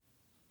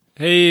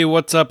Hey,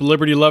 what's up,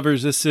 Liberty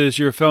lovers? This is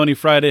your Felony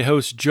Friday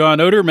host, John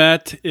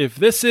Odermatt. If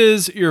this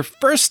is your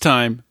first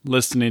time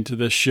listening to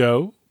this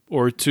show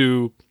or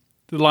to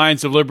the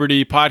Lions of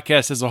Liberty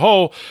podcast as a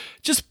whole,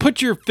 just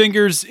put your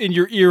fingers in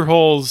your ear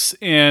holes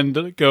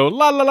and go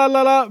la la la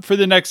la la for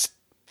the next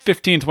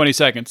 15, 20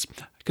 seconds.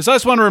 Because I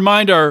just want to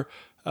remind our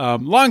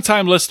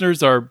longtime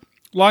listeners, our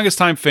longest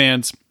time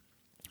fans,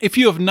 if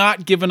you have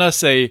not given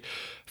us a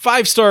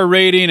 5-star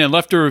rating and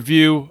left a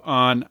review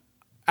on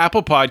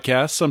Apple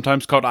Podcasts,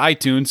 sometimes called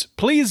iTunes,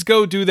 please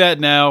go do that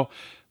now.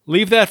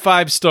 Leave that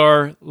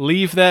 5-star,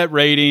 leave that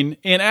rating,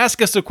 and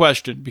ask us a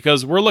question,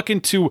 because we're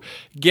looking to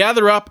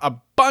gather up a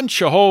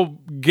whole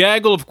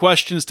gaggle of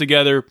questions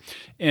together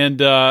and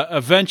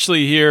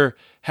eventually here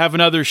have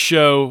another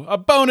show, a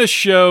bonus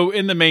show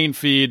in the main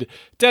feed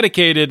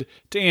dedicated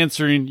to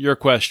answering your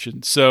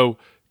questions. So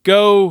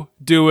go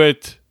do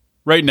it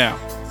right now.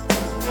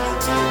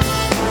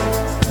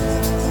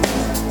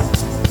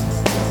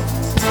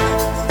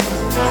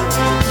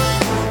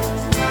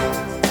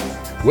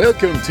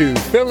 Welcome to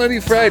Felony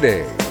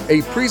Friday,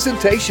 a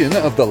presentation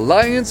of the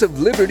Lions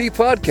of Liberty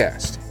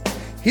podcast.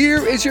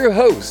 Here is your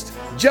host,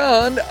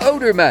 John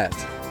Odermatt.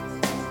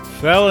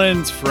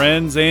 Felons,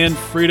 friends, and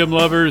freedom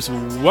lovers,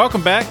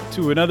 welcome back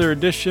to another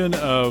edition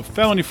of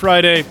Felony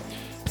Friday,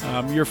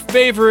 your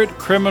favorite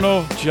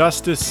criminal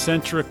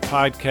justice-centric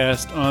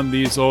podcast on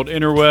these old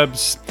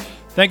interwebs.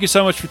 Thank you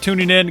so much for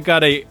tuning in.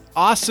 Got an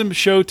awesome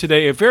show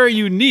today, a very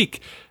unique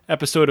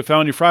episode of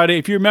Felony Friday.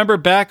 If you remember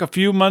back a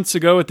few months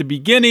ago at the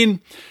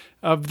beginning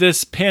of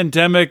this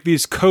pandemic,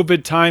 these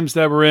COVID times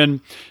that we're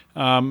in,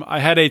 I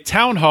had a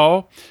town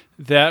hall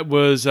that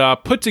was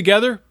put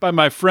together by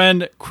my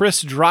friend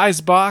Chris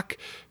Dreisbach,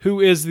 who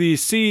is the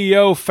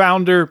CEO,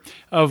 founder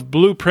of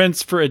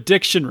Blueprints for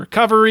Addiction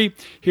Recovery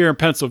here in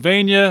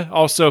Pennsylvania,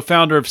 also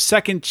founder of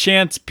Second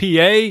Chance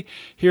PA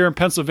here in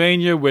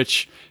Pennsylvania,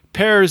 which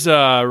pairs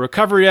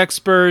recovery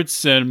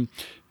experts and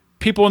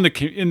people in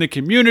the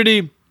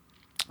community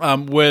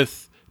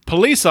with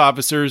police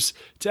officers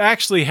to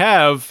actually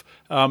have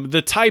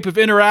the type of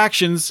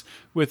interactions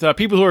with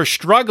people who are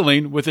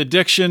struggling with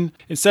addiction,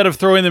 instead of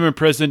throwing them in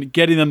prison,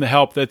 getting them the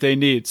help that they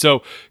need.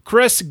 So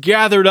Chris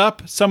gathered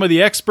up some of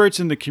the experts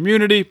in the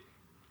community.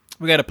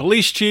 We got a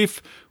police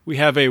chief, we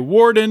have a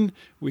warden,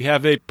 we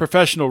have a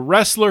professional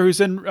wrestler who's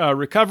in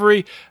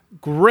recovery.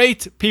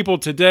 Great people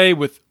today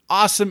with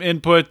awesome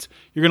input.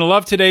 You're going to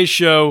love today's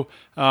show.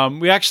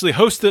 We actually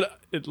hosted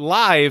it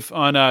live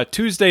on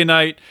Tuesday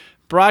night,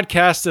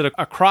 broadcasted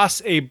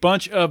across a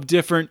bunch of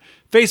different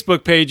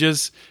Facebook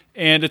pages,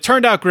 and it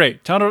turned out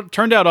great.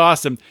 Turned out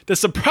awesome. The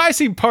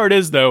surprising part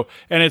is, though,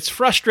 and it's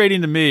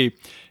frustrating to me,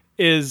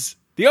 is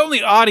the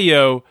only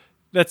audio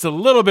that's a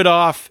little bit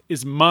off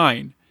is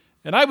mine.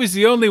 And I was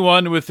the only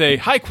one with a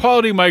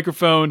high-quality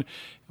microphone.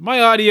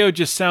 My audio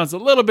just sounds a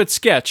little bit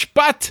sketch.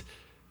 But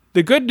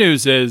the good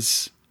news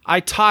is I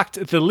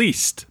talked the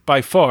least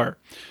by far.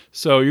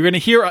 So you're going to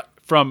hear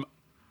from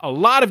a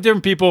lot of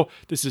different people.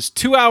 This is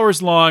 2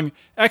 hours long,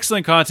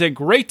 excellent content,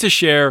 great to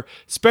share,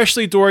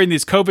 especially during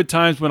these COVID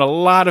times when a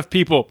lot of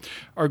people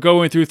are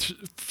going through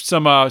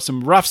some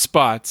rough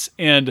spots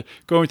and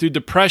going through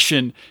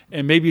depression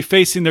and maybe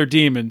facing their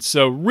demons.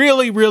 So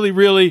really, really,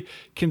 really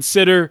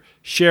consider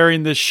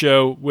sharing this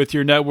show with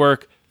your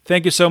network.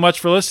 Thank you so much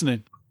for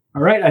listening.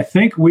 All right, I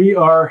think we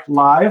are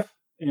live,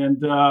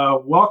 and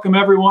welcome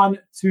everyone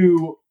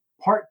to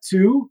part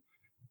 2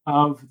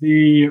 of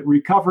the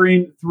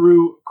Recovering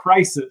Through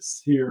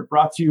Crisis here,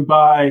 brought to you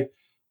by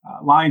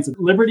Lions of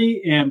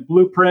Liberty and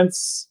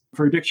Blueprints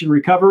for Addiction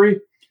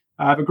Recovery.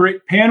 I have a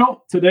great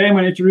panel today. I'm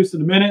going to introduce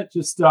in a minute.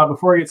 Just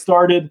before I get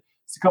started,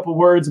 just a couple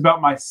words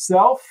about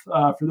myself.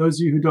 For those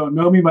of you who don't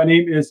know me, my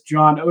name is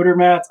John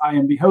Odermatt. I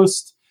am the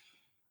host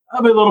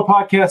of a little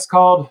podcast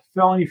called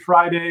Felony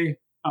Friday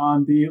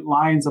on the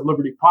Lions of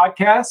Liberty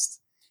podcast.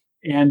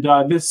 And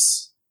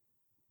this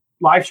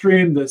live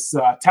stream, this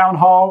town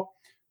hall,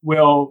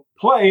 will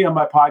play on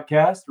my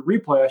podcast,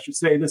 replay, I should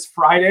say, this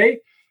Friday.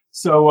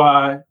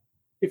 So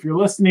if you're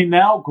listening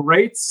now,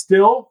 great.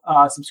 Still,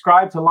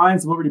 subscribe to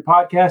Lions of Liberty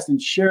podcast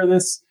and share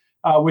this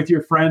with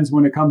your friends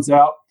when it comes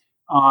out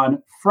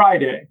on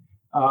Friday.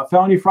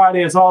 Felony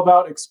Friday is all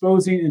about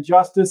exposing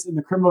injustice in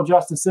the criminal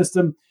justice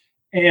system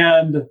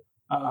and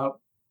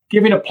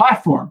giving a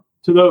platform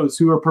to those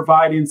who are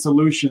providing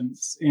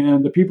solutions.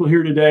 And the people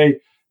here today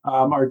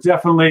are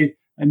definitely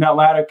in that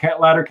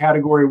latter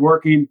category,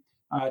 working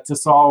to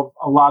solve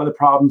a lot of the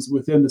problems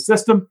within the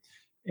system.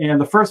 And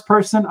the first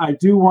person I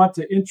do want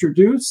to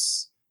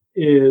introduce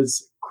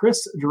is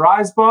Chris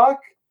Dreisbach.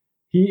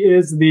 He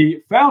is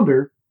the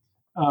founder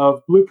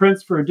of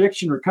Blueprints for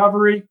Addiction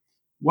Recovery.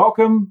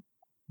 Welcome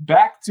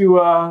back to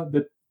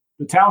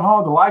the town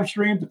hall, the live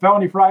stream, to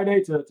Felony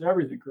Friday, to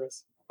everything,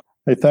 Chris.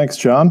 Hey, thanks,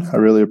 John. I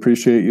really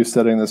appreciate you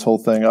setting this whole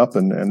thing up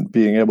and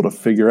being able to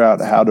figure out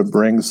how to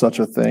bring such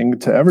a thing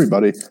to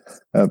everybody.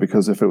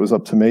 Because if it was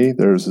up to me,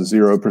 there's a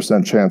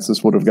 0% chance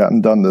this would have gotten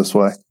done this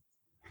way.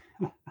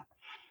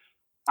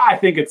 I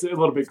think it's a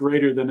little bit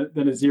greater than a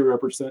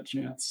 0%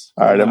 chance.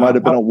 All right, it might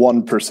have been a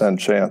 1%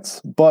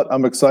 chance, but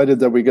I'm excited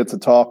that we get to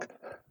talk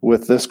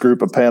with this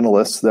group of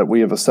panelists that we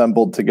have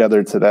assembled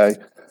together today,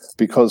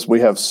 because we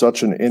have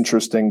such an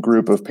interesting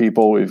group of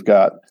people. We've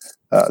got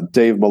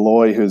Dave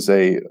Malloy, who's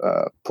a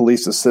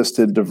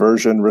police-assisted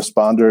diversion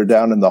responder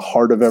down in the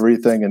heart of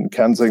everything in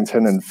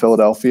Kensington and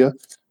Philadelphia,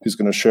 who's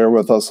going to share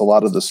with us a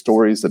lot of the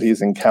stories that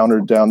he's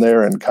encountered down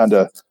there and kind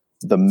of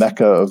the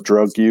mecca of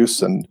drug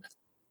use. And,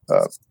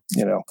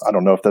 I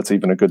don't know if that's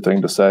even a good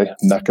thing to say,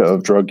 mecca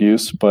of drug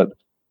use. But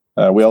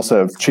we also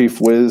have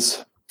Chief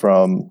Wiz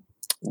from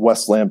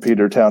West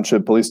Lampeter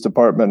Township Police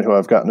Department, who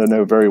I've gotten to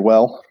know very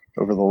well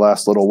over the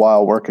last little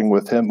while, working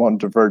with him on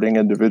diverting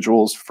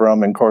individuals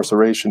from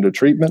incarceration to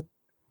treatment.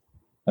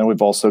 And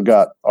we've also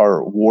got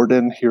our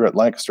warden here at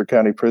Lancaster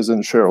County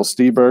Prison, Cheryl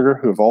Steberger,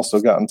 who I've also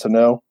gotten to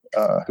know,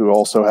 who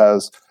also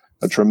has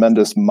a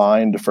tremendous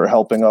mind for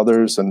helping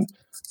others and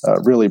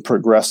really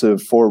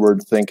progressive,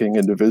 forward-thinking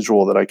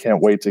individual that I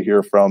can't wait to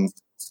hear from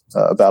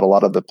about a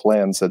lot of the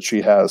plans that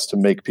she has to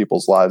make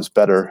people's lives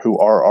better who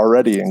are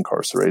already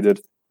incarcerated.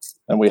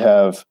 And we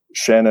have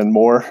Shannon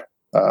Moore,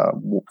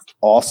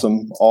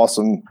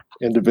 awesome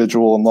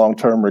individual in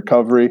long-term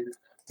recovery,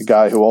 a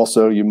guy who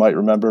also you might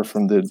remember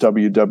from the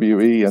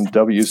WWE and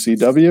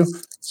WCW.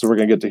 So we're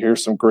going to get to hear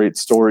some great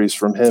stories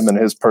from him and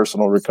his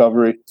personal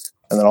recovery.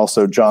 And then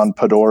also John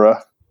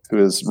Podora, who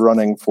is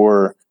running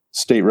for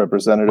state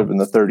representative in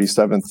the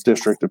 37th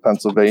District of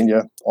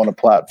Pennsylvania on a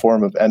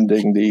platform of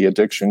ending the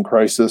addiction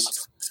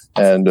crisis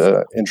and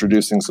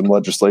introducing some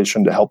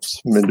legislation to help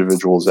some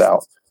individuals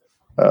out.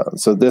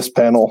 So this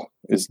panel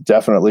is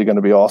definitely going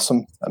to be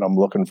awesome, and I'm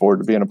looking forward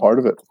to being a part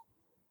of it.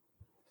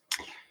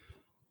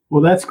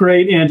 Well, that's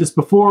great. And just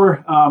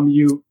before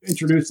you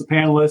introduce the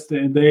panelists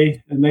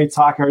and they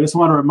talk here, I just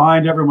want to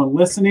remind everyone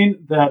listening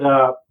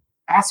that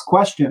ask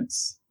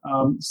questions.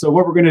 So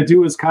what we're going to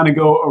do is kind of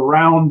go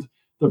around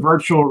the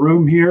virtual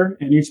room here,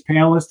 and each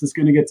panelist is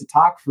going to get to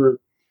talk for,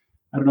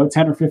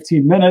 10 or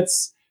 15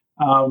 minutes.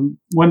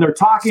 When they're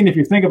talking, if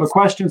you think of a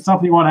question,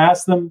 something you want to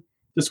ask them,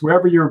 just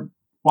wherever you're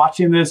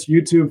watching this,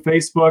 YouTube,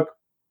 Facebook,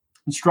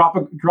 just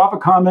drop a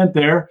comment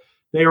there.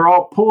 They are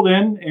all pulled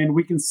in, and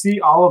we can see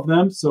all of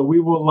them. So we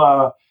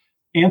will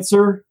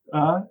answer,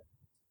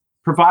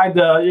 provide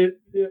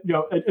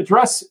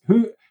address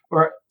who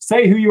or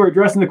say who you are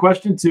addressing the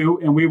question to,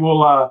 and we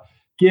will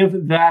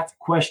give that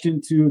question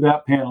to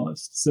that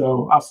panelist.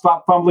 So I'll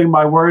stop fumbling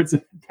my words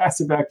and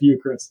pass it back to you,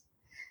 Chris.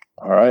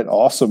 All right,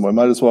 awesome. We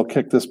might as well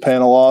kick this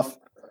panel off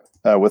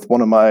with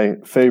one of my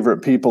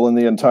favorite people in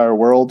the entire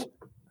world.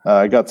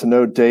 I got to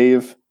know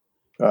Dave.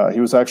 He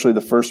was actually the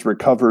first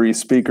recovery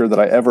speaker that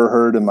I ever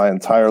heard in my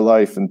entire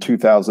life in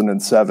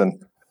 2007.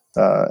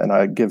 And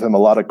I give him a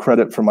lot of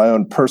credit for my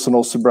own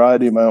personal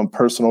sobriety, my own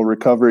personal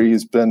recovery.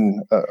 He's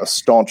been a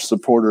staunch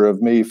supporter of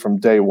me from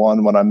day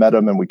one when I met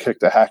him and we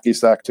kicked a hacky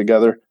sack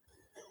together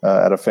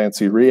at a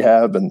fancy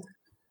rehab. And,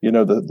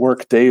 the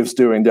work Dave's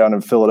doing down in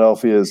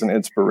Philadelphia is an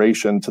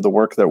inspiration to the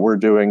work that we're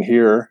doing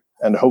here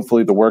and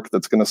hopefully the work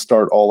that's going to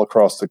start all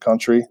across the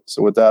country.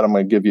 So with that, I'm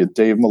going to give you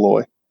Dave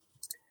Malloy.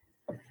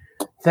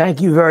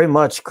 Thank you very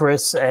much,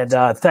 Chris. And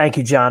thank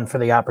you, John, for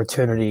the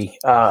opportunity.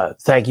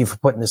 Thank you for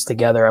putting this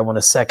together. I want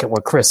to second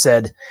what Chris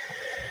said.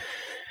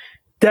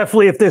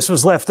 Definitely, if this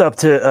was left up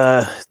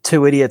to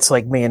two idiots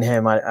like me and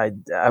him, I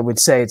would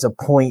say it's a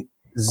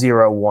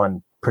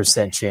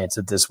 0.01% chance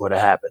that this would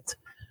have happened.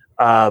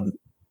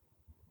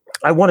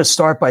 I want to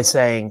start by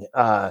saying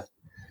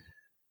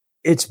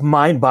it's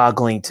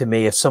mind-boggling to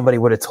me if somebody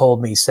would have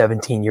told me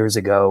 17 years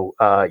ago,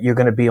 you're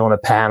going to be on a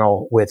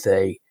panel with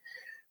a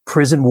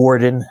prison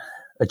warden,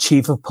 a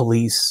chief of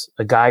police,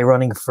 a guy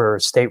running for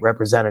state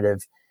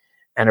representative,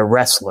 and a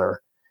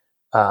wrestler.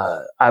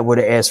 I would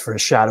have asked for a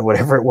shot of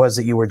whatever it was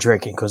that you were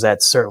drinking, because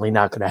that's certainly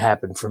not going to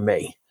happen for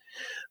me.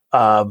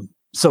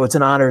 So it's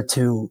an honor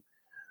to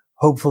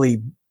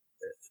hopefully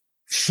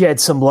shed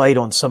some light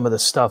on some of the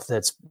stuff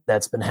that's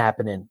been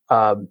happening.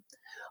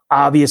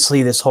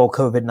 Obviously, this whole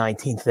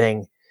COVID-19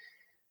 thing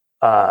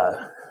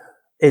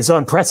is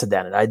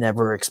unprecedented. I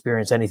never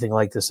experienced anything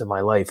like this in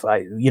my life.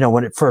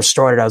 When it first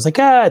started, I was like,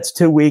 it's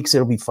 2 weeks,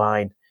 it'll be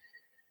fine.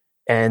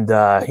 And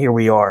here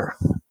we are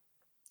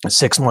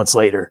 6 months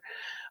later.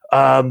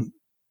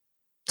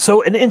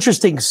 So an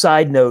interesting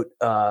side note,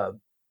 I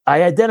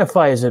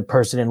identify as a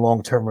person in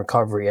long-term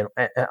recovery. And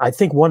I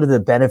think one of the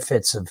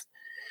benefits of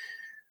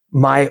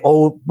my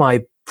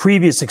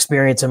previous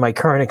experience and my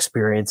current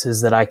experience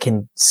is that I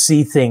can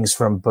see things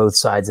from both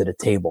sides of the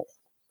table.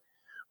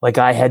 Like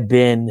I had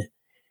been,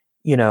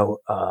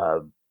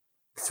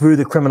 through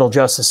the criminal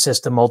justice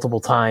system multiple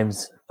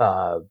times,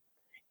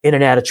 in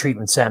and out of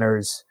treatment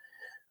centers,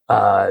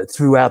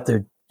 throughout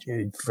the,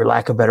 for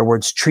lack of better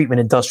words,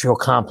 treatment industrial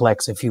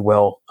complex, if you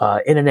will,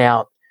 in and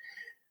out,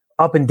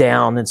 up and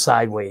down and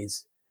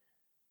sideways.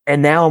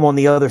 And now I'm on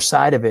the other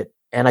side of it.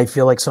 And I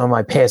feel like some of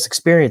my past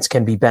experience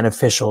can be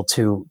beneficial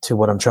to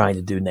what I'm trying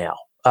to do now.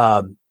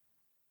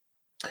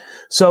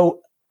 So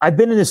I've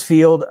been in this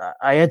field.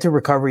 I entered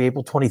recovery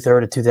April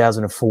 23rd of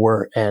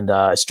 2004, and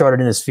I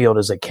started in this field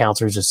as a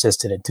counselor's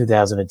assistant in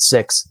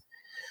 2006.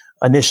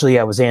 Initially,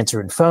 I was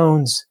answering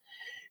phones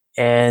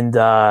and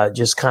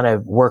just kind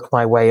of worked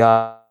my way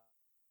up.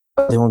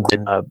 Doing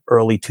in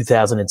early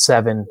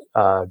 2007,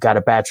 got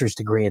a bachelor's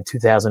degree in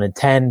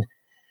 2010,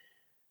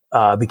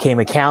 became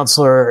a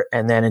counselor,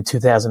 and then in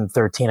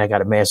 2013, I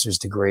got a master's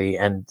degree.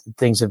 And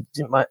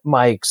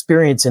my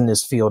experience in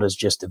this field has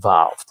just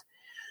evolved.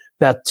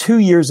 About 2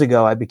 years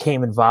ago, I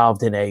became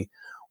involved in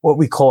what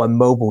we call a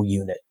mobile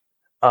unit.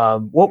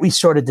 What we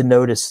started to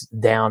notice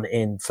down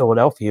in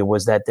Philadelphia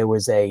was that there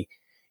was a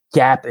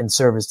gap in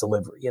service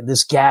delivery. And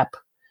this gap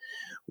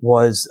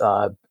was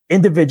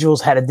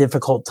individuals had a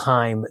difficult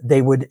time.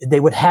 They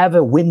would have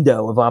a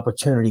window of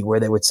opportunity where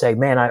they would say,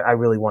 man, I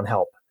really want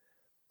help.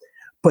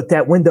 But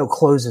that window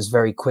closes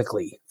very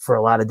quickly for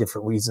a lot of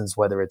different reasons,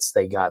 whether it's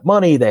they got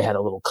money, they had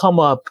a little come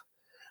up,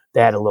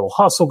 they had a little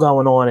hustle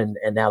going on,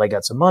 and now they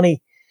got some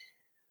money.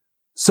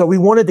 So we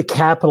wanted to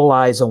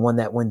capitalize on when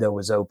that window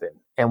was open.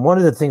 And one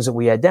of the things that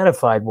we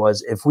identified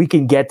was if we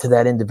can get to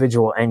that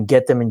individual and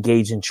get them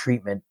engaged in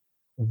treatment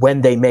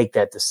when they make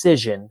that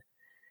decision,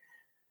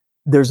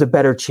 there's a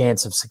better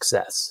chance of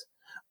success.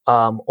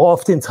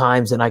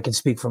 Oftentimes, and I can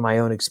speak from my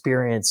own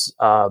experience,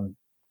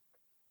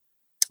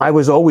 I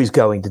was always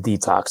going to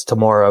detox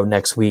tomorrow,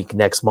 next week,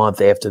 next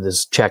month, after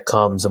this check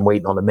comes. I'm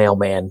waiting on the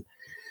mailman.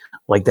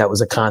 Like that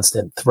was a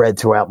constant thread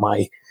throughout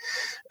my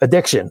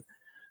addiction.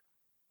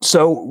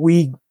 So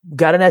we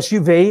got an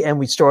SUV and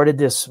we started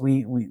this.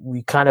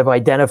 We kind of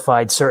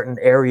identified certain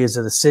areas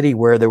of the city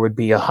where there would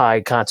be a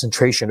high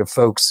concentration of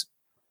folks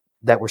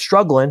that were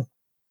struggling.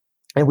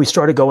 And we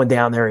started going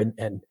down there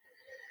and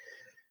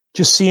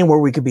just seeing where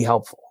we could be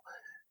helpful.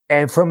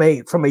 And from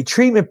a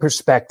treatment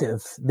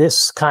perspective,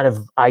 this kind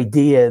of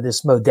idea,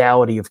 this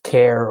modality of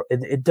care,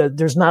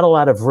 there's not a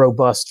lot of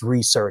robust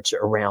research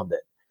around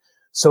it.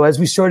 So as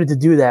we started to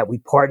do that, we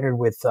partnered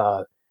with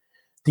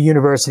the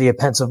University of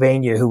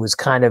Pennsylvania, who was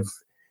kind of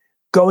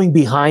going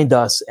behind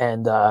us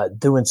and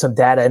doing some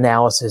data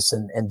analysis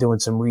and doing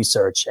some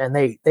research. And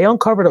they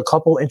uncovered a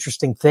couple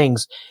interesting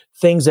things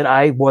that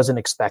I wasn't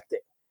expecting.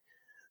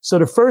 So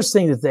the first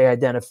thing that they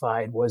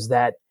identified was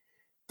that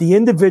the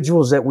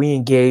individuals that we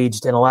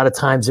engaged, and a lot of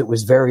times it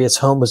was various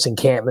homeless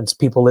encampments,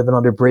 people living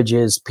under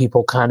bridges,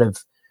 people kind of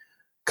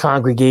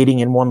congregating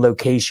in one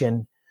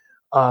location.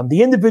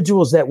 The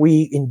individuals that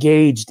we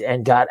engaged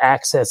and got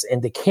access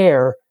into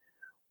care,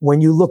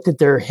 when you looked at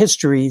their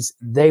histories,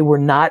 they were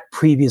not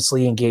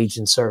previously engaged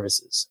in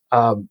services,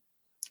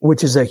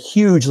 which is a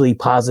hugely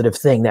positive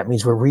thing. That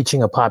means we're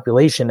reaching a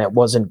population that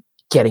wasn't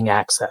getting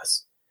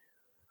access.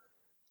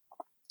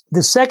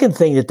 The second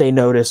thing that they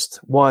noticed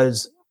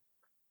was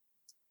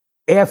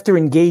after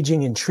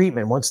engaging in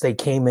treatment, once they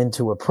came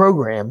into a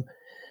program,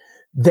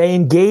 they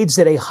engaged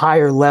at a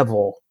higher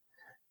level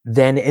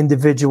than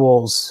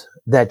individuals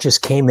that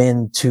just came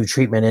into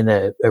treatment in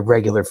a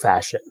regular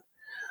fashion.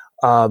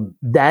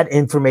 That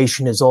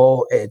information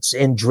it's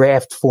in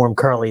draft form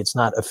currently. It's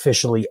not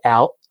officially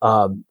out.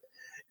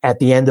 At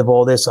the end of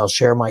all this, I'll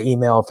share my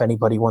email if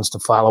anybody wants to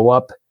follow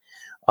up.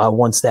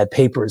 Once that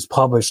paper is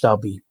published, I'll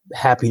be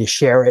happy to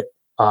share it.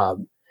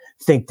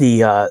 Think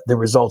the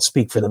results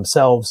speak for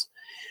themselves.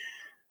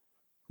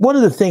 One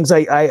of the things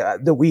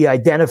that we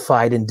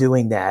identified in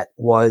doing that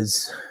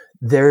was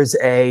there's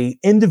a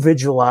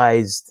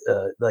individualized,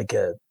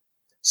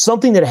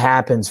 something that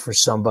happens for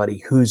somebody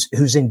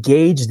who's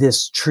engaged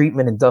this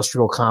treatment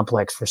industrial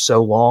complex for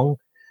so long,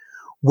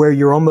 where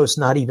you're almost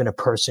not even a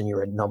person,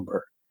 you're a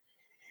number.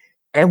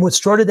 And what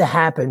started to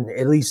happen,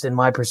 at least in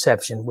my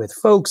perception with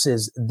folks,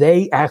 is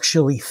they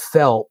actually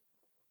felt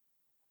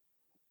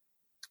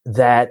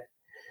that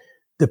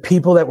the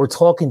people that were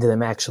talking to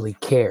them actually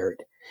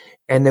cared.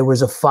 And there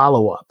was a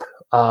follow-up.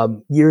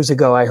 Years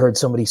ago, I heard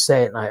somebody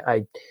say it,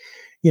 and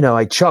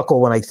I chuckle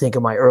when I think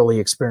of my early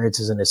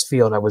experiences in this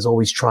field. I was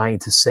always trying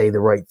to say the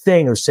right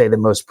thing or say the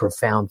most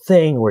profound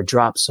thing or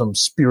drop some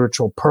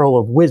spiritual pearl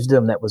of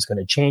wisdom that was going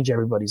to change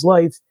everybody's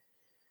life.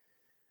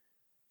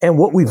 And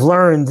what we've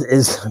learned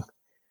is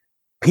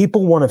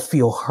people want to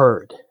feel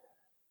heard,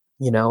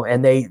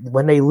 and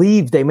when they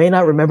leave, they may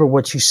not remember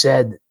what you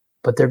said,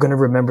 but they're going to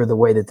remember the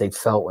way that they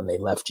felt when they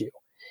left you.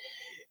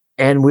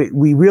 And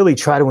we really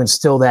try to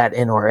instill that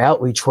in our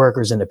outreach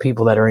workers and the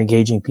people that are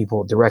engaging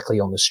people directly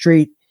on the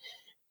street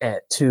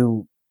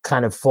to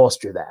kind of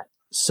foster that.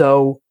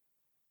 So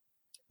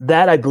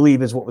that, I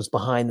believe, is what was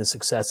behind the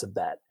success of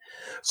that.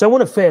 So I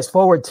want to fast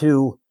forward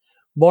to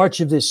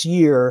March of this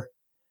year.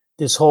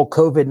 This whole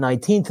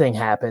COVID-19 thing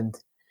happened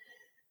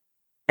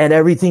and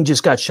everything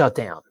just got shut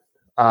down.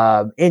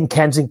 In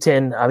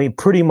Kensington,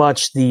 pretty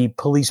much the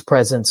police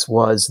presence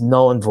was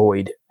null and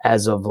void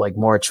as of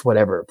March,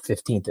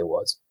 15th it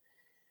was.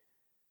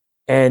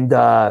 And,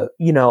 I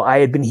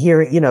had been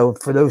hearing,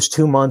 for those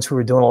 2 months, we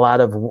were doing a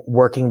lot of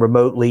working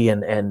remotely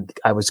and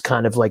I was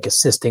kind of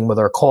assisting with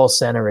our call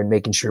center and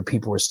making sure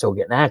people were still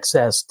getting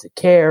access to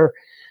care.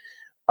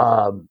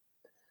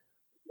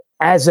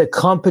 As a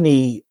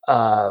company,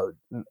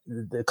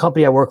 the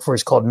company I work for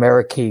is called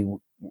Meraki.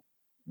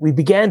 we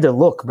began to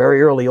look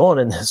very early on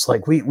in this,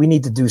 like we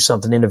need to do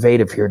something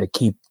innovative here to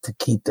keep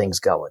things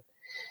going.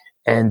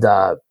 And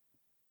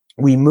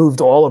we moved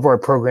all of our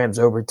programs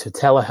over to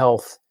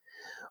telehealth.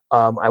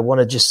 I want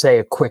to just say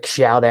a quick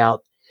shout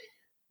out.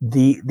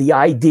 The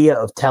idea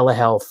of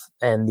telehealth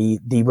and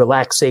the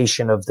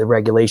relaxation of the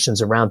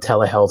regulations around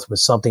telehealth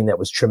was something that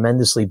was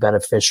tremendously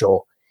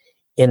beneficial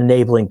in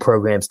enabling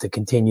programs to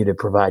continue to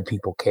provide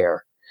people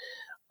care.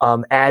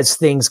 As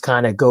things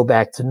kind of go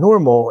back to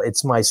normal,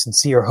 it's my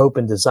sincere hope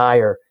and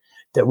desire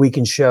that we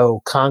can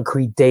show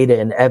concrete data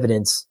and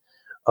evidence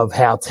of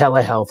how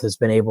telehealth has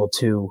been able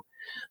to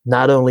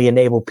not only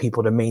enable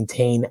people to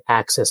maintain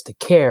access to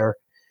care,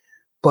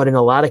 but in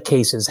a lot of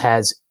cases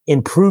has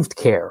improved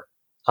care.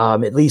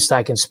 At least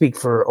I can speak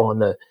for on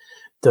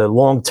the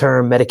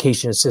long-term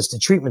medication-assisted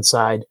treatment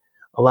side.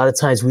 A lot of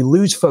times we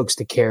lose folks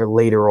to care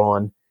later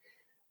on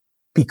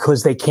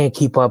because they can't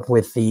keep up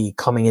with the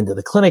coming into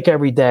the clinic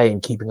every day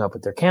and keeping up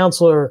with their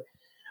counselor.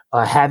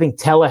 Having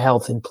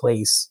telehealth in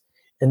place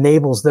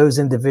enables those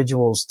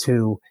individuals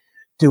to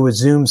do a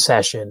Zoom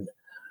session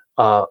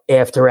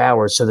after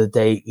hours so that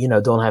they,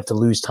 don't have to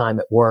lose time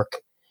at work.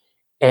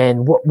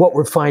 And what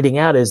we're finding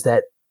out is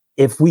that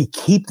if we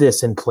keep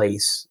this in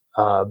place,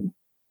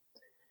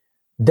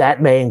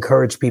 that may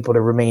encourage people to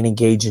remain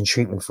engaged in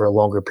treatment for a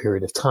longer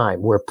period of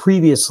time, where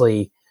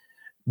previously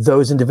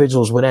those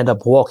individuals would end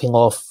up walking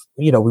off,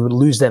 we would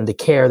lose them to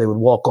care. They would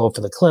walk off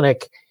to the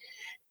clinic,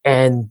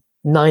 and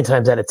 9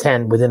 times out of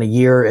 10, within a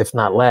year, if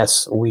not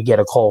less, we get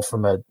a call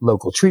from a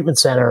local treatment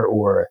center,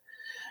 or,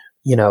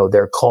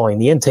 they're calling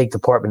the intake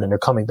department and they're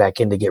coming back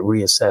in to get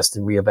reassessed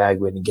and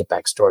reevaluated and get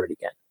back started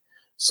again.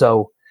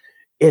 So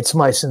it's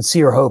my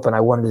sincere hope, and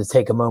I wanted to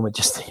take a moment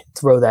just to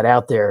throw that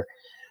out there,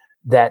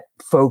 that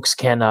folks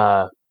can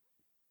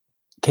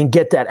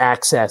get that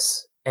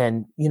access.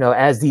 And,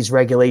 as these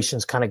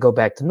regulations kind of go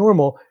back to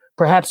normal,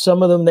 perhaps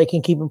some of them they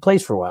can keep in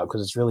place for a while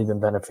because it's really been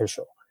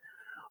beneficial.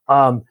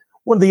 One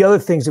of the other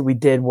things that we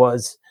did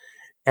was,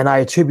 and I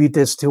attribute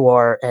this to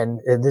and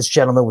this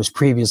gentleman was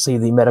previously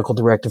the medical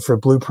director for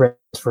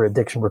Blueprints for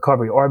Addiction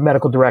Recovery, our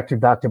medical director,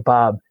 Dr.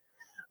 Bob,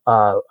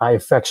 I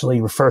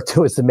affectionately refer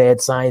to as the mad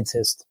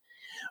scientist.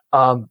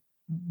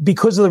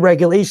 Because of the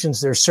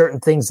regulations, there's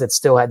certain things that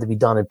still had to be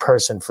done in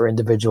person for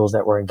individuals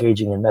that were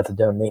engaging in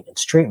methadone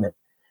maintenance treatment.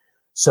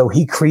 So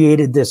he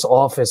created this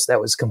office that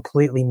was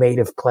completely made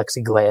of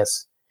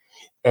plexiglass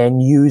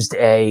and used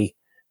and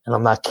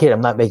I'm not kidding,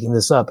 I'm not making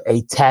this up,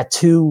 a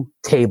tattoo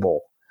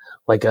table,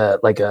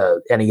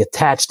 and he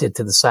attached it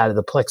to the side of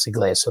the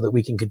plexiglass so that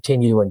we can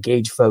continue to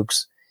engage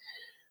folks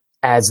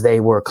as they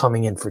were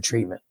coming in for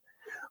treatment.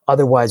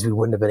 Otherwise, we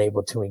wouldn't have been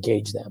able to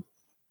engage them.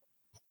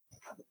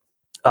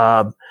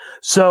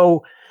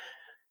 So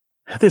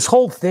this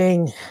whole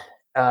thing,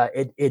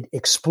 it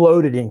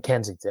exploded in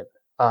Kensington.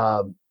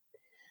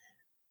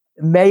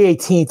 May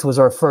 18th was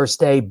our first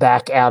day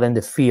back out in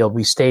the field.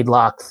 We stayed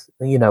locked.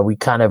 We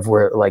kind of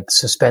were like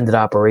suspended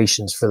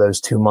operations for those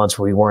 2 months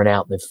where we weren't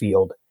out in the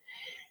field.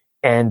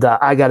 And,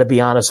 I got to be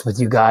honest with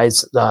you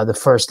guys. The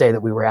first day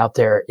that we were out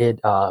there,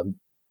 it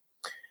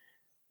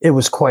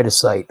was quite a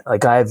sight.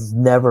 Like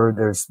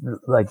there's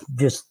like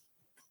just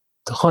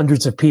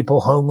hundreds of people,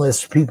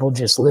 homeless people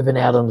just living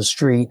out on the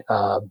street,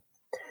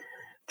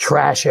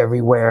 trash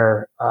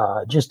everywhere,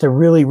 just a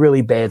really,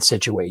 really bad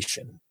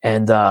situation.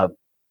 And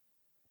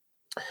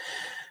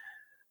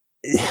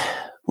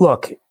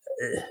look,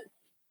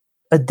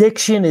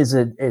 addiction is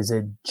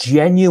a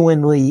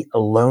genuinely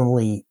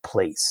lonely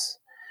place.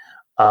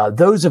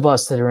 Those of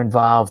us that are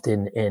involved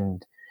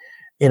in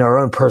our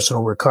own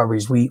personal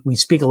recoveries, we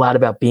speak a lot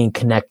about being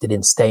connected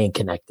and staying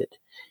connected.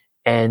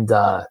 And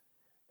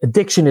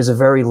addiction is a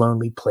very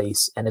lonely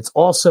place, and it's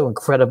also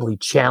incredibly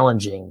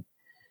challenging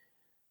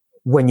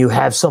when you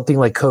have something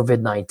like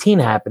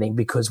COVID-19 happening,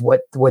 because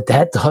what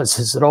that does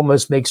is it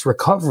almost makes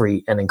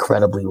recovery an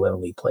incredibly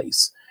lonely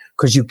place,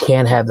 because you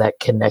can't have that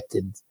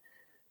connected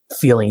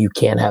feeling. You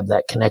can't have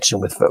that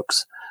connection with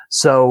folks.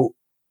 So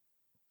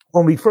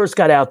when we first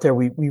got out there,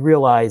 we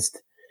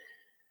realized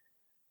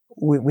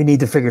we need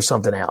to figure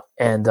something out.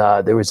 And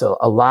there was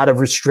a lot of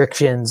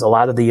restrictions. A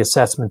lot of the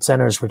assessment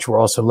centers, which were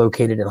also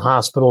located in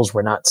hospitals,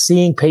 were not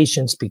seeing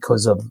patients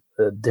because of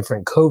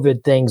different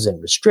COVID things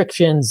and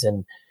restrictions.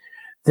 And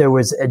there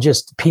was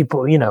just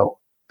people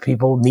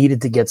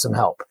needed to get some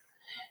help.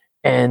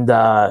 And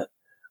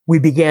we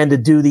began to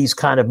do these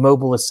kind of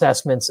mobile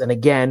assessments. And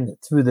again,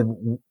 through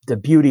the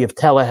beauty of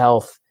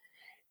telehealth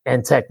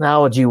and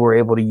technology, we're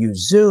able to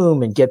use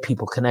Zoom and get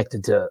people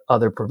connected to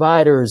other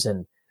providers.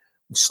 And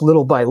just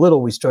little by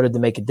little, we started to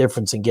make a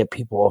difference and get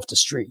people off the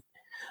street.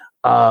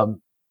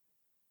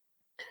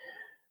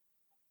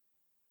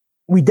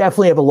 We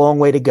definitely have a long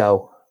way to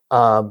go.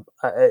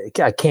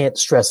 I can't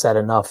stress that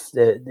enough.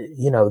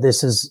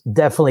 This is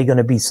definitely going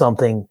to be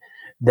something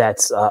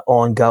that's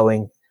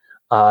ongoing.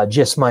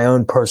 Just my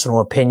own personal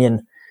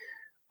opinion,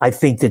 I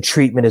think the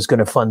treatment is going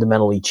to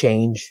fundamentally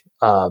change.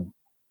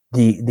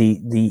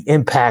 The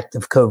impact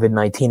of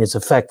COVID-19 is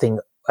affecting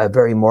a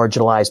very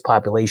marginalized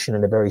population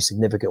in a very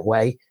significant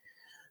way.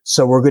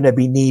 So we're going to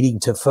be needing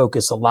to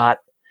focus a lot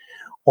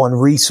on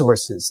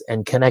resources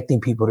and connecting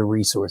people to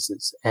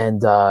resources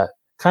and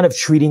kind of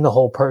treating the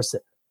whole person.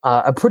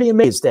 I'm pretty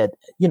amazed that,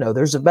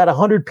 there's about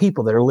 100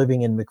 people that are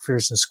living in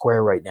McPherson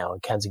Square right now in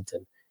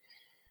Kensington.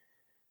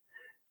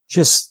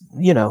 Just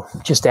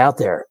out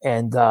there.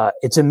 And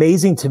it's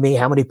amazing to me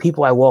how many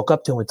people I walk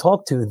up to and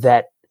talk to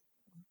that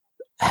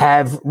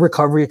have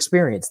recovery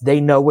experience. They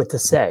know what to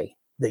say.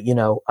 That,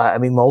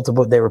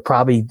 multiple, they were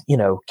probably,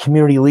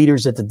 community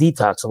leaders at the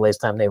detox the last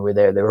time they were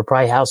there. They were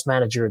probably house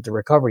manager at the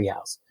recovery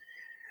house.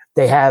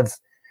 They have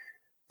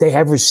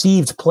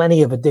received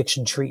plenty of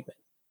addiction treatment.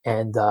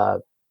 And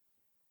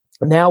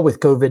now with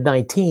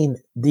COVID-19,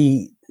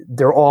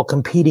 they're all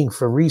competing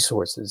for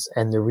resources,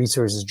 and the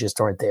resources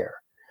just aren't there.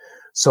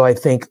 So I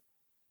think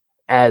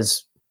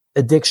as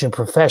addiction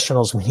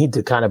professionals, we need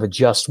to kind of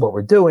adjust what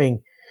we're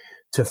doing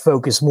to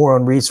focus more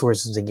on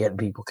resources and getting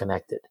people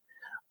connected.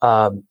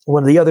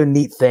 One of the other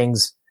neat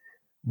things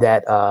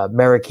that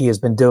Meraki has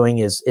been doing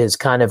is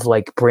kind of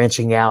like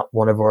branching out.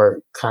 One of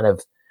our kind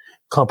of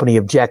company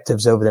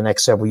objectives over the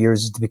next several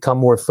years is to become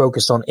more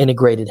focused on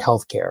integrated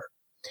healthcare,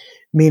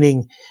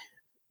 meaning,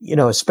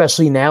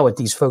 especially now with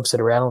these folks that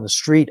are out on the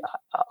street,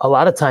 a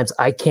lot of times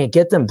I can't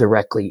get them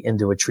directly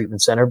into a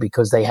treatment center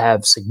because they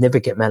have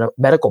significant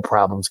medical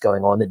problems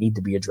going on that need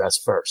to be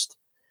addressed first.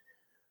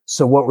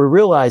 So what we're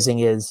realizing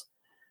is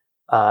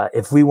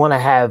if we want to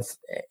have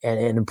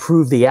and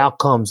improve the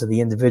outcomes of the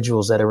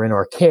individuals that are in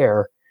our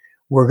care,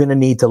 we're going to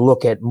need to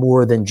look at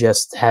more than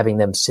just having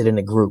them sit in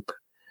a group.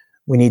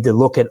 We need to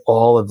look at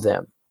all of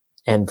them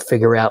and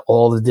figure out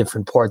all the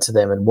different parts of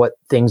them and what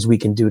things we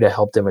can do to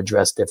help them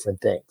address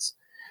different things.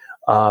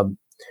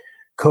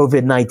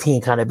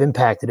 COVID-19 kind of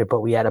impacted it,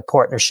 but we had a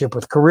partnership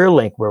with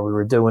CareerLink where we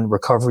were doing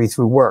recovery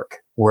through work,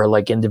 where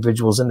like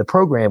individuals in the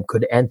program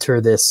could enter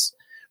this,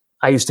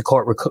 I used to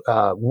call it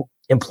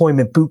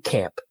employment boot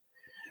camp,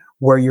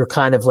 where you're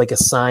kind of like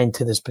assigned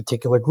to this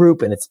particular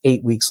group, and it's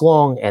 8 weeks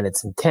long and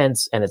it's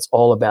intense and it's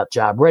all about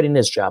job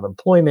readiness, job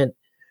employment.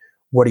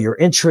 What are your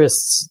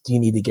interests? Do you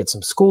need to get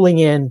some schooling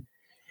in?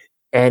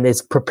 And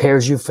it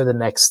prepares you for the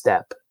next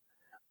step.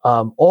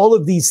 All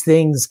of these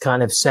things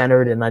kind of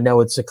centered, and I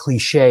know it's a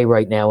cliche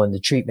right now in the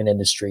treatment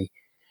industry,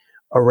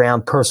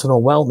 around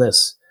personal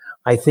wellness.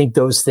 I think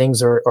those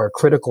things are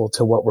critical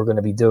to what we're going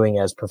to be doing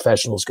as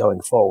professionals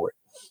going forward.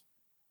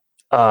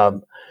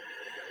 I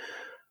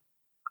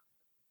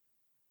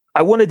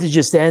wanted to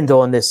just end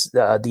on this,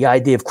 the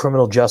idea of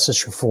criminal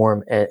justice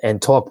reform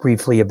and talk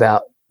briefly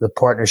about the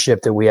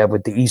partnership that we have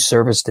with the East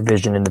Service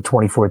Division in the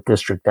 24th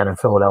District down in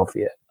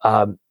Philadelphia.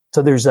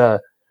 So there's a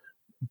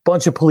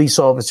bunch of police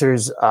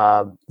officers.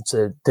 It's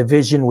a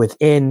division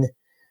within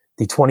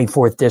the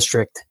 24th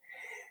District.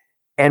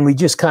 And we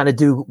just kind of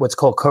do what's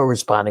called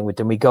co-responding with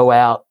them. We go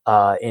out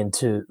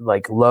into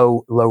like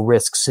low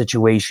risk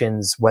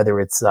situations, whether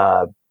it's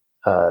a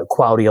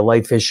quality of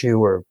life issue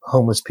or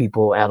homeless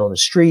people out on the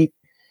street.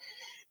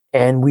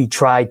 And we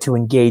try to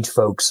engage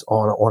folks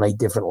on a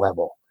different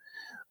level.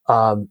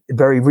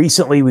 Very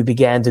recently, we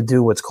began to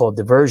do what's called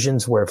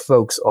diversions, where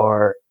folks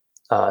are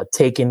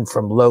taken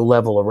from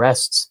low-level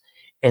arrests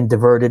and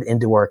diverted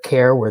into our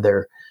care, where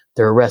their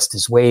arrest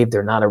is waived,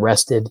 they're not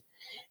arrested,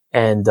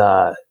 and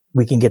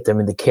we can get them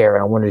into care.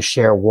 And I wanted to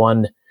share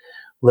one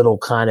little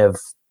kind of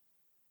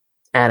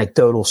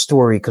anecdotal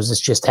story because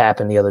this just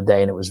happened the other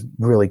day, and it was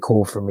really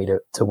cool for me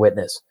to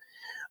witness.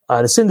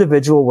 This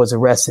individual was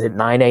arrested at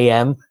 9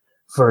 a.m.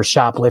 for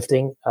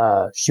shoplifting.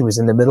 She was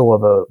in the middle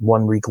of a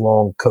 1 week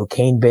long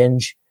cocaine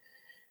binge.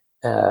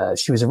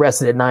 She was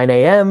arrested at 9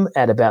 a.m.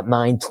 At about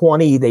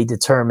 9:20, they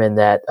determined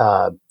that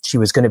she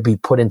was going to be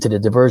put into the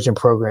diversion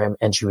program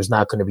and she was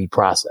not going to be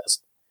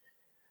processed.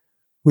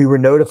 We were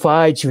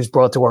notified. She was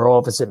brought to our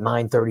office at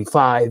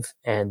 9:35,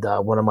 and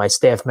one of my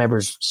staff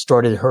members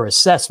started her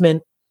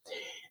assessment.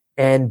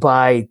 And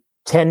by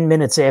 10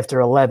 minutes after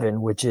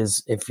 11, which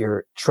is, if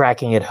you're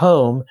tracking at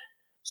home,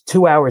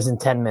 2 hours and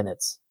 10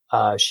 minutes,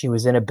 she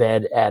was in a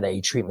bed at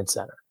a treatment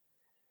center.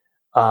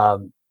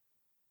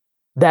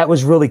 That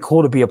was really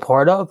cool to be a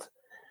part of.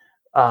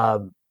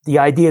 The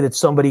idea that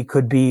somebody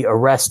could be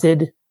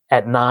arrested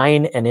at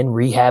 9 and in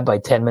rehab by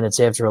 10 minutes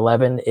after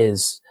 11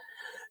 is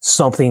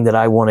something that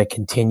I want to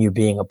continue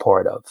being a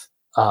part of.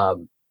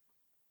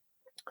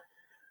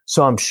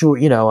 So I'm sure,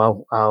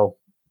 I'll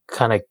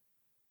kind of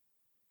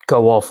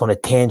go off on a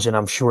tangent,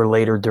 I'm sure,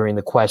 later during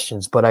the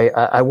questions, but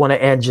I want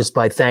to end just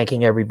by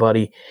thanking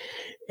everybody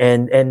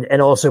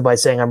and also by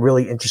saying I'm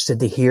really interested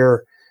to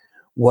hear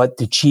what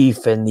the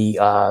chief and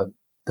the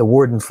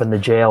warden from the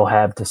jail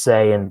have to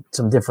say and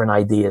some different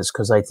ideas,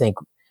 because I think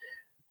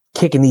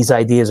kicking these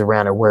ideas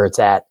around are where it's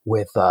at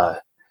with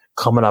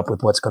coming up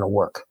with what's going to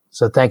work.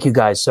 So thank you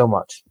guys so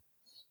much.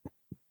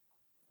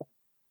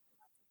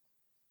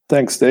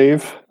 Thanks,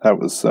 Dave. That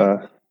was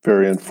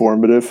very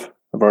informative.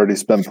 I've already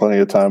spent plenty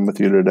of time with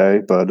you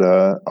today, but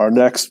our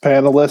next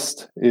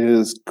panelist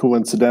is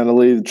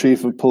coincidentally the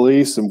Chief of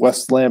Police in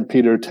West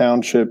Lampeter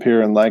Township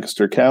here in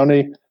Lancaster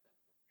County,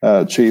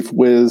 Chief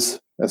Wiz,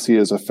 as he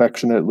is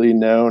affectionately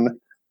known.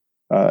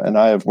 and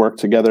I have worked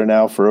together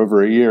now for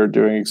over a year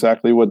doing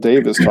exactly what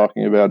Dave is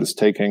talking about, is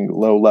taking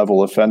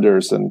low-level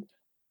offenders and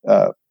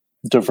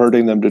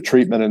diverting them to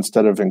treatment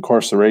instead of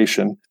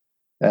incarceration.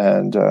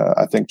 And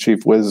I think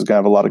Chief Wiz is going to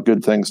have a lot of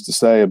good things to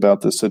say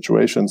about this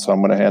situation, so I'm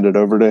going to hand it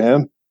over to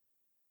him.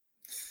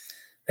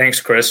 Thanks,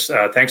 Chris.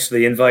 Thanks for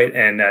the invite.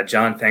 And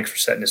John, thanks for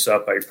setting this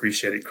up. I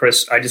appreciate it.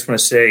 Chris, I just want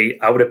to say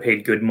I would have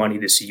paid good money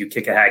to see you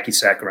kick a hacky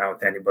sack around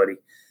with anybody.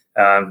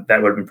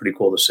 That would have been pretty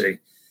cool to see.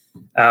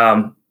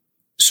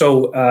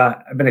 So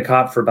I've been a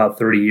cop for about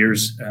 30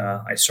 years.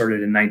 I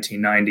started in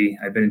 1990.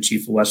 I've been in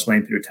chief of West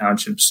Lampeter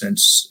Township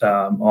since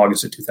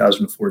August of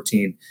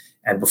 2014.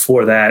 And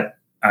before that,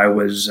 I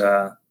was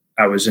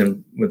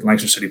in with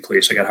Lancaster City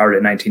Police. I got hired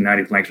in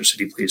 1990 with Lancaster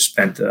City Police,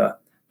 spent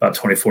about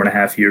 24 and a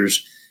half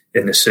years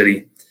in the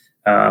city.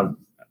 I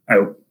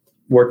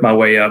worked my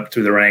way up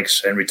through the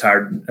ranks and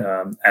retired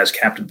as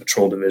captain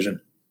patrol division,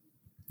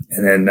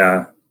 and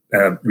then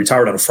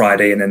retired on a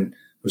Friday, and then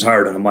was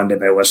hired on a Monday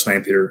by West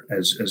Lampeter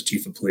as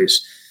chief of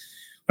police.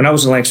 When I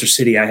was in Lancaster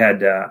City, I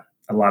had a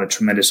lot of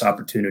tremendous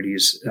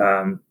opportunities.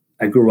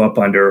 I grew up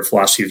under a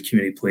philosophy of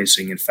community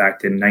policing. In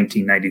fact, in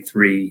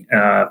 1993,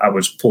 I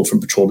was pulled from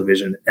patrol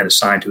division and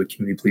assigned to a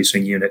community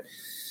policing unit.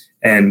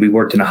 And we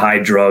worked in a high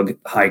drug,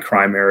 high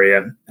crime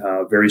area,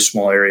 very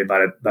small area,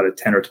 about a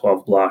 10 or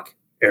 12 block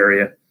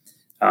area.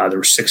 There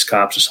were 6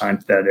 cops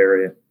assigned to that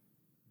area.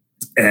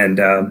 And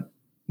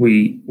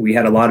we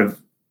had a lot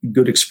of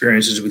good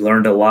experiences. We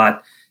learned a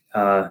lot.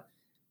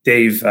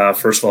 Dave,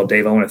 first of all,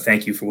 Dave, I want to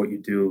thank you for what you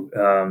do.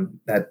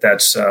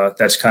 That's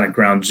kind of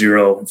ground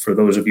zero. For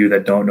those of you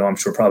that don't know, I'm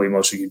sure probably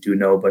most of you do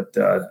know, but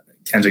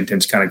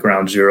Kensington's kind of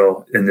ground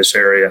zero in this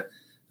area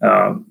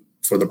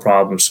for the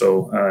problem.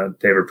 So,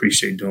 Dave, I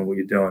appreciate doing what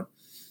you're doing.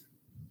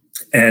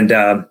 And,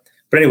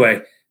 but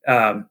anyway,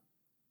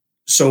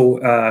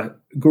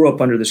 grew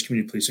up under this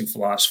community policing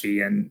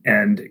philosophy, and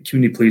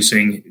community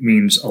policing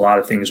means a lot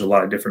of things to a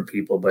lot of different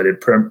people, but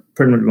it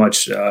pretty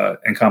much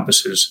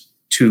encompasses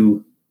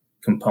 2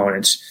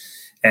 components,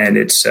 and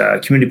it's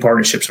community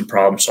partnerships and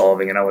problem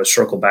solving. And I want to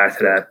circle back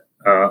to that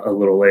a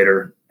little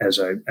later as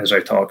I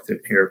talk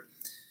here.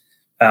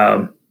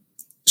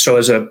 So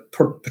as a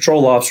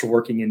patrol officer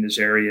working in this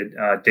area,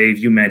 Dave,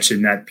 you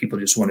mentioned that people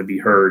just want to be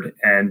heard.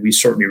 And we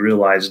certainly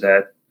realized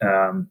that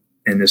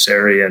in this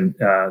area and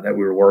that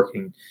we were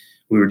working,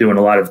 we were doing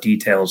a lot of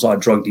details, a lot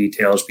of drug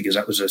details, because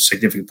that was a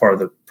significant part of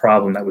the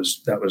problem that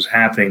was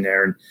happening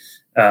there.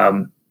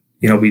 And,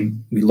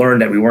 we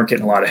learned that we weren't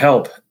getting a lot of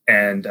help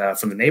and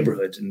from the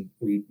neighborhoods, and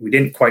we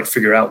didn't quite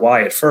figure out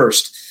why at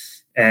first.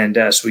 And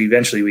so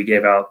we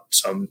gave out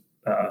some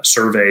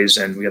surveys,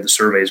 and we had the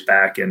surveys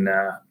back, and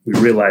we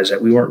realized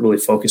that we weren't really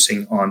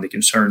focusing on the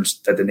concerns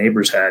that the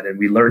neighbors had. And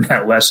we learned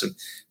that lesson,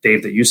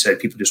 Dave, that you said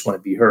people just want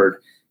to be heard.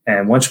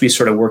 And once we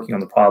started working on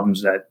the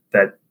problems that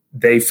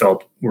they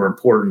felt were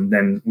important,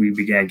 then we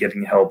began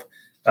getting help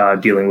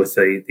dealing with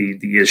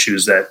the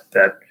issues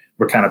that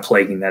were kind of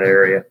plaguing that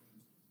area.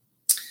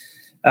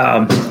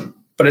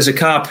 But as a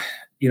cop,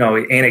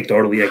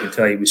 anecdotally, I can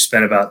tell you we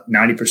spent about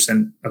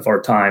 90% of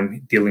our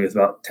time dealing with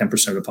about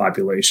 10% of the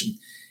population.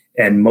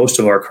 And most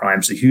of our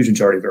crimes, the huge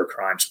majority of our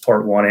crimes,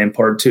 part 1 and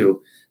part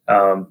 2,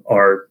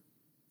 are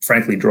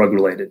frankly drug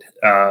related.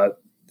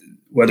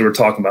 Whether we're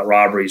talking about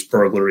robberies,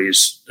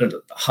 burglaries,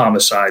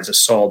 homicides,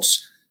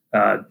 assaults,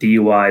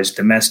 DUIs,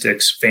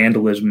 domestics,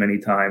 vandalism many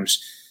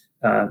times,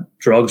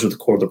 drugs are the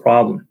core of the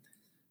problem.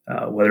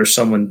 Whether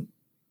someone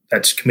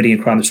that's committing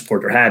a crime to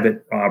support their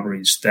habit,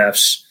 robberies,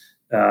 thefts,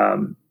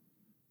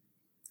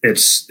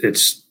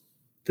 it's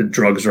the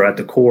drugs are at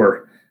the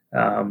core.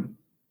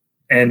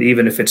 And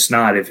even if it's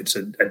not, if it's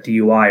a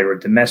DUI or a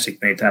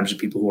domestic, many times the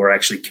people who are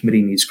actually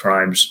committing these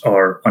crimes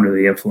are under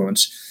the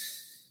influence.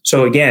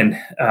 So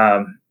again,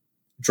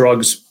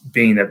 drugs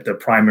being the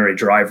primary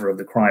driver of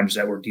the crimes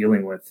that we're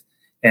dealing with.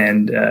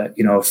 And,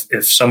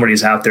 if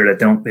somebody's out there that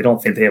they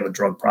don't think they have a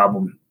drug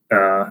problem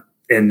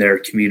in their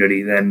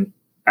community, then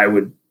I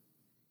would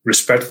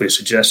respectfully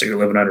suggest that you're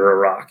living under a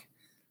rock.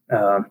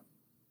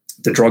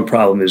 The drug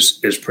problem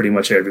is pretty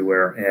much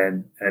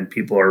everywhere. And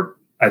people are,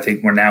 I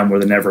think we're now more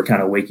than ever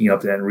kind of waking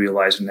up to that and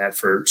realizing that.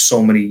 For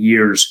so many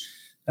years,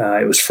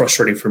 it was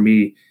frustrating for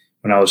me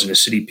when I was in a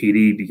city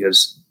PD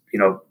because,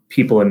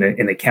 people in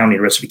the county,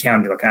 the rest of the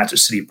county, like, that's a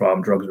city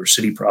problem. Drugs are a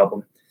city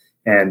problem.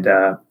 And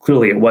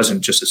clearly it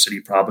wasn't just a city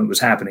problem. It was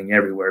happening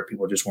everywhere.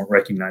 People just weren't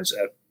recognizing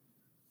that.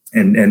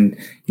 And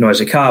as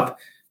a cop,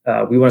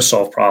 we want to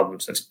solve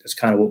problems. That's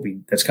kind of what we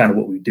do. That's kind of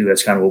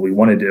what we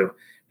want to do.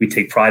 We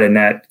take pride in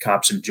that.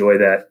 Cops enjoy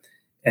that.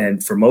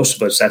 And for most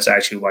of us, that's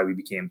actually why we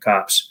became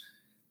cops.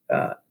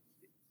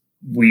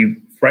 We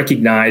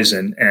recognize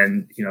and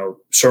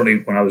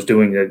certainly when I was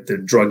doing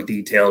the drug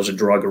details and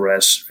drug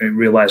arrests, I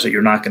realized that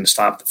you're not going to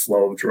stop the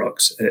flow of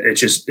drugs. It's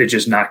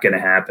just not going to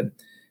happen.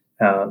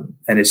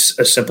 And it's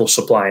a simple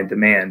supply and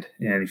demand.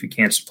 And if you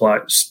can't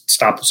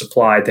stop the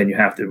supply, then you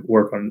have to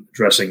work on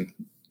addressing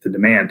the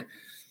demand.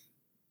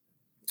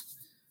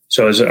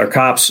 So as our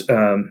cops,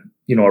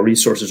 our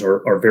resources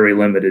are very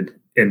limited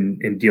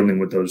in dealing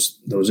with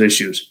those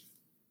issues.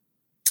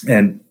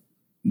 And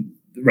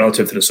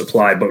relative to the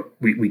supply, but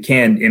we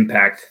can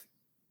impact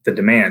the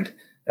demand.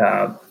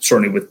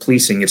 Certainly with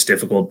policing, it's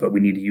difficult, but we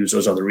need to use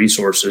those other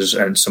resources,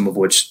 and some of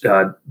which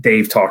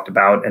Dave talked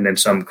about, and then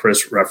some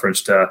Chris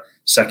referenced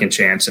second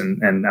chance,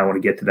 and I want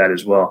to get to that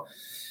as well.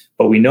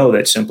 But we know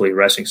that simply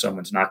arresting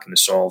someone's not going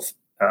to solve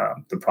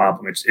the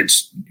problem.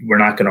 We're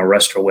not going to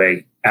arrest our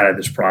way out of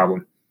this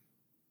problem.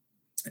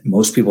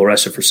 Most people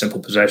arrested for simple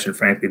possession,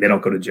 frankly, they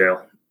don't go to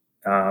jail.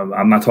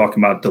 I'm not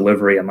talking about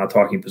delivery. I'm not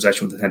talking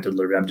possession with intent to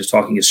delivery. I'm just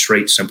talking a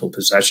straight, simple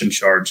possession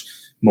charge.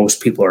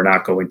 Most people are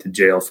not going to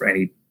jail for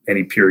any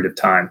period of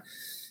time.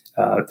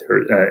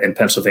 In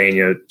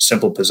Pennsylvania,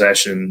 simple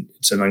possession,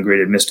 it's an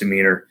ungraded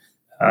misdemeanor.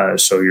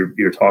 So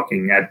you're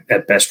talking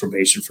at best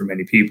probation for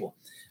many people.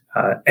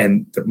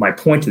 My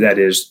point to that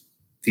is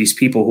these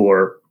people who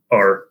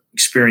are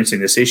experiencing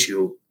this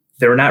issue,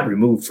 they're not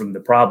removed from the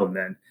problem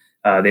then.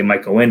 They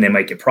might go in, they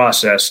might get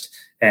processed,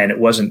 and it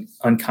wasn't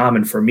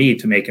uncommon for me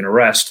to make an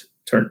arrest.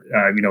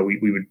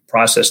 We would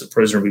process the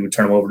prisoner, we would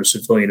turn him over to a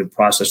civilian to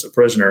process the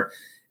prisoner,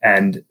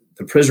 and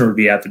the prisoner would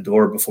be at the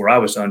door before I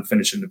was done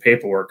finishing the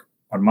paperwork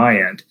on my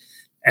end,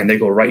 and they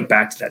go right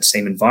back to that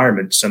same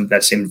environment,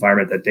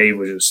 that Dave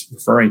was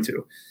referring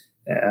to,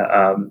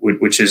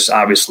 which is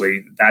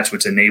obviously that's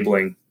what's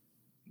enabling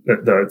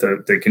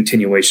the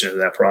continuation of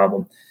that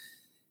problem.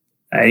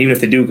 And even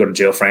if they do go to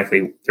jail,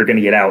 frankly, they're going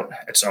to get out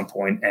at some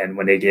point. And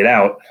when they get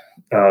out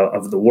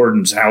of the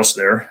warden's house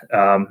there,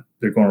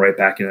 they're going right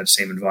back in that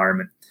same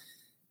environment.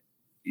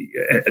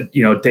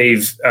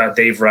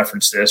 Dave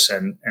referenced this,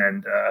 and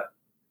I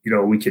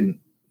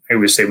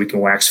always say we can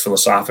wax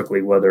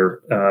philosophically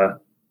whether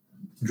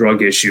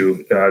drug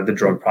issue, the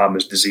drug problem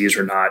is disease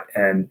or not.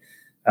 And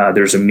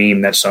there's a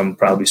meme that some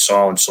probably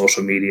saw on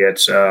social media.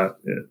 It's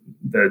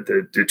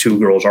the two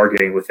girls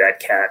arguing with that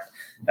cat.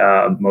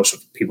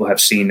 Most people have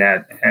seen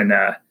that, and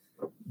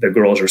the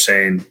girls are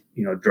saying,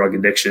 drug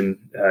addiction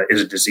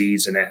is a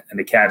disease, and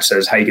the cat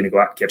says, "How are you going to go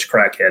out and catch a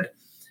crackhead?"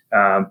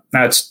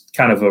 Now it's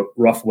kind of a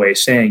rough way of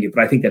saying it,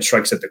 but I think that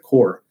strikes at the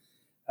core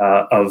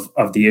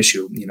of the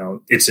issue.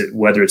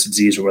 Whether it's a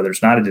disease or whether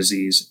it's not a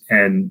disease,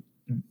 and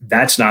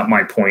that's not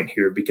my point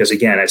here. Because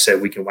again, I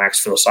said we can wax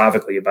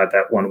philosophically about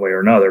that one way or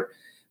another,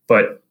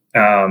 but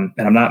and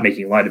I'm not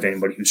making light of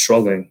anybody who's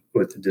struggling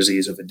with the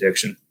disease of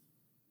addiction.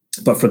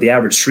 But for the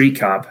average street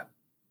cop,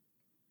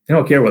 they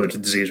don't care whether it's a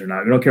disease or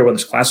not. We don't care whether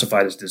it's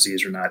classified as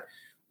disease or not.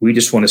 We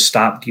just want to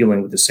stop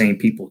dealing with the same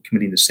people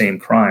committing the same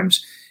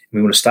crimes. And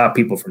we want to stop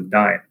people from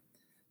dying.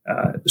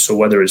 So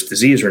whether it's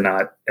disease or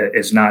not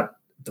is not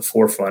the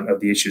forefront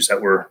of the issues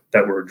that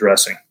we're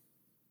addressing.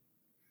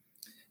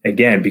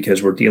 Again,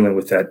 because we're dealing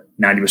with that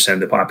 90%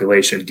 of the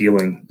population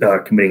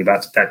committing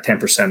about that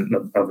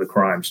 10% of the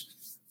crimes.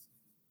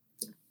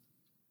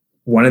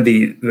 One of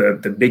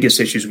the biggest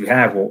issues we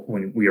have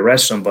when we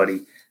arrest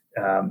somebody,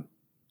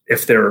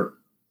 if they're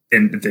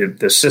in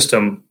the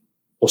system,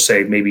 we'll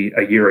say maybe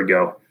a year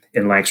ago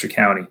in Lancaster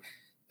County,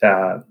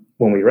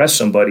 when we arrest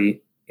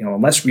somebody,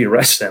 unless we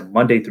arrest them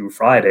Monday through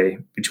Friday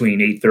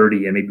between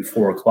 8:30 and maybe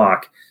 4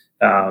 o'clock,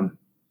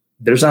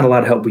 there's not a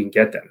lot of help we can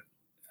get them.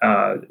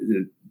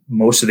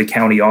 Most of the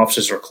county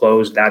offices are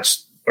closed.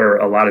 That's where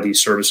a lot of these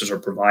services are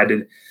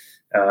provided.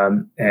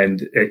 And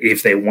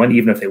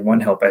even if they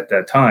want help at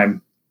that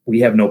time, we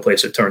have no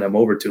place to turn them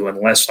over to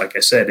unless, like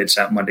I said, it's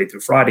that Monday through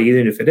Friday.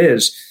 Even if it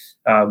is,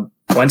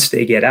 once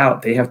they get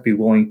out, they have to be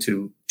willing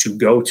to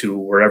go to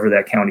wherever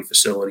that county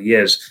facility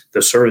is,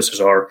 the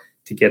services are,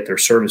 to get their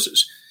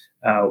services.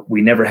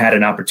 We never had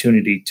an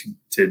opportunity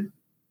to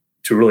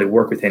really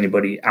work with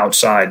anybody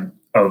outside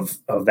of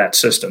that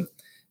system,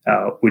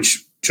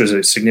 which was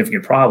a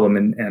significant problem.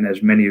 And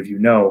as many of you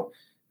know,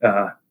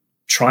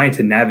 trying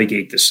to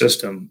navigate the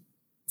system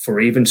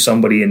for even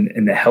somebody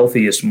in the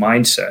healthiest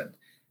mindset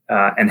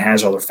and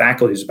has all their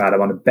faculties about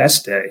it on the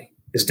best day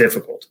is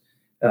difficult.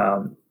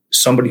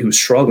 Somebody who's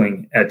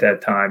struggling at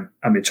that time,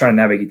 trying to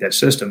navigate that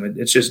system,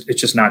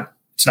 it's not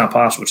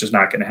possible. It's just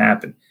not going to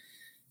happen.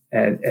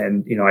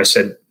 And I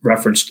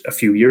referenced a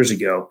few years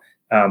ago,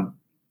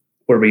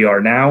 where we are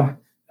now,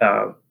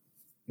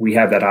 we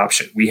have that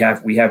option. We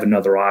have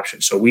another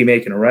option. So we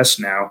make an arrest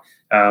now,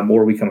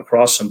 or we come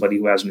across somebody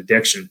who has an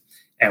addiction,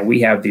 and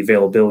we have the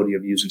availability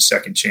of using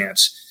second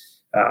chance.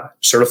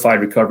 Certified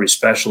recovery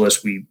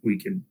specialists, we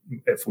can,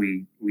 if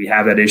we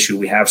have that issue,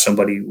 we have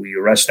somebody, we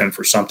arrest them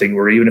for something,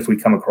 or even if we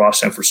come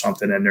across them for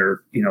something and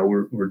they're,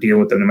 we're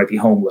dealing with them, they might be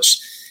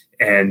homeless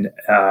and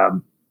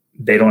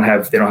they don't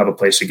have a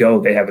place to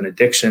go. They have an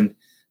addiction.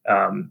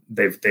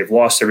 They've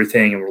lost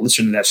everything, and we're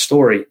listening to that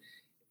story.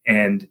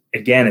 And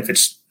again, if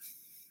it's,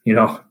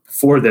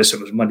 before this,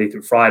 it was Monday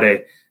through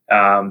Friday,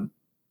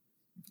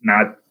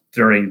 not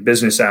during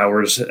business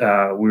hours,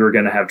 we were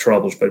going to have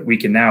troubles, but we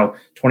can now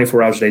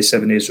 24 hours a day,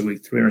 7 days a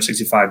week,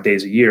 365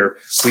 days a year,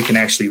 we can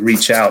actually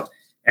reach out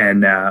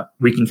and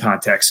we can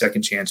contact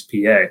Second Chance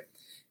PA,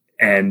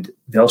 and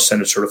they'll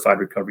send a certified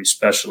recovery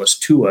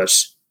specialist to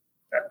us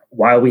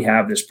while we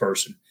have this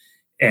person,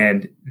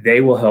 and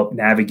they will help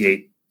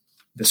navigate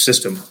the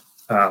system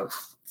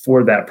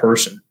for that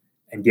person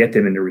and get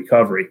them into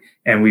recovery.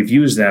 And we've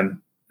used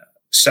them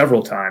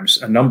several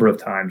times, a number of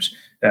times.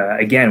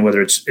 Again,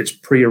 whether it's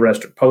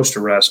pre-arrest or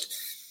post-arrest,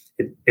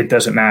 it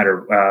doesn't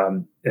matter.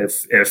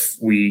 If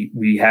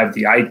we have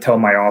I tell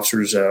my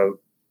officers,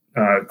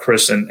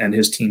 Chris and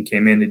his team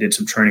came in, they did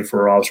some training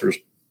for our officers.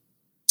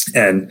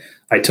 And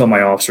I tell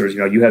my officers,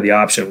 you have the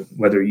option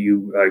whether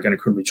you are going to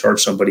criminally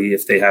charge somebody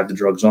if they have the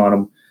drugs on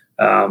them,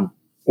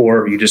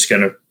 or you're just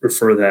going to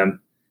refer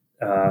them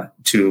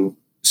to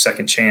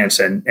second chance.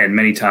 And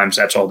many times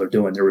that's all they're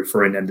doing. They're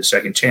referring them to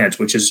second chance,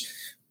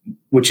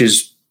 which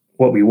is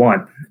what we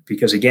want.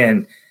 Because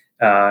again,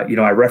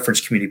 I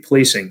reference community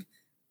policing,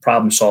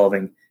 problem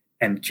solving,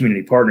 and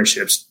community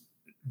partnerships.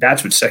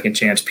 That's what Second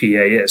Chance PA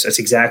is. That's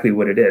exactly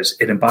what it is.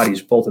 It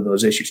embodies both of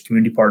those issues.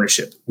 Community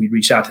partnership. We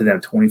reach out to them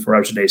 24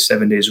 hours a day,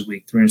 7 days a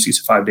week,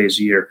 365 days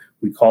a year.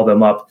 We call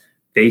them up.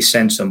 They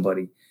send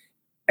somebody,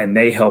 and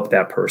they help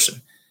that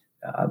person.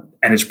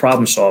 And it's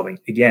problem solving.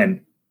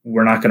 Again,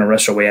 we're not going to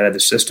rush our way out of the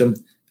system.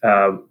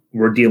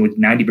 We're dealing with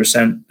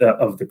 90%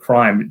 of the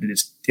crime.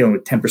 It's dealing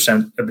with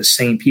 10% of the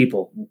same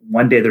people.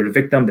 One day they're the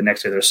victim. The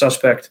next day they're a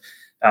suspect.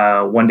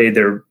 One day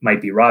they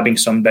might be robbing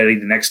somebody.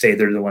 The next day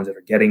they're the ones that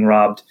are getting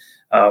robbed.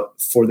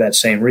 For that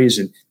same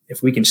reason,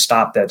 if we can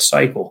stop that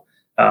cycle,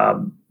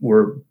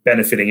 we're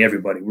benefiting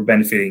everybody. We're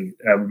benefiting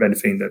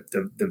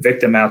the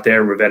victim out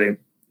there. We're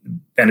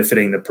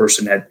benefiting the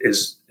person that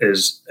is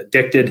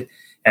addicted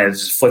and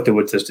is afflicted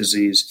with this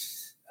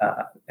disease,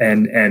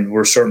 and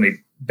we're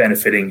certainly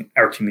benefiting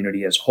our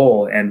community as a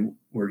whole. And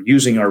we're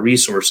using our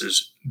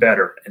resources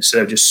better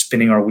instead of just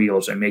spinning our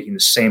wheels and making the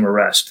same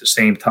arrest the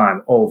same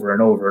time over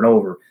and over and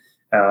over.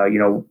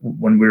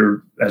 When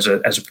we're as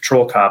a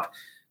patrol cop.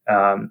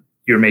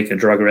 You're making a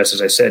drug arrest.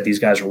 As I said, these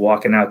guys are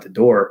walking out the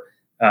door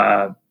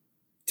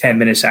 10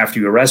 minutes after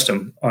you arrest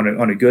them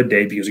on a good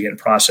day because they're getting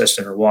processed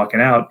and are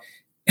walking out.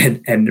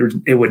 And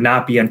it would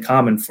not be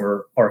uncommon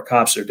for our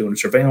cops that are doing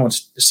surveillance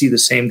to see the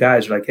same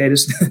guys like, hey,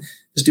 this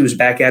dude's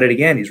back at it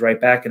again. He's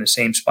right back in the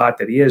same spot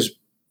that he is,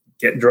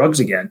 getting drugs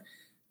again.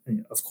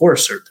 And of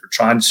course, they're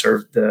trying to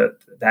serve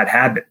that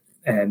habit,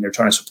 and they're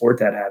trying to support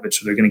that habit.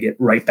 So they're going to get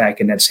right back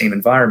in that same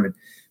environment.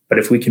 But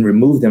if we can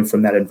remove them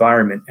from that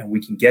environment and we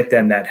can get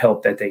them that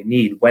help that they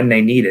need when they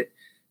need it,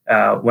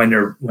 when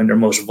they're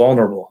most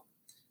vulnerable,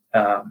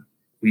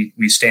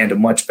 we stand a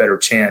much better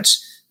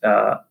chance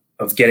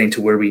of getting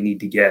to where we need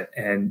to get.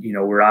 And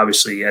we're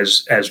obviously,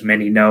 as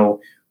many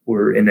know,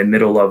 we're in the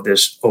middle of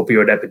this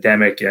opioid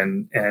epidemic,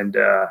 and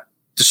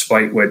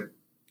despite what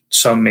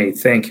some may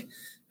think,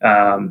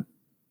 the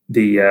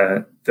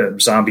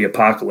zombie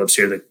apocalypse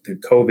here, the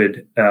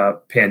COVID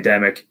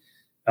pandemic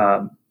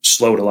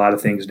slowed a lot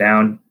of things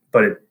down.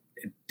 But it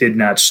did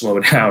not slow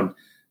down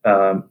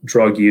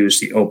drug use,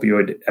 the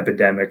opioid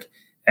epidemic,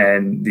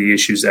 and the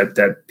issues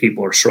that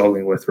people are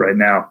struggling with right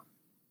now.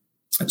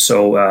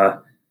 So, I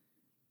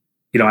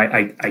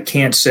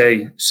can't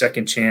say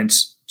Second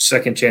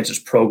Chance's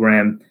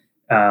program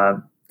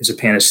is a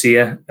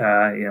panacea.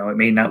 It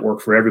may not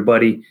work for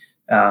everybody,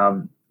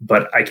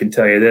 but I can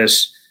tell you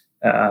this: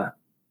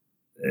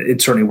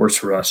 it certainly works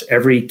for us.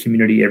 Every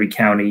community, every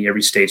county,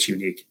 every state's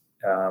unique,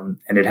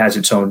 and it has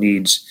its own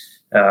needs.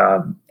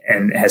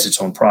 And it has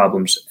its own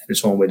problems and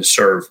its own way to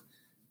serve.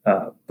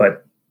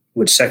 But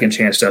what Second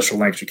Chance does for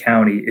Lancaster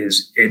County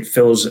is it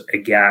fills a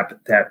gap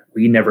that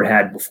we never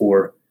had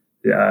before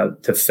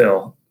to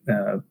fill.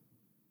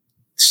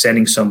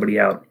 Sending somebody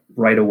out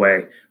right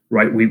away,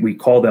 right? We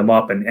call them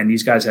up, and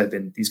these guys have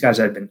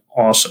been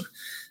awesome.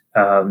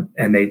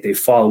 And they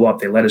follow up.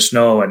 They let us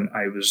know. And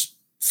I was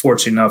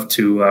fortunate enough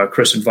to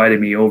Chris invited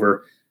me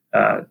over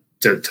to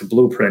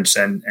Blueprints,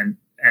 and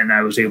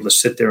I was able to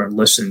sit there and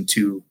listen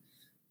to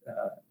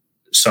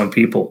some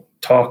people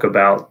talk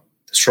about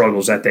the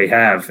struggles that they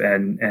have,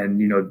 and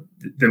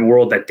the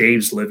world that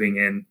Dave's living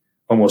in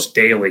almost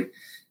daily.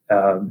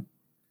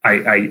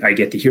 I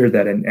get to hear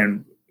that,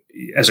 and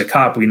as a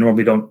cop, we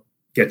normally don't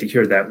get to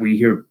hear that.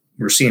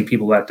 We're seeing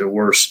people at their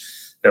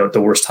worst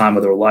time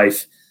of their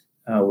life.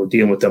 We're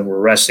dealing with them, we're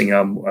arresting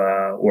them,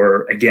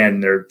 or again,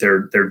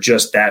 they're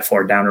just that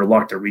far down their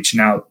luck. They're reaching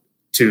out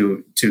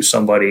to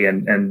somebody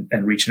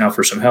and reaching out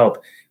for some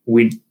help.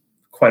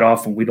 Quite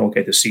often we don't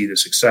get to see the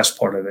success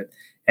part of it.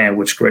 And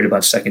what's great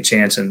about Second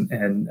Chance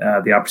and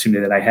the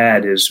opportunity that I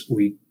had is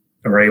we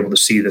are able to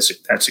see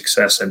that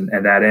success and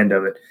that end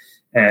of it.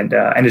 And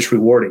it's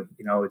rewarding.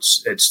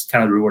 It's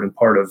kind of the rewarding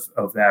part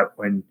of that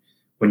when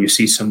you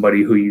see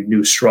somebody who you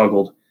knew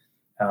struggled,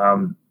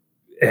 and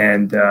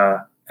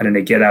then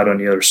they get out on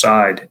the other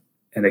side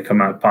and they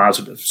come out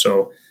positive.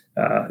 So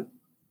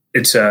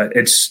it's a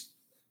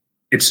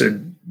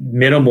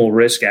minimal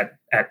risk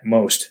at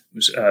most,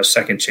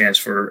 Second Chance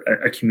for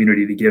a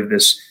community to give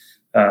this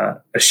a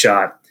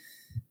shot.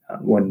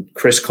 When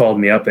Chris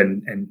called me up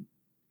and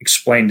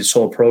explained this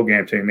whole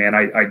program to me, man,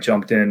 I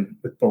jumped in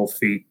with both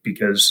feet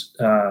because,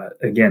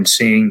 again,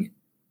 seeing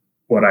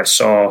what I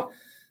saw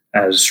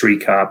as a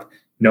street cop,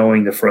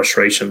 knowing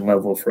the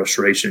level of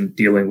frustration,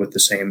 dealing with the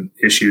same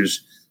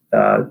issues,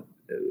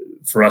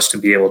 for us to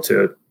be able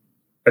to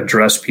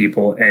address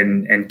people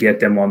and get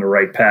them on the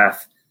right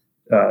path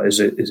is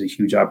a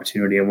huge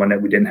opportunity, and one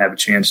that we didn't have a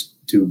chance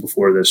to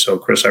before this. So,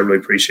 Chris, I really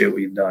appreciate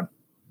what you've done.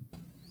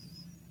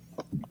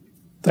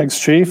 Thanks,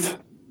 Chief.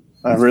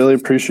 I really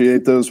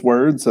appreciate those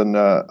words. And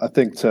I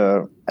think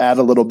to add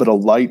a little bit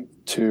of light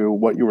to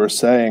what you were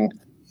saying,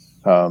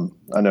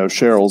 I know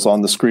Cheryl's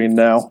on the screen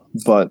now,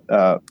 but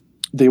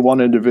the one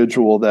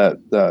individual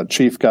that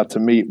Chief got to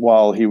meet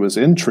while he was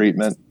in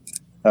treatment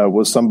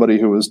was somebody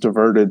who was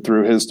diverted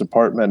through his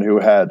department who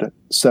had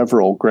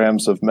several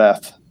grams of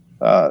meth.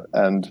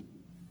 And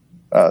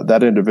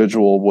that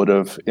individual would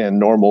have, in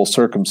normal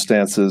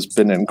circumstances,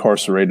 been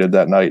incarcerated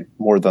that night,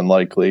 more than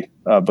likely.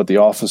 But the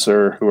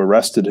officer who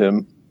arrested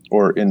him,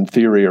 or in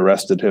theory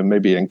arrested him,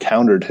 maybe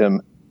encountered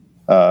him,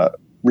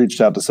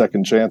 reached out to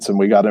Second Chance, and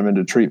we got him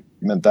into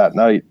treatment that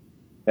night.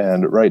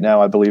 And right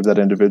now, I believe that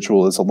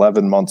individual is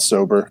 11 months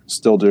sober,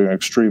 still doing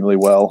extremely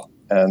well.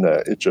 And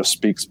it just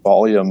speaks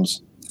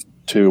volumes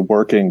to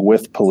working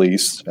with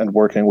police and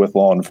working with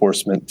law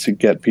enforcement to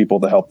get people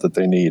the help that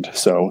they need.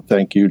 So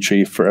thank you,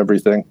 Chief, for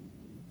everything.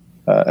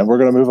 And we're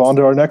going to move on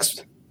to our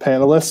next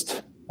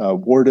panelist,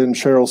 Warden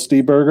Cheryl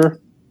Stieberger.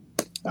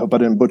 I hope I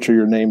didn't butcher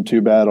your name too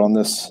bad on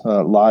this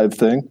live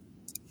thing,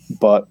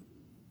 but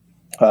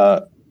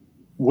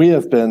we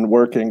have been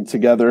working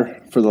together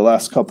for the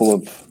last couple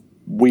of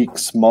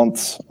weeks,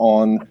 months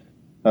on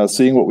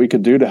seeing what we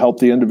could do to help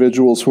the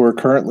individuals who are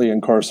currently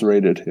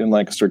incarcerated in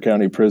Lancaster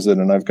County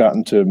Prison. And I've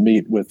gotten to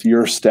meet with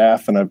your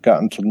staff, and I've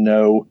gotten to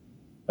know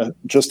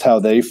just how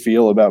they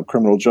feel about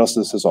criminal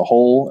justice as a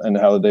whole and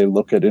how they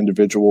look at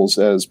individuals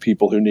as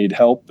people who need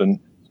help. And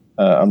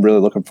I'm really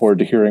looking forward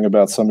to hearing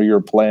about some of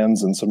your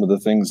plans and some of the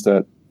things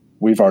that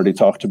we've already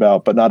talked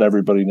about, but not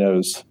everybody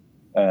knows.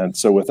 And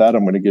so with that,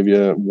 I'm going to give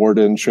you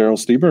Warden Cheryl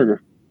Stieberger.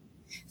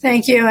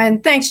 Thank you.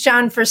 And thanks,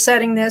 John, for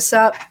setting this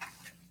up.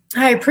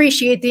 I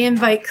appreciate the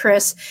invite,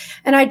 Chris.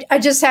 And I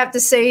just have to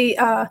say,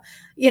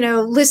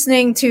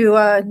 listening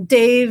to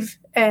Dave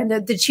and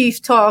the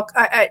Chief talk,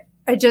 I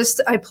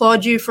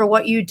applaud you for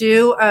what you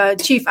do.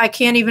 Chief, I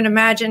can't even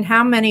imagine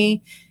how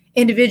many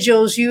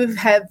individuals you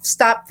have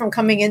stopped from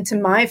coming into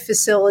my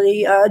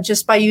facility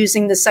just by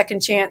using the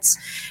Second Chance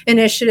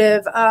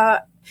initiative.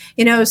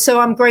 So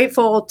I'm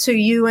grateful to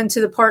you and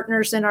to the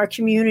partners in our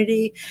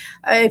community.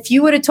 If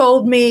you would have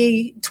told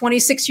me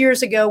 26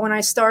 years ago when I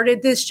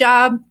started this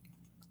job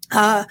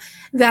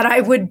that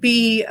I would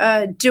be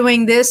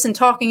doing this and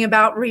talking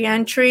about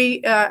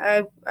reentry,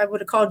 I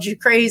would have called you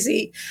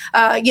crazy.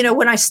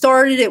 When I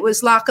started, it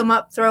was lock them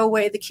up, throw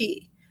away the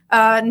key.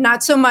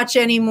 Not so much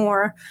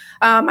anymore.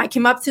 I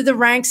came up through the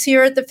ranks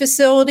here at the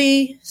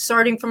facility,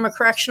 starting from a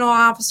correctional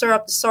officer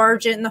up to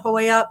sergeant and the whole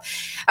way up.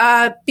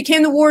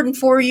 Became the warden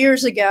 4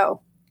 years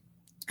ago.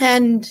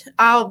 And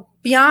I'll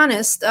be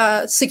honest,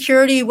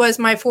 security was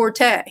my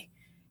forte.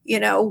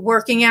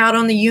 Working out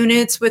on the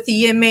units with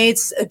the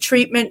inmates,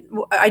 treatment.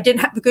 I didn't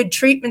have a good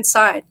treatment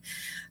side.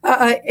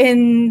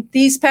 In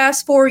these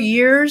past 4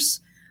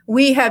 years,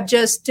 we have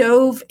just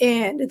dove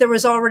in. There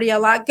was already a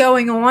lot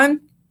going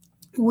on.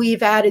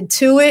 We've added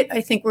to it.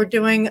 I think we're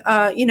doing,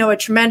 a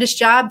tremendous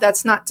job.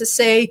 That's not to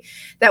say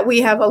that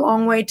we have a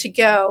long way to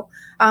go.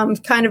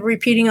 Kind of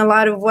repeating a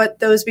lot of what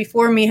those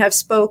before me have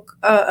spoke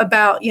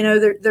about.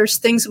 There's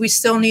things we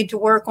still need to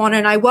work on,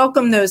 and I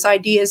welcome those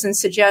ideas and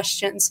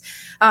suggestions.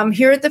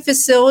 Here at the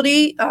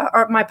facility,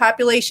 my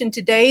population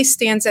today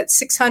stands at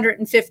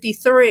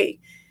 653.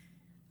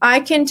 I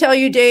can tell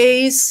you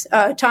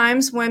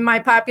times when my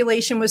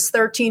population was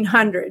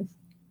 1,300.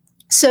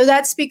 So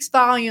that speaks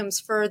volumes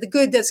for the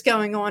good that's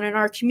going on in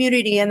our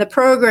community and the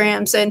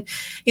programs and,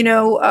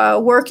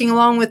 working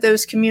along with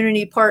those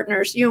community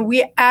partners.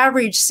 We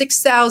average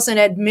 6,000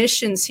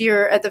 admissions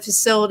here at the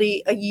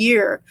facility a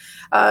year.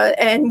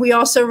 And we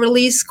also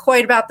release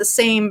quite about the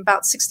same,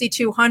 about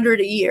 6,200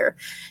 a year.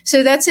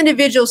 So that's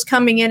individuals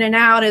coming in and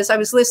out. As I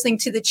was listening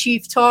to the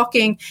Chief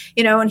talking,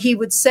 and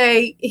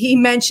he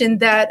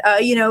mentioned that,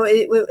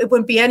 it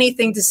wouldn't be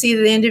anything to see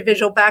the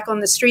individual back on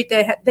the street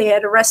they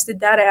had arrested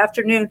that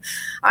afternoon.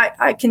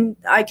 I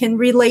can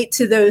relate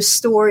to those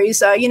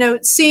stories.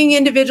 Seeing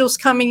individuals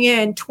coming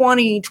in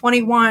 20,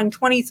 21,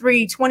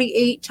 23,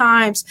 28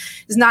 times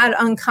is not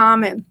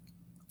uncommon.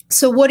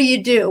 So what do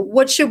you do?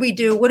 What should we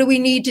do? What do we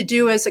need to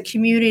do as a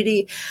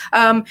community?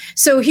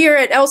 So here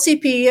at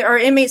LCP, our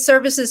Inmate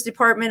Services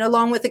Department,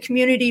 along with the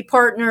community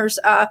partners,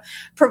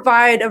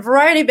 provide a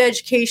variety of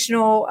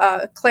educational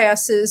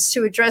classes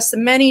to address the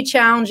many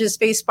challenges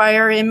faced by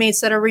our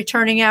inmates that are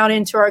returning out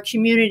into our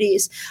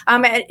communities.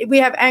 We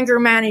have anger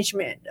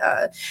management,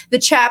 the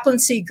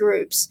chaplaincy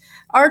groups.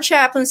 Our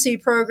chaplaincy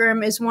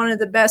program is one of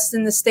the best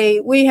in the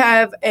state. We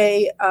have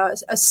a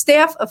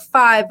staff of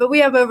 5, but we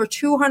have over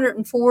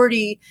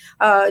 240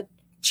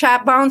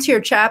 volunteer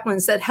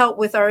chaplains that help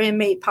with our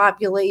inmate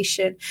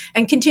population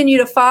and continue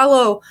to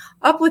follow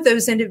up with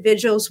those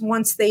individuals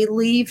once they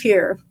leave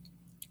here.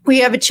 We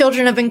have a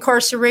Children of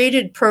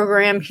Incarcerated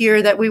program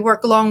here that we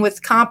work along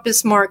with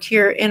Compass Mark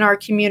here in our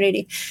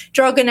community.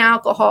 Drug and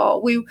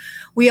alcohol.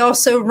 We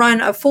also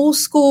run a full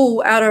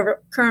school out of,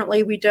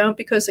 currently we don't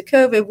because of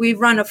COVID, we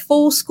run a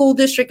full school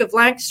district of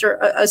Lancaster,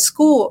 a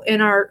school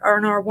in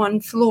our one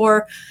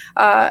floor,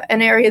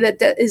 an area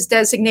that is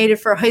designated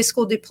for high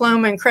school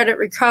diploma and credit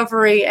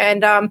recovery,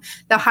 and the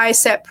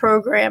HiSET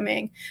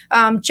programming,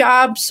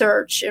 job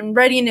search and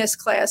readiness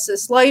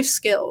classes, life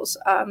skills,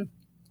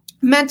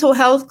 mental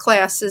health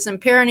classes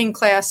and parenting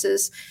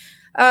classes.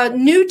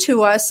 New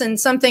to us, and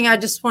something I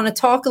just want to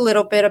talk a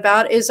little bit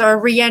about, is our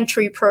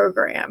reentry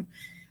program.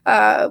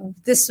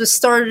 This was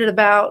started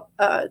about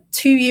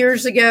 2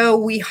 years ago.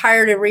 We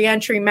hired a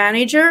reentry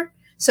manager.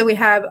 So we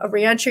have a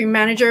reentry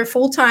manager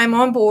full-time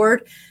on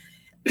board.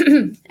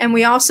 And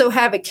we also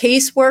have a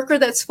caseworker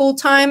that's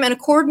full-time and a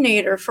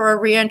coordinator for our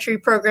reentry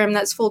program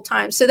that's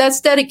full-time. So that's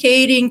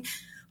dedicating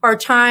our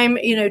time,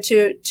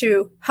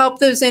 to help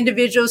those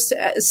individuals,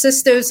 to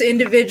assist those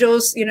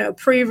individuals,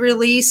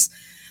 pre-release,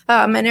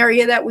 an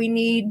area that we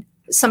need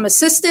some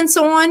assistance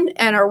on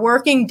and are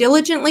working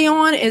diligently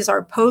on is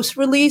our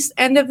post-release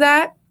end of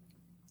that.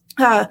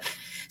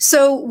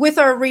 So with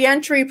our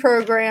reentry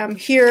program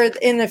here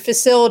in the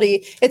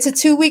facility, it's a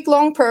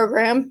 2-week-long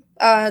program,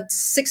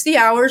 60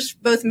 hours,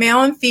 both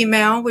male and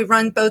female. We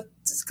run both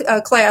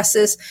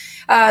classes.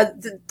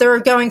 They're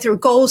going through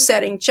goal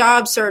setting,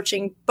 job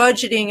searching,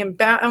 budgeting and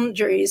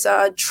boundaries,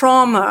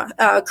 trauma.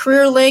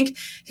 CareerLink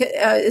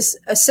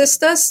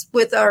assist us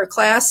with our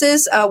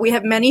classes. We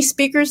have many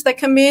speakers that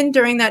come in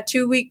during that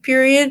 2-week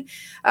period.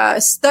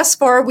 Thus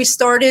far, we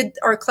started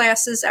our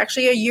classes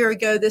actually a year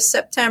ago this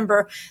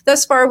September.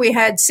 Thus far, we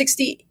had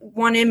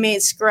 61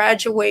 inmates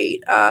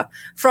graduate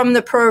from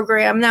the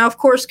program. Now, of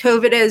course,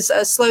 COVID has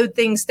slowed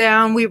things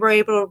down. We were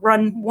able to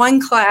run one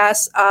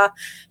class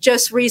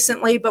just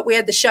recently, but we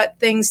had to shut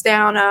things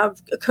down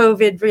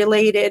COVID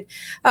related.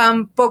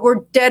 But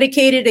we're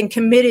dedicated and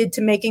committed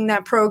to making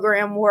that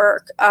program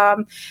work.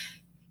 I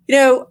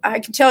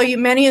can tell you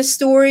many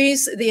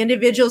stories, the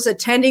individuals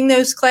attending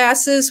those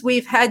classes.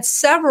 We've had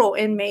several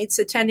inmates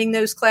attending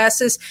those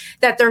classes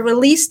that their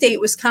release date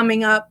was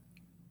coming up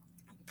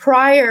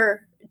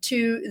prior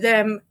to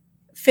them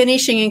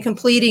finishing and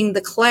completing the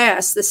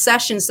class, the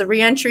sessions, the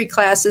reentry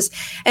classes.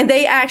 And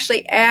they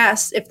actually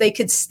asked if they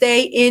could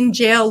stay in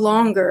jail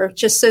longer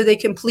just so they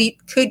could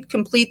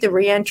complete the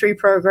reentry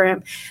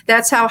program.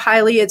 That's how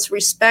highly it's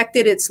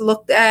respected. It's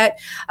looked at.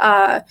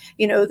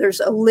 There's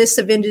a list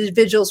of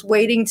individuals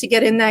waiting to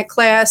get in that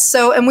class.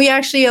 And we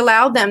actually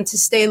allowed them to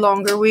stay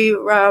longer. We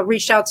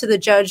reached out to the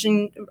judge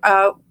and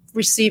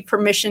received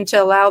permission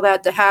to allow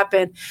that to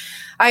happen.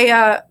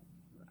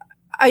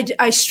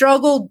 I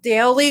struggle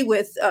daily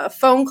with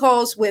phone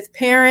calls with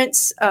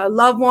parents,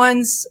 loved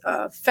ones,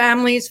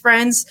 families,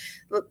 friends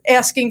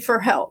asking for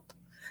help.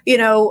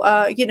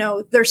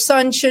 Their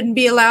son shouldn't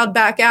be allowed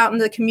back out in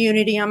the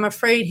community. I'm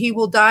afraid he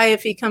will die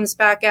if he comes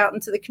back out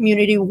into the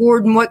community.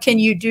 Warden, what can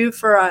you do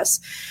for us?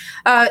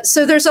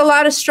 So there's a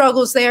lot of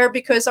struggles there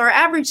because our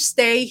average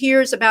stay here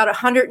is about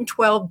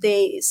 112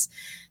 days.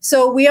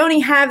 So we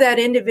only have that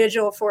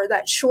individual for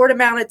that short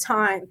amount of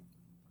time.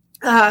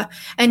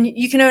 And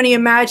you can only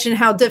imagine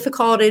how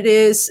difficult it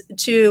is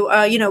to,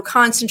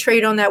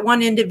 concentrate on that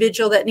one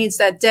individual that needs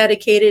that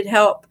dedicated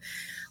help.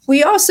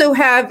 We also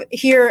have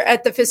here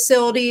at the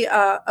facility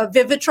a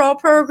Vivitrol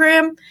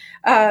program,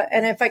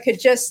 and if I could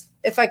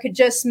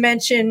just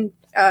mention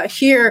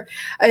here,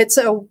 it's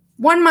a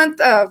 1 month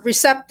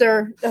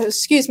receptor.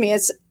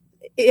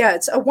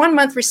 It's a 1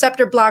 month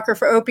receptor blocker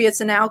for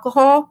opiates and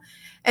alcohol,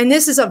 and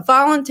this is a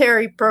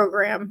voluntary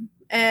program.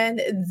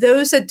 And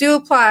those that do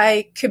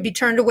apply could be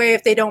turned away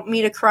if they don't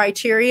meet a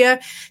criteria.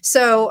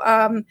 So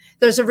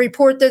there's a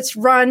report that's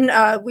run.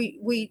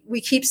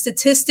 We keep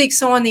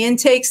statistics on the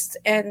intakes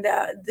and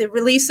the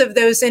release of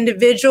those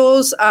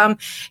individuals, and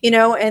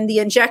the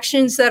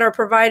injections that are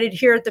provided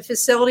here at the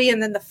facility,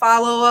 and then the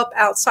follow-up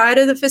outside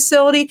of the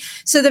facility.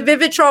 So the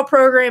Vivitrol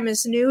program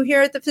is new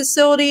here at the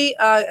facility,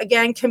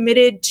 again,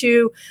 committed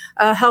to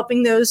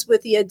helping those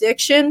with the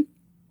addiction.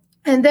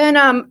 And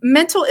then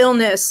mental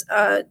illness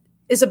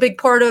is a big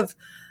part of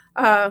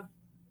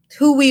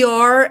who we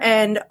are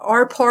and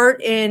our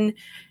part in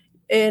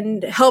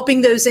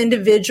helping those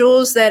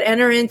individuals that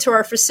enter into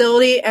our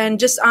facility and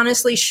just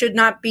honestly should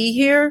not be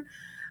here,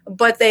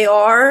 but they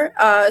are.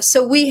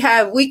 So we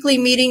have weekly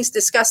meetings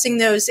discussing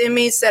those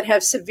inmates that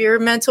have severe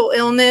mental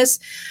illness,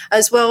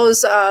 as well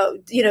as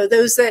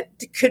those that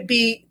could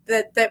be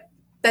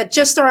that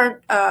just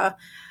aren't.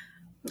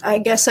 I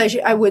guess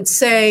I would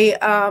say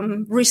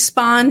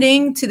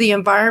responding to the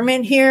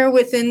environment here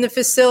within the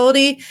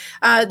facility.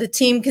 The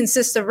team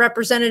consists of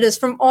representatives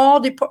from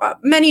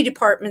many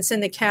departments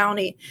in the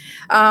county.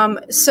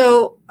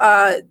 So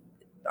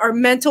our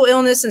mental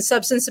illness and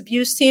substance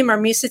abuse team, our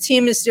MESA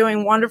team, is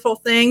doing wonderful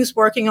things,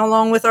 working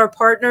along with our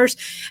partners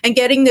and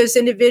getting those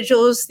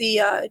individuals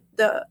the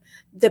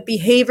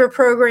behavior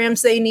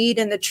programs they need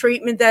and the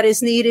treatment that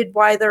is needed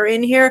while they're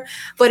in here.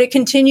 But it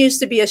continues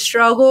to be a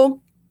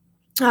struggle.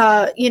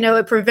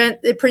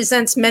 it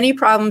presents many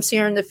problems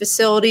here in the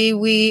facility.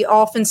 We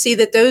often see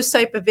that those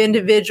type of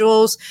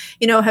individuals,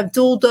 have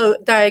dual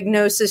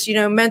diagnosis,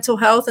 mental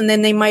health, and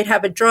then they might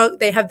have the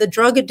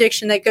drug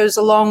addiction that goes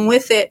along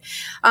with it.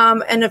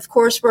 And of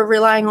course, we're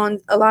relying on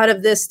a lot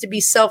of this to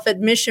be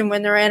self-admission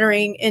when they're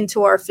entering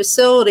into our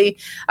facility.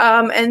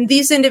 And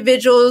these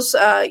individuals,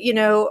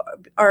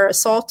 are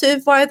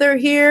assaultive while they're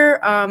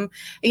here, and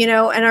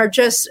are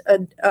just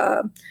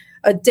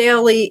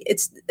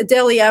it's a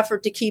daily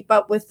effort to keep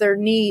up with their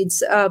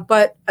needs.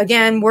 But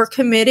again, we're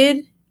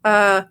committed.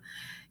 Our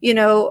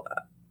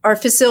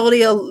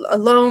facility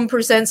alone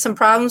presents some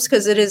problems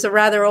because it is a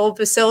rather old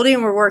facility,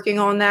 and we're working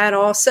on that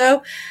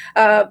also.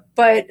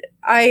 But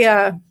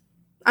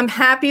I'm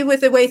happy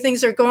with the way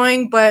things are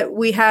going, but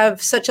we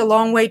have such a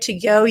long way to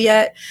go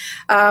yet.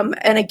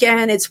 And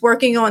again, it's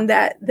working on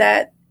that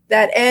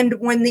end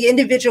when the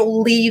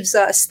individual leaves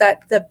us,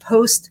 that the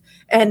post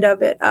end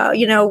of it.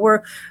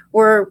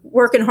 We're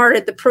working hard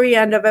at the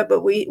pre-end of it, but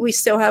we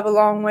still have a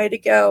long way to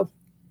go.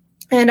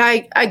 And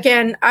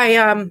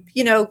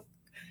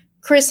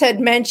Chris had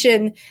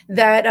mentioned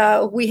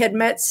that we had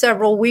met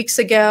several weeks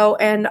ago,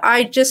 and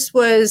I just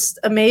was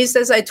amazed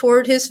as I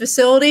toured his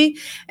facility,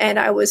 and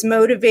I was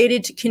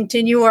motivated to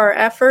continue our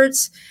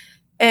efforts.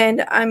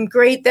 And I'm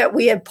great that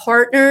we have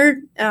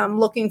partnered,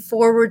 looking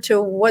forward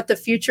to what the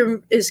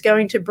future is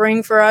going to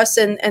bring for us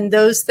and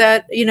those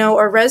that,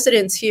 are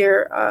residents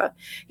here. I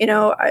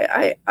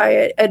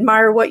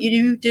admire what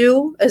you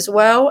do as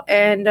well.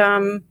 And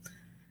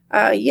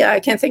I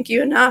can't thank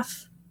you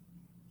enough.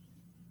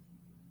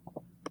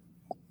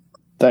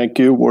 Thank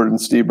you, Warden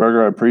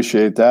Stieberger. I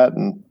appreciate that.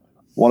 And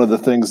one of the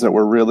things that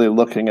we're really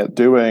looking at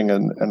doing,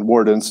 and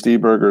Warden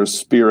Stieberger is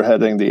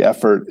spearheading the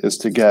effort, is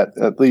to get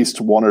at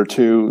least one or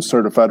two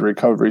certified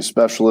recovery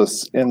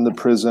specialists in the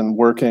prison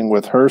working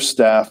with her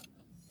staff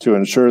to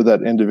ensure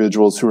that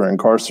individuals who are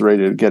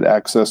incarcerated get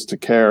access to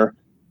care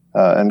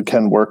and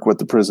can work with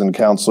the prison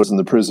counselors and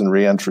the prison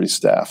reentry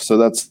staff. So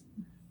that's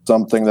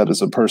something that,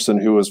 as a person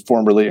who was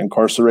formerly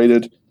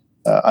incarcerated,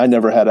 I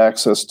never had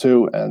access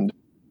to. And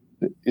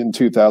in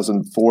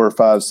 2004,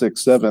 5,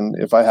 6, 7,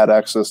 if I had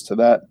access to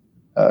that,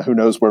 who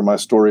knows where my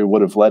story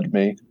would have led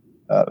me.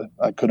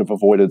 I could have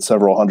avoided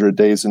several hundred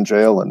days in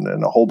jail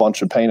and a whole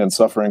bunch of pain and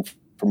suffering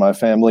for my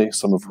family,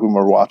 some of whom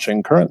are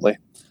watching currently.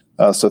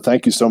 So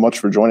thank you so much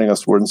for joining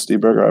us, Warden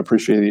Stieberger. I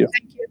appreciate you.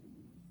 Thank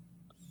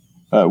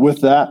you.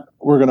 With that,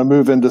 we're going to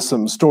move into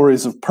some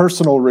stories of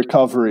personal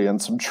recovery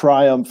and some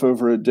triumph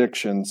over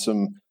addiction,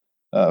 some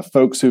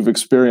folks who've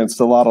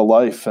experienced a lot of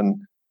life.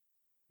 And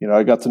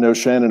I got to know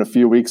Shannon a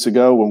few weeks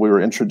ago when we were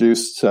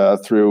introduced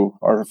through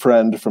our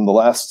friend from the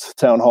last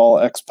town hall,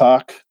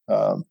 X-Pac,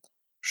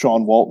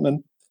 Sean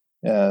Waltman.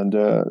 And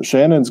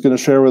Shannon's going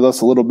to share with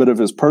us a little bit of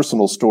his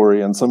personal story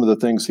and some of the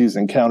things he's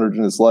encountered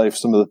in his life,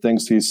 some of the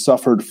things he's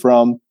suffered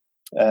from,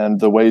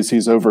 and the ways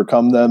he's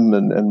overcome them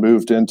and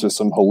moved into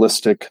some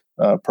holistic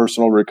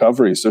personal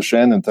recovery. So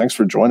Shannon, thanks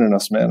for joining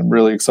us, man. I'm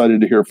really excited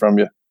to hear from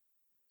you.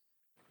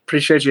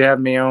 Appreciate you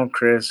having me on,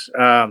 Chris.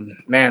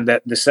 Man,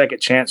 that the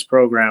Second Chance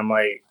program,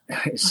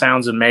 it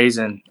sounds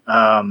amazing.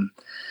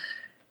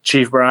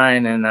 Chief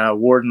Brian and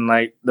Warden,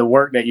 the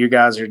work that you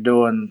guys are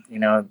doing,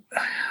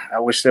 I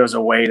wish there was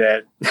a way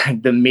that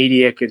the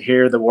media could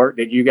hear the work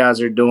that you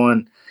guys are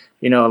doing,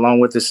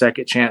 along with the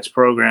Second Chance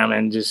program,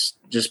 and just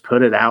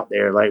put it out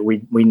there.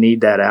 We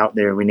need that out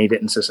there. We need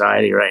it in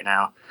society right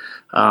now.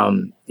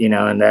 And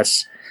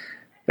that's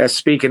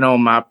speaking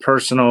on my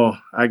personal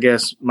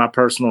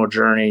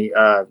journey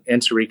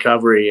into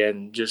recovery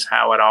and just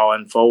how it all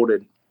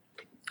unfolded.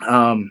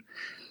 I'm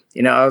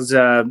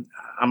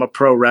a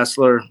pro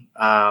wrestler.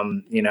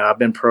 I've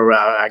been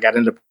I got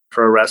into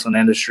pro wrestling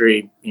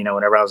industry,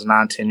 whenever I was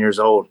 9, 10 years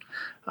old.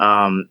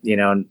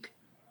 And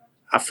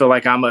I feel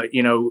like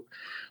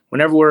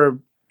whenever we're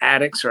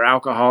addicts or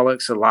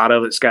alcoholics, a lot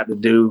of it's got to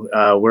do,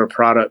 we're a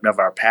product of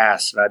our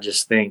past. And I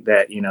just think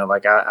that,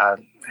 I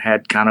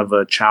had kind of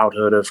a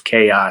childhood of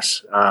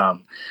chaos.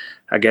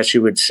 I guess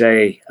you would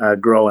say,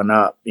 growing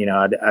up,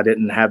 I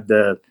didn't have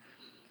the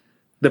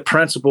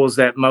principles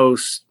that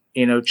most,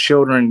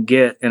 children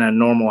get in a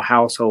normal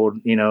household,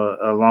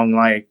 along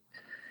like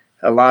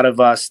a lot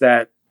of us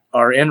that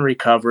are in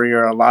recovery,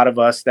 or a lot of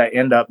us that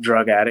end up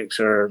drug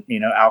addicts or,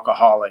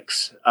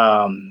 alcoholics.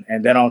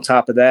 And then on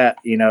top of that,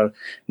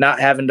 not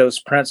having those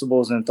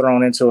principles and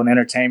thrown into an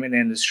entertainment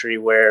industry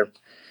where,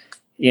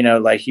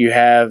 you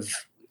have,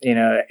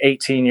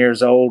 18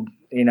 years old,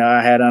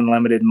 I had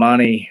unlimited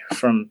money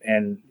from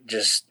there,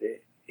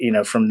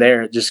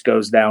 it just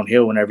goes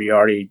downhill whenever you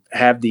already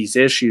have these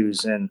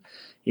issues. And,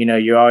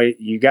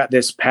 you got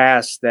this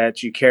past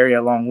that you carry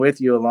along with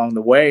you along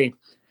the way.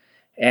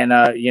 And,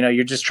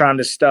 you're just trying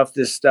to stuff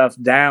this stuff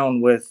down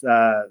with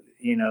the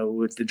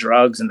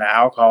drugs and the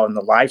alcohol and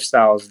the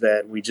lifestyles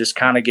that we just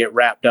kind of get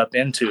wrapped up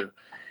into.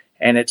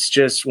 And it's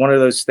just one of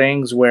those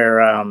things where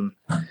I'm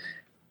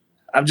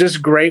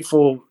just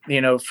grateful,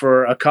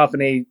 for a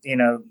company,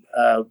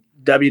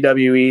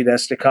 WWE,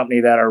 that's the company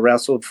that I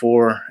wrestled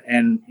for.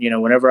 And,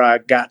 whenever I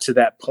got to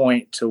that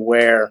point to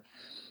where,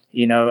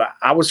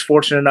 I was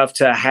fortunate enough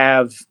to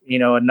have,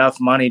 enough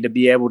money to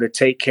be able to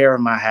take care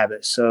of my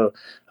habits. So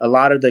a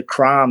lot of the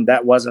crime,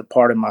 that wasn't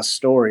part of my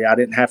story. I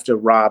didn't have to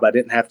rob. I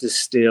didn't have to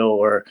steal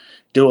or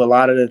do a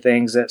lot of the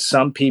things that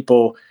some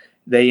people,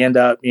 they end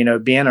up,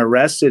 being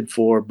arrested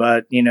for.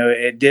 But,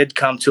 it did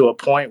come to a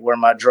point where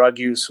my drug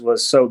use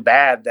was so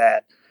bad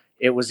that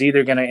it was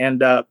either going to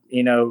end up,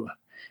 in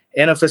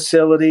a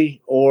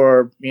facility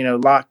or,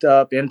 locked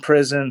up in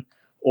prison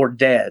or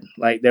dead.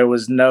 Like there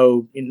was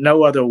no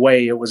other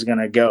way it was going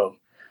to go.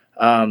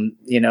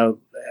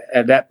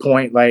 At that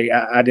point, like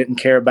I didn't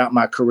care about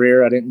my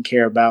career. I didn't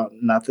care about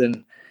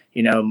nothing,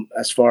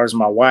 as far as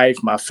my wife,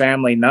 my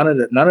family, none of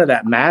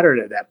that mattered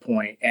at that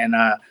point. And,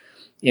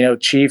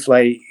 Chief,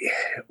 like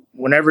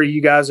whenever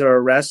you guys are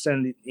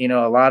arresting, a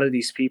lot of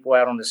these people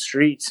out on the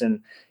streets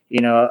and,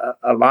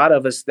 a lot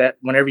of us that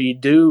whenever you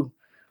do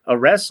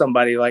arrest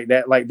somebody like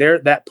that, like they're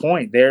at that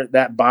point, they're at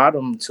that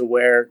bottom to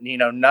where,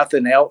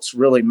 nothing else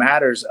really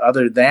matters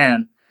other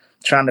than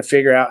trying to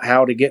figure out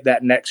how to get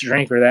that next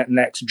drink or that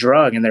next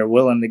drug. And they're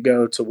willing to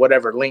go to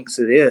whatever lengths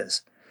it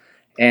is.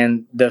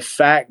 And the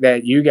fact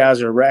that you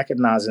guys are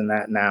recognizing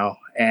that now,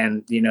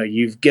 and,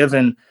 you've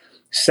given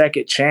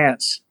Second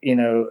Chance,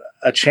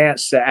 a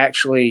chance to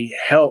actually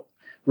help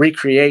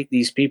recreate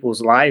these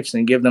people's lives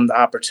and give them the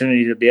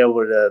opportunity to be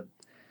able to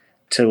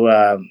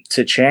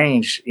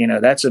change,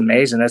 that's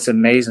amazing. That's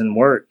amazing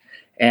work.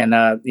 And,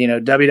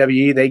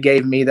 WWE, they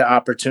gave me the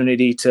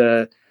opportunity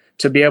to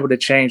be able to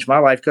change my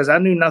life because I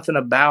knew nothing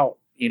about,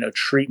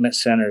 treatment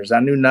centers. I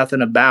knew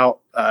nothing about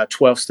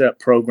 12-step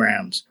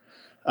programs.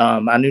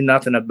 I knew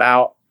nothing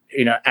about,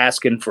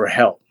 asking for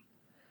help.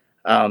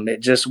 It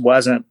just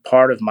wasn't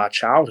part of my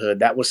childhood.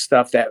 That was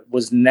stuff that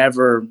was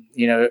never,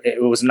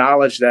 it was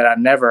knowledge that I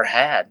never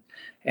had.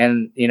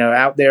 And,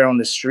 out there on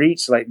the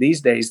streets, like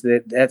these days,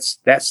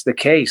 that's the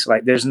case.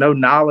 Like there's no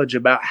knowledge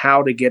about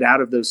how to get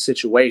out of those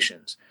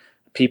situations.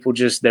 People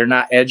they're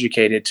not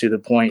educated to the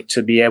point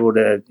to be able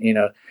to,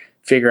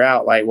 figure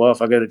out like, well, if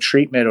I go to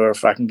treatment or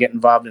if I can get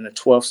involved in a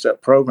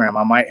 12-step program,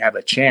 I might have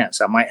a chance.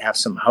 I might have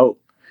some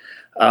hope.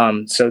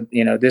 So,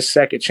 this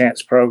Second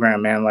Chance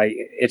program, man, like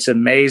it's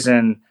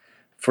amazing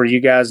for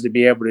you guys to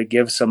be able to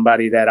give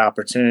somebody that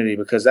opportunity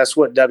because that's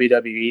what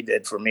WWE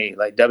did for me.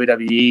 Like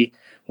WWE,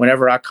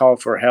 whenever I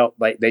called for help,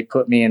 like they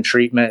put me in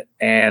treatment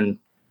and,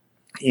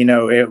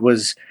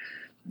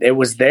 it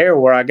was there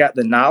where I got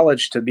the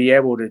knowledge to be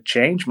able to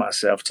change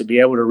myself, to be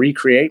able to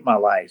recreate my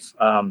life,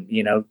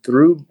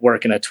 through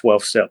working a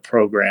 12-step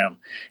program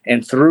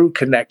and through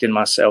connecting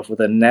myself with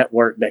a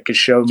network that could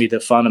show me the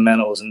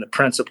fundamentals and the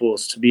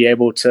principles to be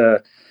able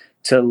to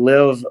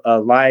live a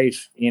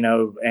life,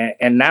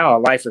 and now a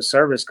life of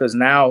service. Cause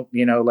now,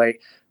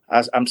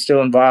 I'm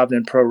still involved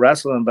in pro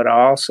wrestling, but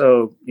I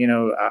also,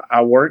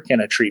 I work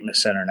in a treatment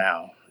center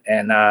now.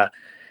 And,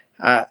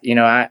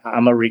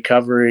 I'm a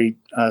recovery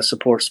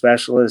support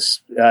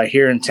specialist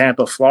here in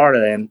Tampa,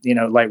 Florida. And,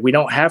 we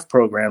don't have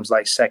programs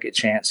like Second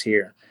Chance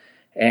here.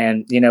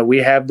 And, we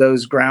have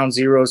those ground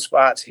zero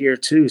spots here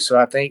too. So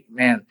I think,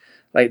 man,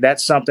 like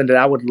that's something that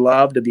I would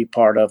love to be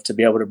part of, to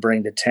be able to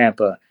bring to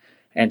Tampa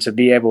and to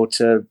be able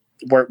to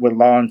work with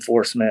law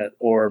enforcement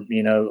or,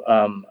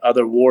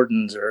 other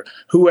wardens or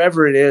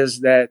whoever it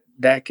is that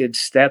could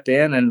step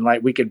in and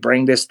like we could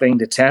bring this thing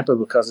to Tampa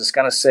because it's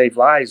going to save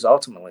lives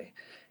ultimately.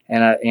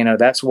 And,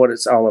 that's what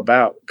it's all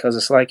about. Because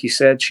it's like you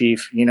said,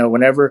 Chief,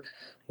 whenever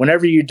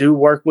you do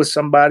work with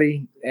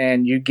somebody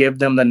and you give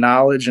them the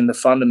knowledge and the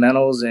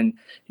fundamentals and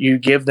you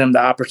give them the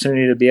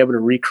opportunity to be able to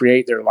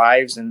recreate their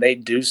lives and they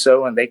do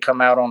so and they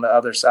come out on the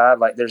other side,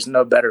 like there's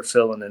no better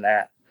feeling than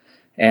that.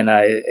 And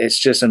it's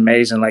just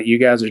amazing. Like you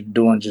guys are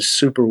doing just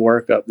super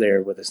work up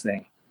there with this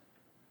thing.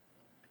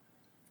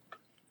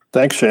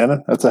 Thanks,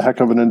 Shannon. That's a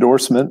heck of an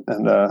endorsement.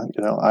 And,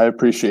 I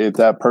appreciate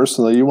that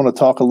personally. You want to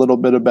talk a little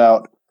bit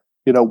about,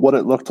 what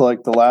it looked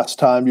like the last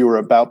time you were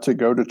about to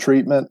go to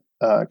treatment,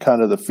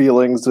 kind of the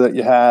feelings that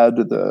you had,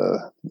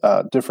 the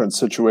different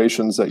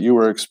situations that you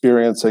were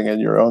experiencing in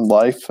your own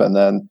life, and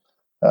then,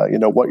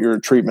 what your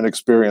treatment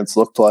experience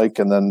looked like,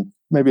 and then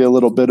maybe a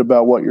little bit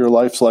about what your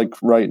life's like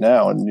right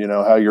now and,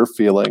 how you're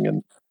feeling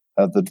and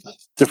the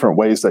different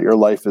ways that your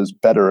life is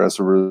better as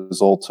a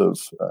result of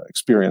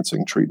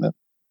experiencing treatment.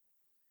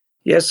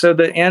 Yeah. So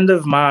the end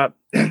of my,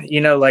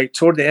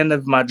 toward the end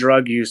of my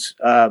drug use,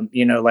 I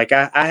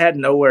had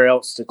nowhere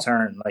else to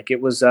turn. Like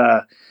it was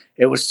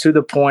to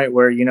the point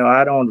where,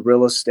 I'd owned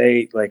real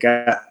estate, like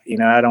I'd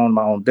owned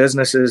my own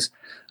businesses.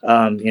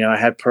 I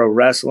had pro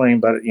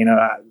wrestling, but,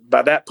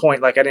 by that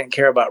point, like I didn't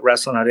care about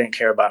wrestling. I didn't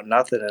care about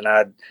nothing. And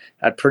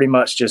I'd pretty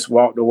much just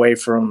walked away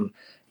from,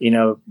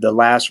 the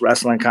last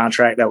wrestling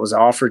contract that was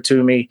offered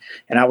to me.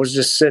 And I was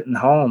just sitting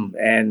home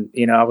and,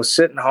 I was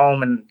sitting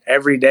home and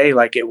every day,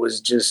 like it was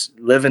just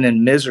living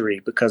in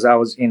misery because I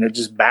was,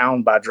 just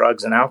bound by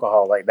drugs and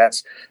alcohol. Like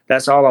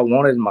that's all I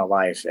wanted in my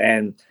life.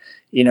 And,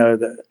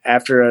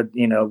 after,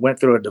 went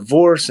through a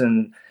divorce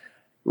and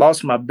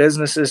lost my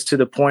businesses to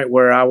the point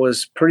where I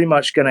was pretty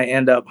much going to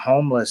end up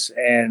homeless.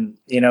 And,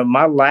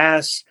 my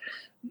last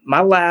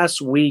my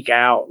last week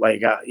out,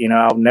 like,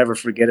 I'll never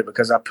forget it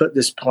because I put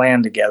this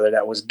plan together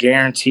that was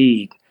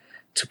guaranteed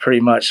to pretty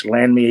much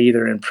land me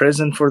either in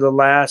prison for the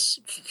last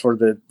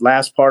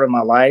part of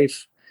my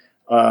life,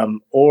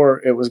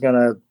 or it was going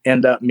to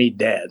end up me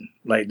dead.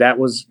 Like that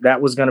was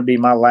going to be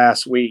my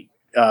last week,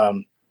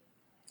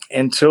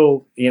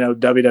 until,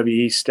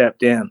 WWE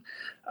stepped in.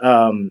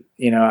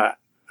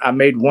 I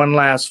made one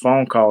last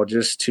phone call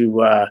just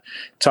to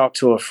talk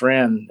to a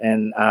friend,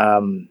 and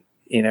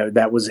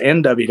that was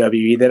in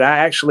WWE that I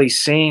actually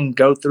seen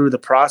go through the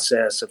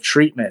process of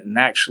treatment and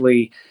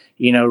actually,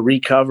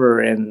 recover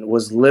and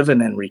was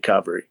living in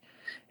recovery.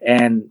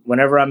 And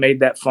whenever I made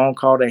that phone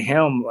call to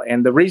him,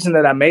 and the reason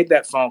that I made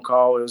that phone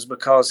call was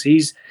because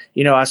he's,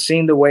 I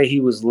seen the way he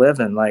was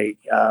living. Like,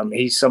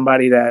 he's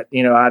somebody that,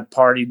 I'd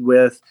partied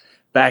with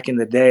back in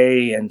the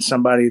day, and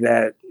somebody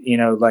that,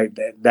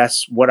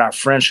 that's what our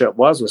friendship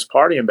was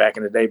partying back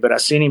in the day. But I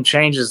seen him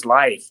change his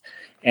life.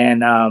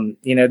 And,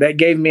 that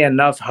gave me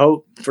enough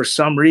hope for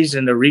some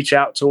reason to reach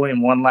out to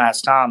him one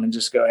last time and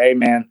just go, hey,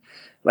 man,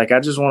 like,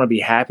 I just want to be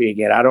happy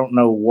again. I don't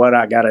know what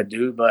I got to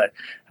do, but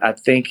I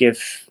think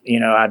if,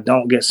 I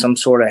don't get some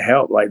sort of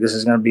help, like, this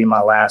is going to be my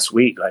last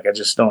week. Like, I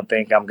just don't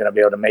think I'm going to be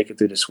able to make it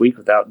through this week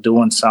without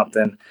doing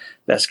something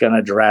that's going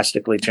to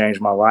drastically change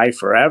my life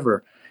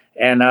forever.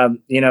 And,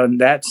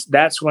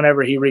 that's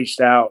whenever he reached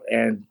out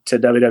and to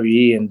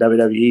WWE, and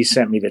WWE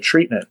sent me to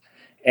treatment.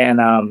 And,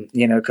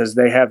 because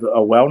they have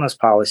a wellness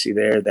policy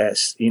there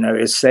that's,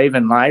 is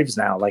saving lives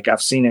now. Like,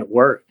 I've seen it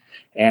work.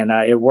 And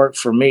it worked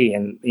for me.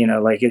 And,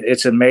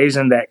 it's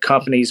amazing that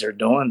companies are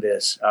doing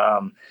this,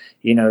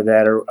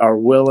 that are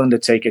willing to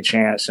take a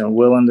chance and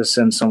willing to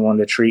send someone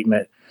to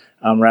treatment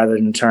rather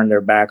than turn their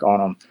back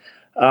on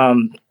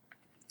them.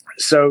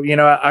 So,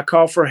 I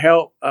called for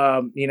help.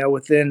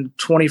 Within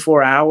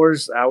 24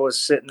 hours, I was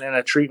sitting in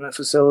a treatment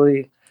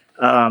facility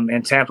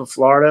in Tampa,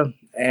 Florida.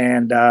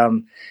 And,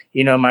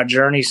 my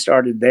journey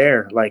started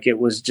there. Like, it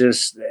was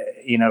just,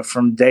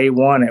 from day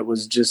one, it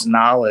was just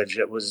knowledge.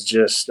 It was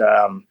just,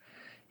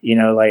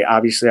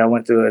 obviously I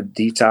went through a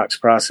detox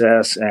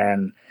process,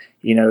 and,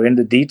 in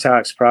the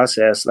detox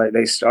process, like,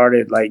 they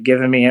started like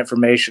giving me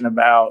information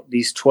about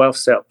these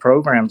 12-step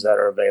programs that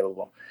are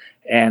available.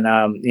 And,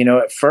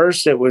 at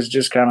first it was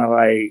just kind of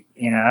like,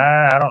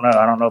 I don't know.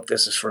 I don't know if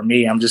this is for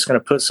me. I'm just going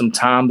to put some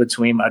time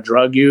between my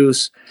drug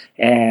use,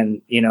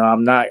 and,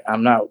 I'm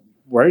not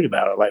worried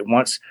about it. Like,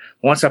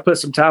 once I put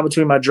some time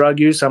between my drug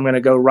use, I'm going to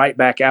go right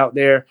back out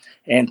there,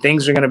 and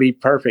things are going to be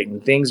perfect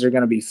and things are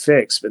going to be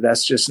fixed. But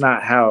that's just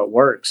not how it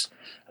works.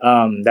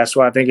 That's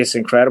why I think it's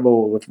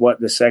incredible with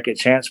what the Second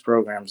Chance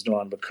program is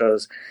doing,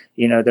 because,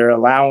 they're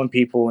allowing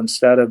people,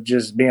 instead of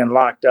just being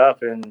locked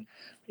up and,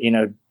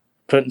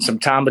 putting some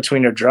time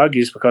between their drug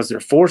use because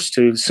they're forced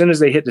to, as soon as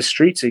they hit the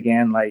streets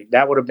again, like,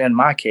 that would have been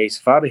my case.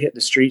 If I'd have hit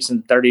the streets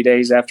in 30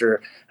 days after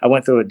I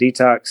went through a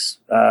detox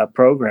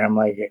program,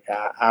 like,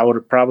 I would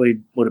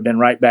have been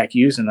right back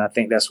using. I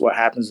think that's what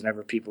happens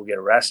whenever people get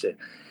arrested.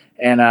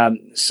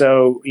 And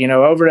so,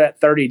 over that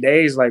 30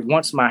 days, like,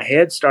 once my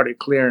head started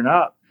clearing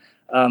up,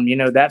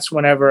 that's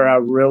whenever I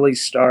really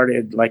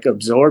started like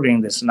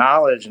absorbing this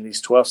knowledge and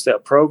these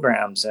 12-step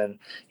programs, and,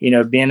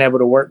 being able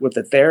to work with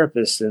the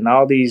therapist and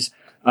all these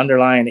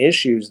underlying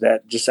issues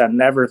that just I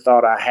never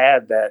thought I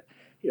had, that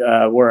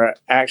were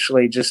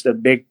actually just a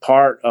big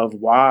part of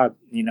why,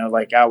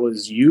 I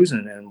was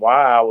using and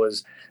why I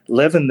was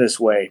living this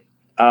way.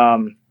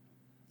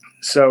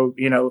 So,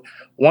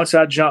 once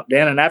I jumped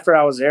in, and after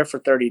I was there for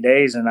 30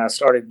 days and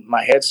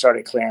my head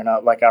started clearing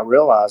up, like, I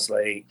realized,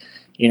 like,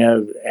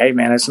 hey,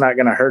 man, it's not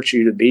going to hurt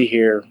you to be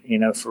here,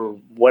 for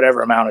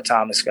whatever amount of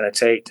time it's going to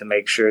take to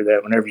make sure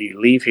that whenever you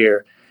leave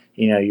here,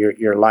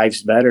 your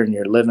life's better and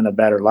you're living a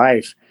better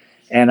life.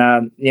 And,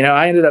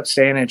 I ended up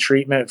staying in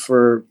treatment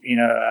for,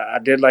 I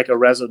did like a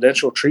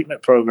residential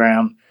treatment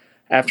program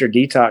after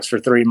detox for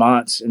 3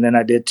 months. And then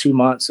I did 2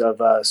 months of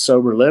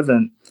sober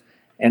living.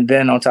 And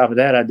then on top of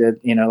that, I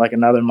did, like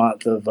another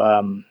month of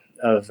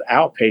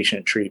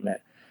outpatient treatment.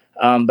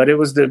 But it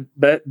was the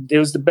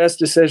best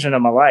decision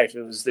of my life.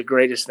 It was the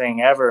greatest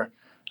thing ever,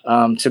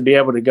 to be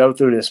able to go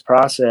through this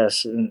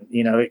process. And,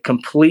 it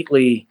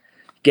completely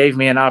gave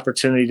me an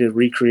opportunity to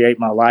recreate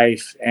my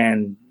life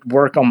and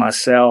work on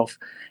myself.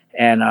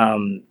 And,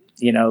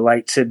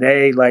 like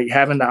today, like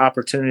having the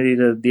opportunity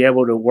to be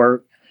able to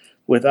work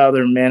with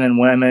other men and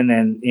women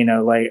and,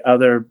 like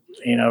other,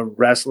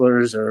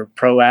 wrestlers or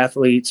pro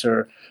athletes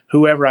or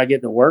whoever I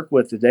get to work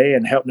with today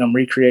and help them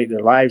recreate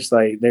their lives.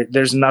 Like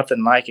there's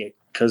nothing like it.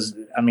 Cause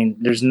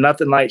there's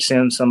nothing like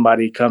seeing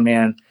somebody come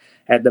in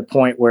at the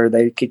point where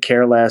they could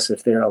care less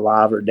if they're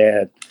alive or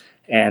dead.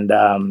 And,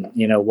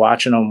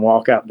 watching them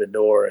walk out the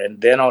door.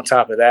 And then on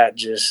top of that,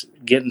 just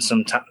getting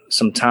some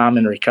time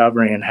in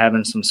recovery and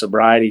having some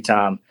sobriety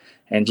time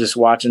and just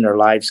watching their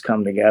lives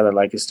come together.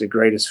 Like, it's the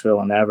greatest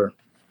feeling ever.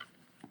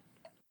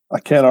 I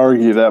can't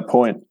argue that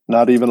point,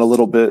 not even a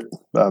little bit,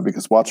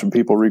 because watching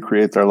people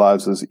recreate their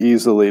lives is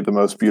easily the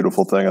most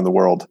beautiful thing in the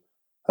world.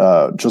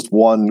 Just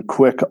one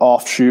quick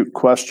offshoot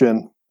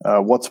question.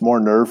 what's more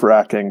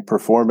nerve-wracking,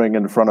 performing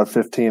in front of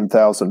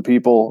 15,000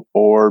 people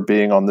or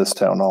being on this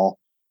town hall?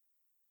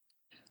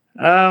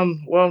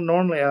 Well,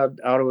 normally I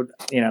would,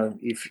 a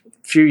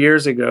few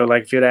years ago,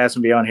 like if you'd asked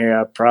me to be on here,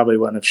 I probably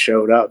wouldn't have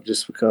showed up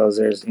just because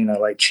there's,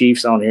 like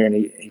Chief's on here and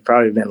he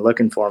probably been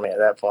looking for me at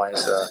that point.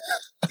 So,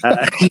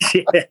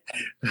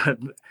 yeah.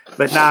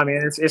 But no, I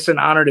mean, it's an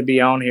honor to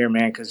be on here,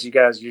 man, because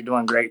you're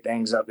doing great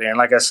things up there. And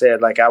like I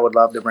said, like I would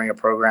love to bring a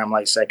program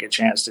like Second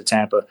Chance to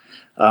Tampa.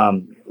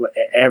 God,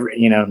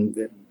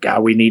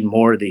 we need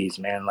more of these,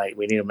 man. Like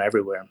we need them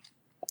everywhere.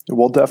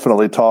 We'll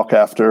definitely talk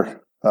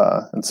after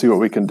and see what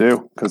we can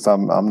do, because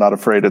I'm not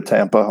afraid of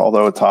Tampa,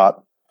 although it's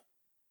hot.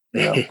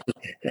 It's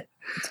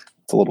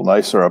a little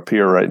nicer up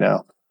here right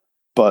now.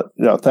 But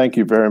thank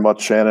you very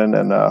much, Shannon,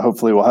 and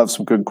hopefully we'll have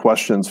some good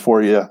questions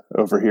for you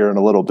over here in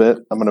a little bit.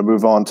 I'm going to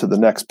move on to the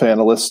next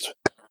panelist,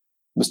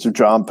 Mr.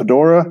 John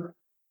Pedora.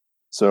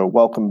 So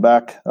welcome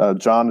back.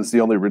 John is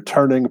the only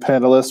returning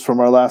panelist from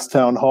our last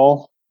town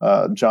hall.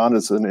 John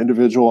is an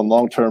individual in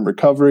long-term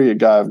recovery, a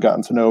guy I've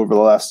gotten to know over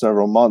the last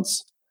several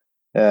months,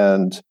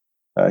 and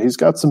he's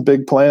got some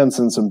big plans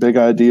and some big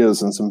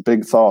ideas and some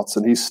big thoughts,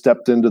 and he's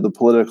stepped into the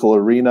political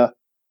arena.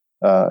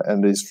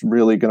 And he's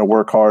really going to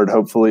work hard,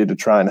 hopefully, to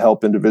try and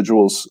help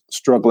individuals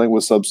struggling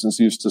with substance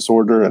use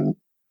disorder. And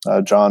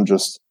John, I'm going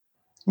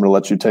to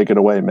let you take it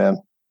away, man.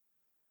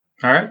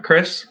 All right,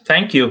 Chris,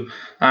 thank you.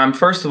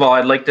 First of all,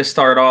 I'd like to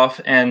start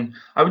off, and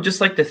I would just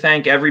like to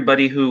thank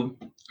everybody who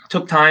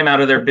took time out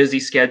of their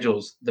busy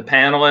schedules, the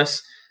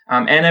panelists,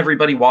 and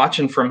everybody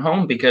watching from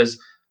home, because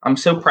I'm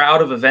so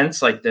proud of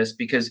events like this,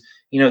 because,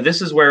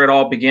 this is where it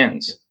all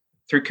begins,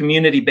 through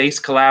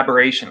community-based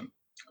collaboration.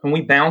 When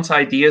we bounce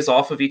ideas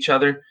off of each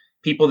other,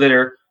 people that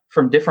are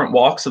from different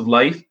walks of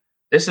life,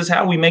 this is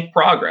how we make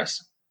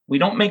progress. We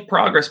don't make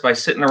progress by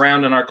sitting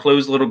around in our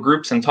closed little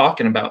groups and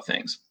talking about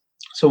things.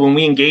 So when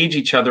we engage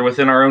each other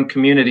within our own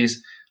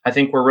communities, I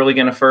think we're really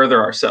going to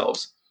further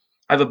ourselves.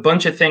 I have a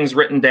bunch of things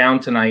written down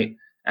tonight,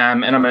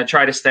 and I'm going to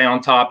try to stay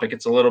on topic.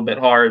 It's a little bit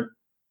hard.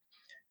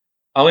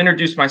 I'll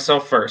introduce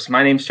myself first.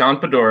 My name's John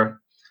Pedora.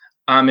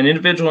 I'm an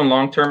individual in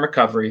long-term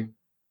recovery.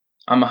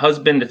 I'm a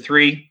husband,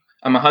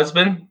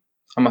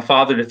 I'm a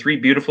father to 3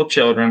 beautiful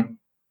children,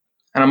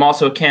 and I'm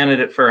also a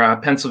candidate for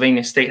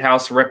Pennsylvania State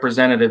House of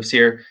Representatives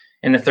here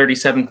in the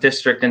 37th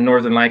District in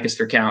Northern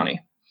Lancaster County.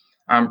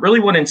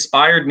 Really what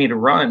inspired me to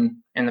run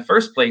in the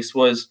first place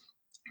was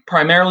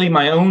primarily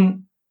my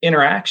own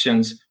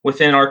interactions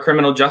within our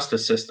criminal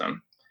justice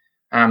system.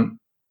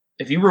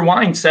 If you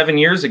rewind 7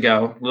 years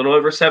ago, a little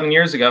over 7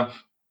 years ago,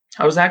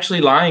 I was actually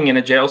lying in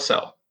a jail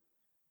cell.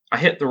 I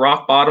hit the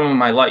rock bottom of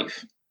my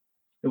life.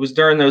 It was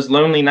during those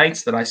lonely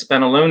nights that I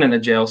spent alone in a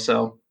jail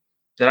cell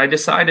that I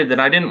decided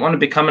that I didn't want to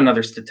become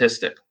another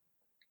statistic.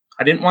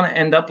 I didn't want to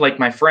end up like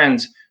my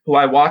friends who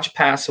I watched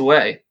pass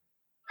away.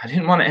 I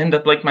didn't want to end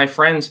up like my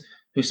friends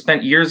who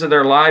spent years of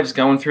their lives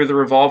going through the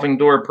revolving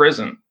door of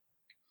prison.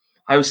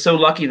 I was so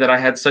lucky that I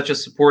had such a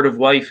supportive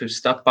wife who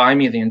stuck by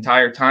me the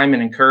entire time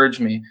and encouraged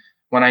me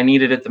when I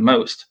needed it the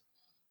most.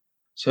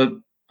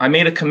 So I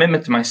made a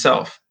commitment to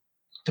myself,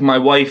 to my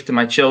wife, to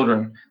my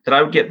children, that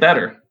I would get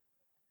better.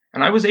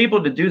 And I was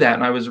able to do that,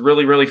 and I was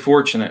really, really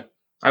fortunate.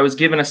 I was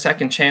given a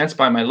second chance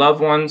by my loved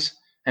ones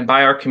and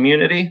by our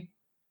community.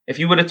 If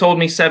you would have told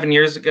me 7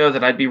 years ago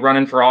that I'd be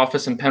running for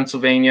office in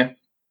Pennsylvania,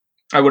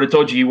 I would have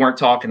told you weren't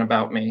talking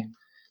about me.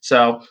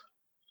 So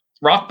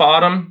rock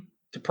bottom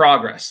to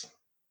progress.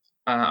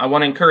 I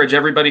want to encourage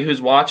everybody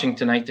who's watching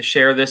tonight to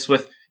share this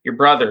with your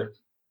brother,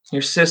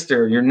 your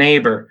sister, your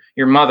neighbor,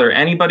 your mother,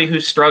 anybody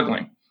who's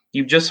struggling.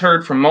 You've just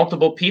heard from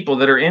multiple people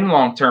that are in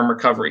long-term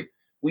recovery.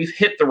 We've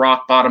hit the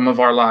rock bottom of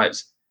our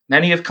lives.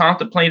 Many have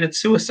contemplated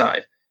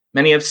suicide.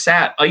 Many have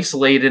sat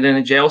isolated in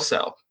a jail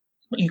cell.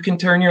 But you can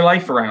turn your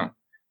life around.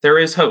 There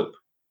is hope.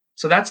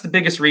 So that's the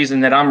biggest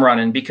reason that I'm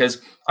running,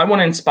 because I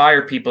want to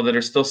inspire people that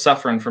are still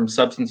suffering from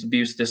substance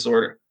abuse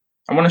disorder.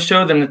 I want to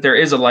show them that there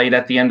is a light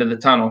at the end of the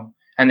tunnel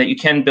and that you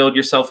can build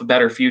yourself a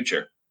better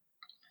future.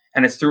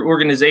 And it's through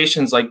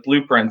organizations like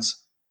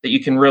Blueprints that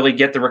you can really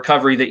get the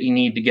recovery that you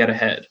need to get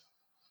ahead.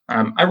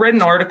 I read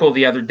an article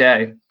the other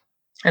day,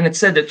 and it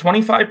said that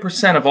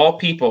 25% of all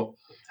people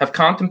have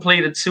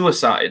contemplated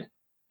suicide.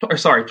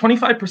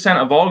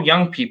 25% of all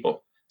young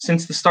people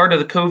since the start of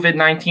the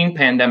COVID-19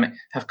 pandemic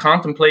have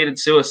contemplated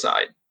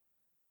suicide.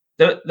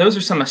 Those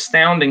are some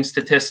astounding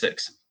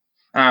statistics.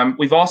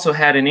 We've also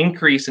had an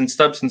increase in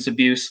substance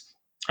abuse,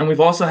 and we've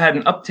also had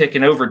an uptick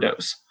in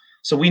overdose.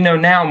 So we know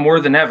now more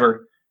than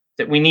ever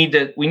that we need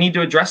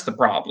to address the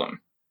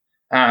problem.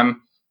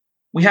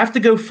 We have to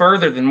go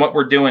further than what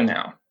we're doing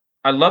now.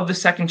 I love the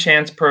Second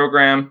Chance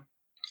program.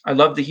 I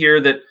love to hear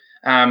that,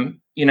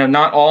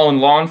 not all in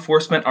law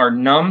enforcement are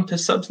numb to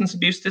substance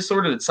abuse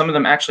disorder, that some of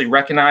them actually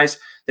recognize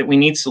that we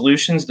need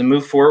solutions to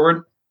move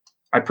forward.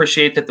 I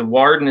appreciate that the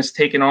warden has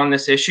taken on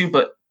this issue,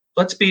 but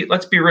let's be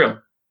real.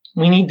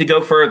 We need to go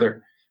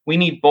further. We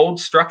need bold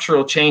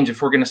structural change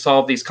if we're going to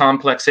solve these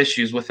complex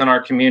issues within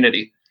our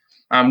community.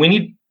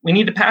 We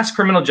need to pass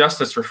criminal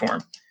justice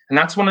reform. And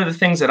that's one of the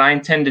things that I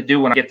intend to do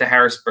when I get to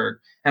Harrisburg.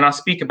 And I'll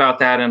speak about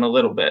that in a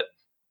little bit.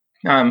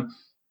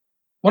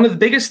 One of the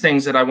biggest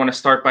things that I want to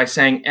start by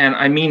saying, and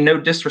I mean no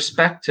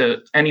disrespect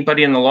to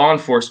anybody in the law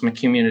enforcement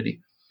community,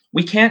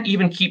 we can't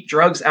even keep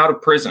drugs out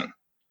of prison.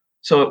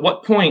 So at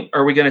what point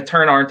are we going to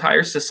turn our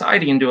entire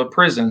society into a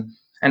prison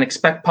and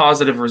expect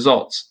positive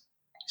results?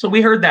 So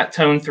we heard that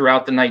tone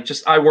throughout the night.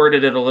 Just I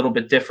worded it a little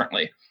bit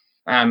differently.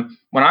 When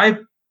I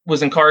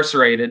was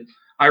incarcerated,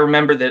 I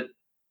remember that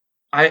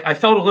I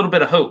felt a little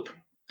bit of hope.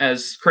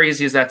 As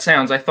crazy as that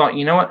sounds, I thought,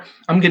 you know what?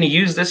 I'm going to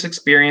use this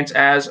experience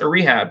as a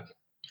rehab.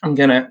 I'm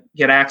going to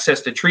get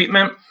access to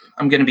treatment.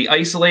 I'm going to be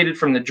isolated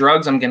from the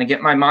drugs. I'm going to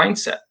get my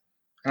mindset.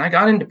 And I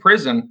got into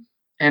prison.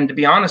 And to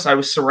be honest, I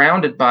was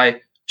surrounded by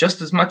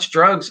just as much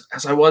drugs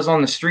as I was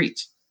on the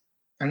streets.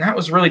 And that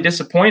was really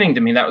disappointing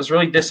to me. That was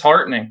really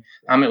disheartening.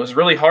 It was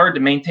really hard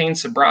to maintain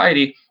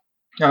sobriety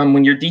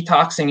when you're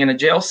detoxing in a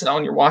jail cell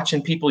and you're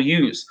watching people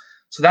use.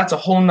 So that's a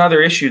whole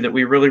nother issue that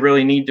we really,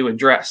 really need to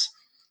address.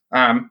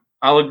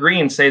 I'll agree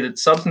and say that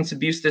substance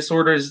abuse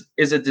disorder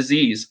is a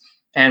disease,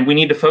 and we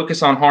need to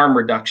focus on harm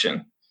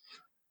reduction.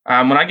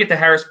 When I get to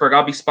Harrisburg,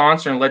 I'll be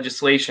sponsoring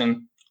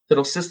legislation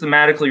that'll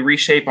systematically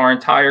reshape our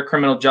entire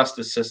criminal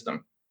justice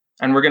system.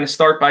 And we're going to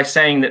start by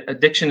saying that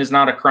addiction is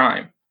not a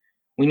crime.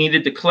 We need to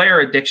declare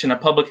addiction a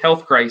public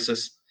health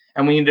crisis,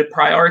 and we need to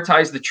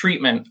prioritize the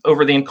treatment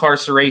over the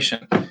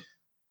incarceration.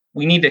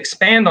 We need to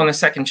expand on the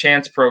Second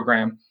Chance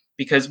program,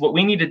 because what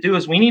we need to do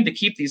is we need to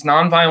keep these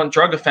nonviolent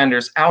drug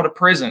offenders out of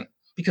prison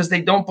because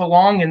they don't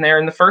belong in there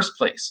in the first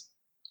place.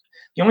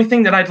 The only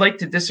thing that I'd like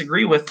to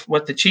disagree with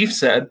what the chief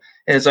said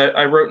is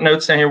I wrote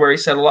notes down here where he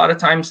said a lot of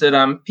times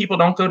that people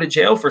don't go to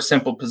jail for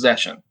simple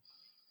possession.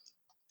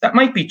 That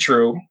might be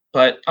true,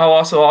 but I'll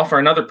also offer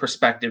another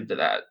perspective to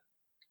that.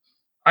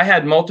 I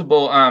had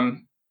multiple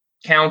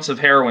counts of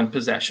heroin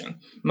possession.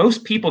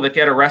 Most people that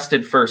get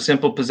arrested for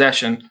simple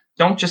possession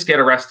don't just get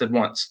arrested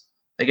once.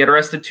 They get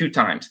arrested 2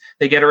 times.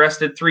 They get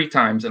arrested 3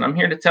 times. And I'm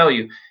here to tell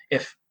you,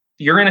 if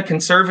you're in a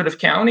conservative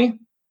county,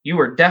 you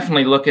are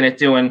definitely looking at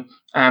doing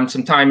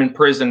some time in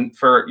prison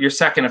for your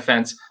second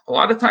offense. A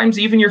lot of times,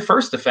 even your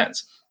first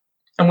offense.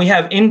 And we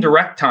have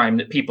indirect time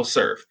that people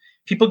serve.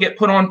 People get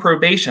put on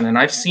probation. And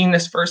I've seen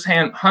this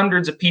firsthand,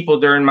 hundreds of people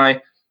during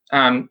my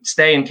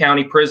stay in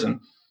county prison.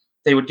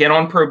 They would get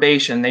on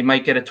probation. They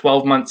might get a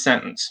 12-month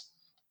sentence.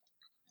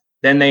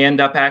 Then they end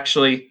up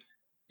actually,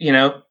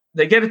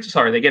 they get a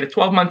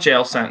 12-month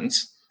jail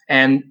sentence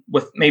and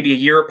with maybe a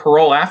year of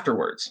parole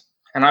afterwards.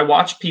 And I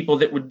watched people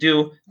that would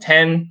do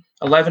 10,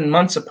 11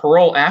 months of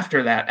parole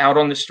after that out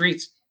on the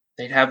streets.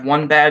 They'd have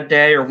one bad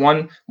day or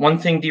one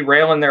thing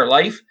derail in their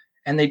life,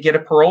 and they'd get a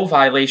parole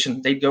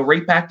violation. They'd go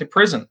right back to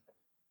prison.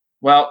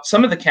 Well,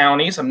 some of the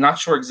counties, I'm not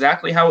sure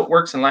exactly how it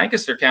works in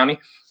Lancaster County,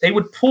 they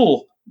would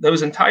pull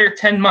those entire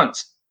 10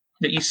 months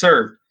that you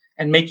served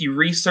and make you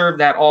reserve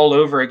that all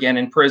over again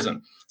in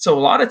prison. So a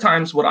lot of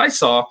times what I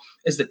saw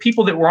is that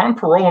people that were on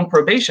parole and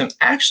probation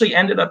actually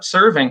ended up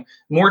serving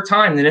more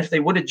time than if they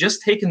would have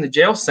just taken the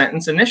jail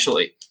sentence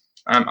initially.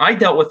 I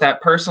dealt with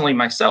that personally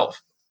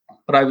myself,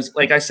 but I was,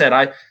 like I said,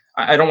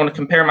 I don't want to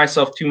compare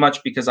myself too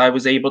much because I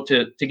was able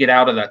to get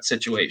out of that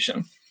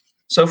situation.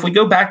 So if we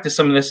go back to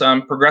some of this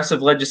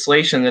progressive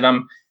legislation that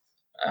I'm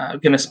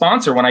going to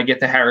sponsor when I get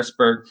to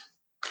Harrisburg,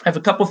 I have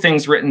a couple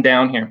things written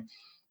down here.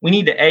 We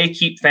need to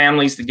keep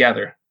families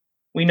together.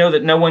 We know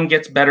that no one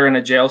gets better in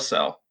a jail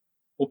cell.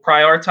 We'll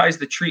prioritize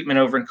the treatment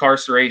over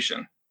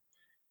incarceration.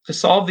 To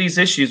solve these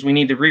issues, we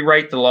need to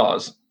rewrite the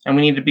laws, and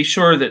we need to be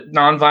sure that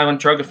nonviolent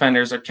drug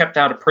offenders are kept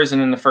out of prison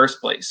in the first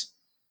place.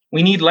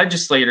 We need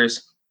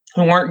legislators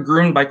who aren't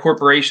groomed by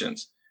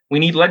corporations. We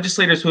need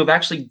legislators who have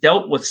actually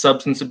dealt with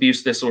substance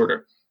abuse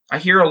disorder. I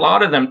hear a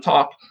lot of them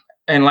talk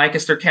in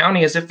Lancaster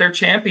County as if they're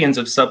champions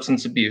of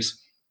substance abuse,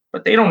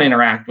 but they don't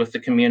interact with the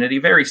community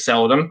very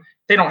seldom.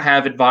 They don't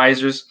have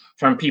advisors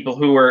from people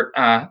who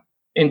are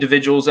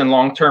individuals in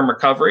long-term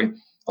recovery.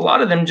 A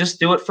lot of them just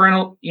do it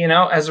for,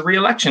 as a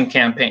re-election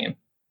campaign.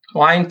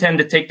 Well, I intend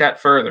to take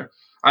that further.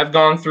 I've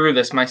gone through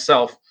this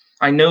myself.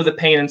 I know the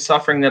pain and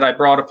suffering that I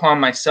brought upon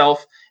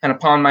myself and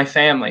upon my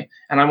family,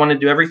 and I want to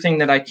do everything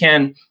that I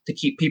can to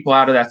keep people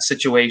out of that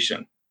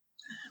situation.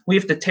 We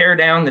have to tear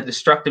down the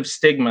destructive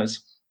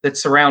stigmas that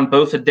surround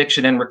both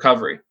addiction and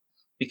recovery,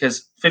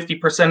 because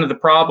 50% of the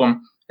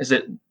problem is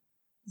that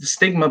the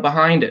stigma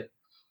behind it.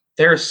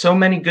 There are so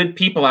many good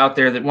people out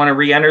there that want to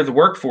re-enter the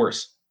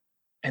workforce,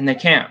 and they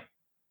can't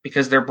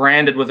because they're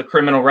branded with a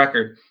criminal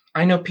record.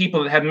 I know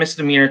people that have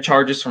misdemeanor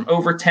charges from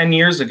over 10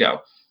 years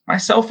ago,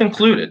 myself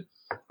included.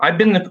 I've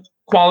been the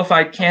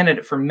qualified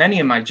candidate for many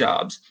of my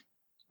jobs,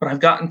 but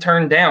I've gotten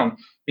turned down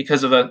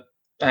because of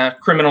a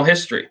criminal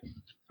history.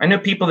 I know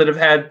people that have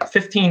had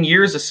 15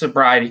 years of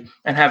sobriety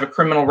and have a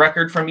criminal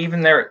record from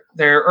even their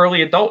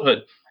early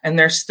adulthood, and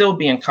they're still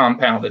being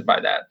compounded by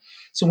that.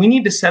 So we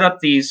need to set up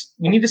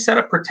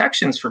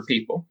protections for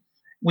people.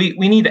 We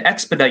need to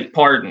expedite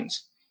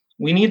pardons.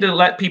 We need to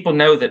let people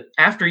know that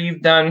after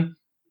you've done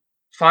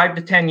 5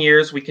 to 10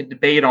 years, we could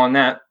debate on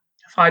that,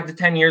 5 to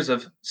 10 years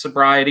of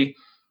sobriety,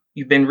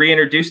 you've been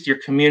reintroduced to your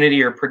community,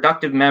 you're a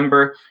productive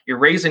member, you're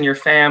raising your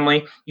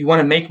family, you want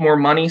to make more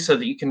money so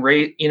that you can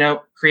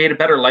create a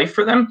better life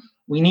for them.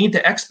 We need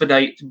to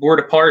expedite the Board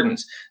of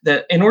Pardons.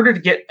 In order to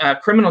get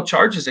criminal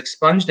charges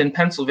expunged in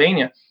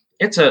Pennsylvania,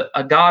 it's a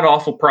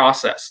god-awful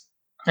process.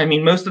 I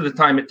mean, most of the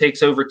time it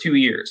takes over 2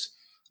 years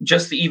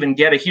just to even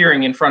get a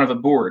hearing in front of a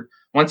board.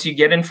 Once you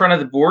get in front of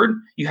the board,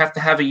 you have to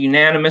have a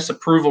unanimous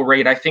approval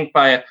rate, I think,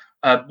 by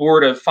a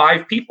board of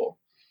 5 people.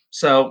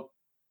 So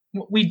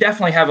we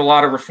definitely have a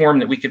lot of reform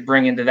that we could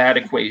bring into that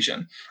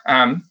equation.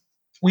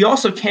 We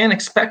also can't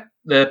expect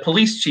the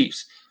police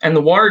chiefs and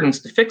the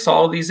wardens to fix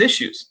all of these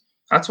issues.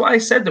 That's why I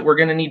said that we're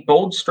going to need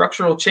bold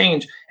structural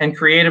change and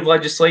creative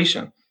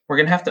legislation. We're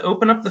going to have to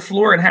open up the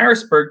floor in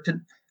Harrisburg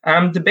to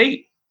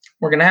debate.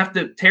 We're going to have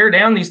to tear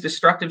down these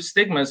destructive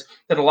stigmas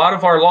that a lot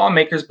of our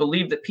lawmakers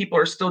believe that people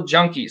are still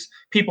junkies,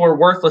 people are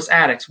worthless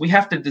addicts. We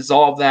have to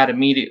dissolve that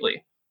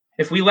immediately.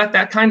 If we let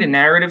that kind of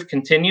narrative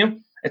continue,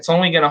 it's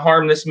only going to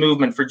harm this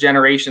movement for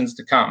generations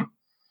to come.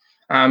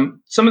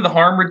 Some of the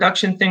harm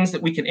reduction things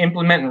that we can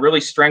implement and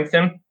really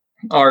strengthen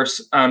are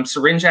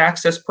syringe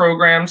access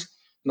programs,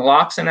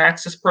 naloxone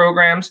access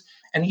programs,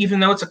 and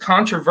even though it's a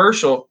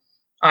controversial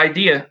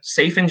idea,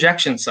 safe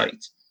injection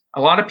sites.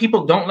 A lot of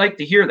people don't like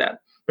to hear that.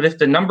 But if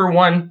the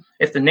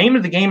name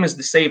of the game is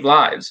to save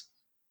lives,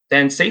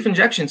 then safe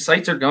injection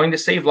sites are going to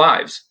save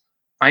lives.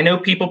 I know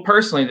people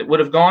personally that would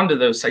have gone to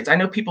those sites. I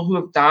know people who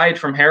have died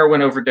from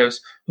heroin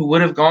overdose who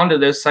would have gone to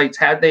those sites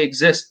had they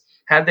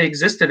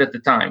existed at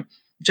the time,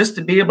 just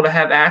to be able to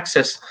have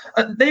access.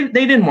 They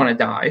didn't want to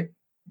die.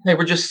 They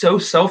were just so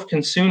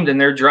self-consumed in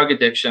their drug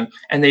addiction,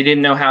 and they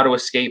didn't know how to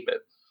escape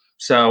it.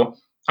 So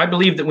I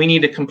believe that we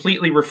need to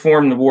completely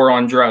reform the war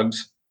on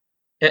drugs.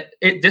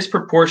 It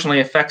disproportionately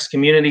affects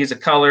communities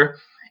of color.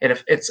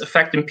 It's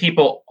affecting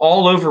people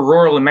all over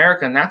rural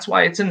America, and that's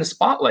why it's in the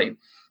spotlight.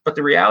 But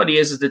the reality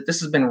is that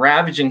this has been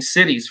ravaging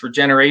cities for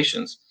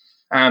generations.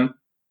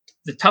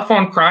 The tough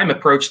on crime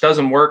approach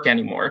doesn't work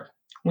anymore.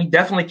 We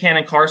definitely can't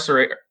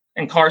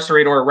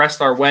incarcerate or arrest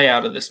our way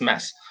out of this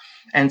mess.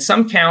 And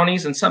some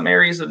counties and some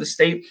areas of the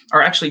state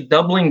are actually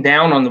doubling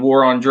down on the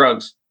war on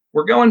drugs.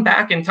 We're going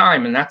back in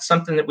time, and that's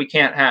something that we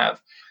can't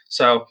have.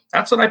 So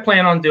that's what I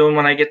plan on doing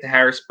when I get to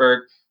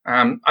Harrisburg.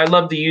 I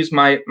love to use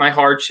my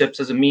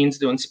hardships as a means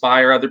to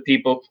inspire other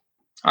people.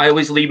 I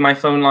always leave my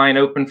phone line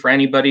open for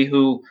anybody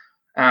who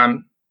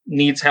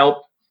needs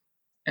help.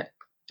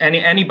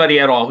 Anybody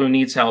at all who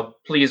needs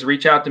help, please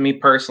reach out to me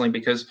personally,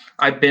 because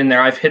I've been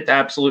there. I've hit the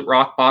absolute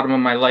rock bottom of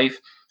my life,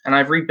 and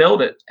I've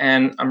rebuilt it.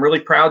 And I'm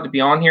really proud to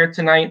be on here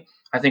tonight.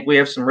 I think we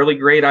have some really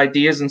great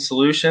ideas and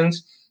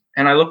solutions,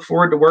 and I look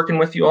forward to working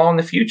with you all in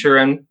the future.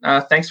 And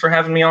thanks for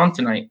having me on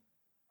tonight.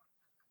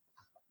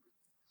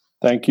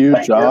 Thank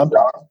you, John.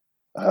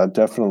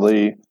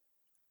 Definitely,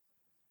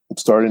 I'm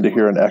starting to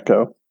hear an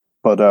echo,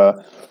 but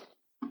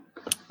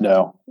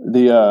no,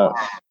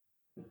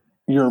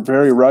 you're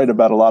very right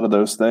about a lot of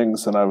those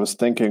things. And I was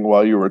thinking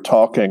while you were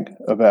talking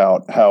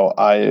about how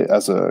I,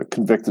 as a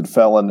convicted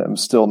felon, am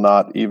still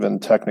not even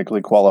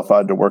technically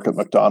qualified to work at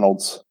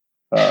McDonald's.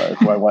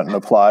 If I went and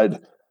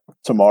applied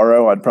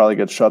tomorrow, I'd probably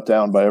get shut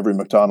down by every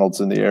McDonald's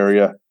in the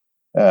area.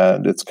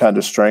 And it's kind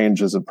of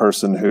strange as a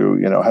person who,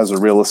 has a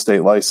real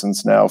estate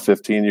license now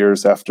 15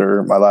 years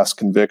after my last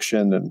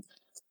conviction. And,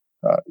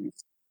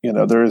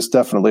 there is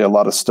definitely a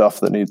lot of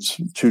stuff that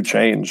needs to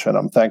change. And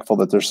I'm thankful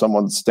that there's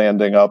someone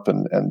standing up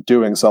and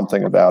doing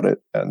something about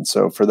it. And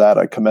so for that,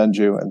 I commend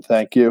you and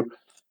thank you.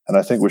 And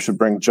I think we should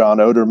bring John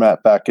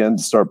Odermatt back in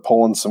to start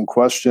pulling some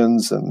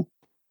questions. And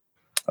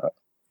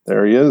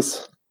there he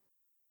is.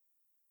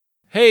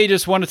 Hey,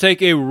 just want to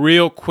take a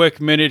real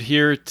quick minute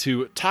here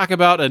to talk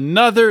about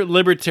another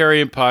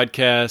libertarian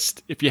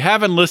podcast. If you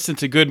haven't listened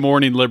to Good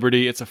Morning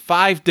Liberty, it's a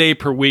 5-day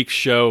per week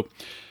show.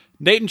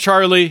 Nate and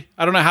Charlie,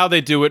 I don't know how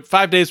they do it,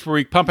 5 days per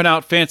week, pumping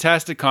out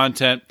fantastic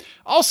content.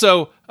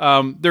 Also,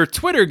 their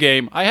Twitter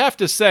game, I have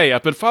to say,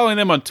 I've been following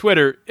them on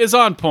Twitter, is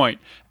on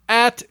point.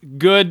 At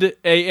Good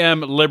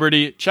AM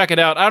Liberty. Check it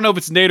out. I don't know if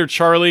it's Nate or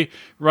Charlie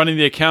running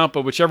the account,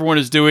 but whichever one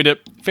is doing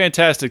it,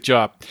 fantastic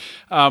job.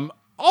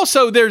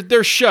 Also,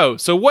 their show.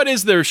 So what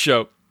is their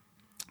show?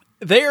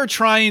 They are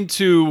trying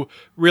to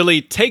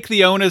really take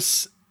the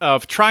onus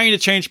of trying to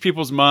change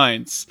people's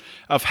minds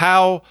of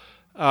how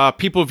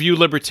people view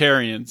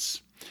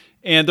libertarians.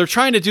 And they're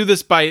trying to do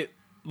this by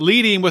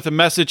leading with a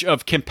message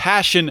of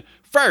compassion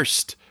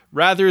first,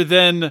 rather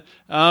than,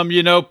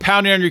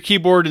 pounding on your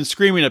keyboard and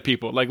screaming at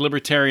people like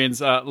libertarians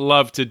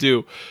love to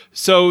do.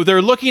 So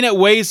they're looking at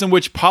ways in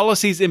which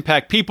policies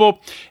impact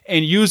people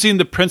and using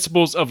the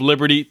principles of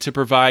liberty to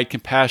provide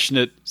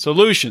compassionate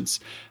solutions.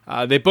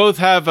 They both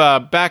have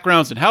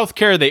backgrounds in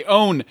healthcare. They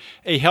own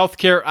a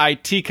healthcare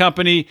IT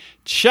company.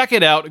 Check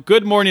it out,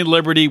 Good Morning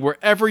Liberty,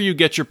 wherever you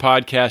get your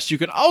podcasts. You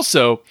can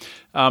also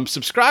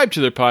subscribe to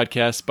their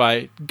podcast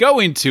by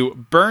going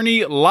to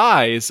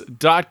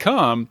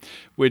BernieLies.com,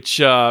 which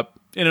so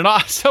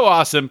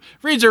awesome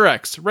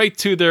redirects right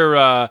to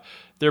their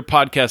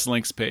podcast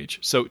links page.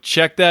 So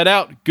check that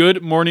out.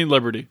 Good Morning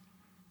Liberty.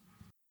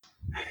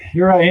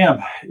 Here I am.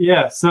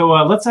 Yeah. So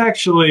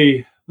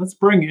let's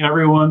bring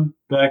everyone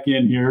back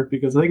in here,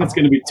 because I think it's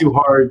going to be too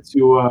hard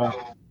to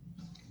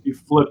be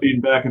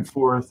flipping back and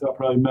forth. I'll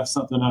probably mess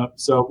something up.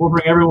 So we'll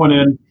bring everyone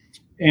in.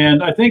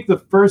 And I think the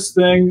first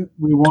thing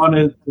we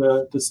wanted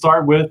to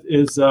start with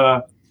is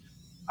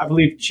I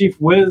believe Chief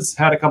Wiz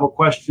had a couple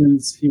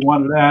questions he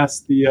wanted to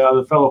ask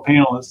the fellow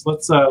panelists.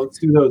 Let's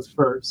do those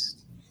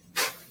first.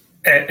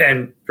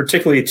 And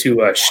particularly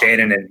to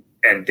Shannon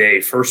and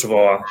Dave. First of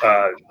all,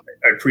 I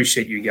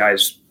appreciate you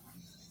guys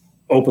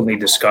openly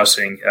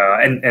discussing,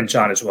 and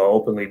John as well,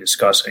 openly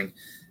discussing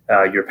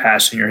your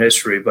past and your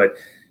history. But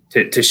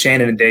to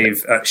Shannon and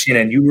Dave,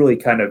 Shannon, you really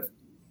kind of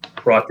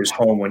brought this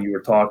home when you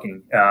were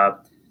talking.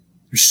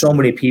 There's so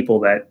many people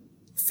that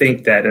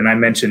think that, and I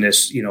mentioned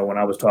this, when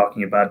I was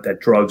talking about that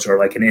drugs are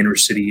like an inner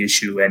city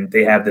issue, and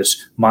they have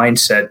this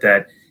mindset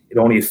that it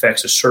only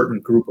affects a certain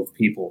group of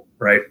people,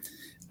 right?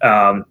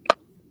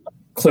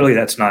 Clearly,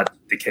 that's not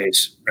the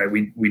case, right?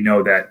 We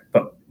know that.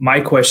 But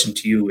my question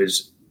to you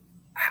is,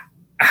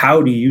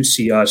 how do you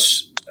see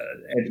us,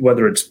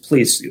 whether it's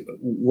police,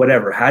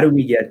 whatever, how do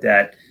we get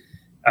that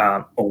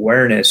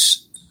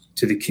awareness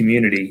to the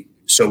community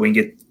so we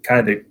can get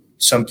kind of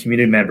some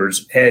community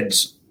members'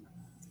 heads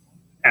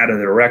out of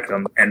their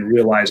rectum and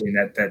realizing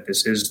that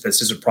this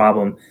is a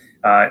problem.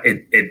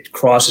 It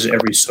crosses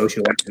every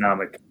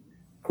socioeconomic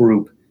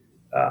group.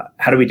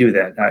 How do we do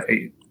that?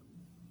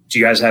 Do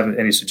you guys have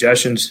any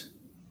suggestions?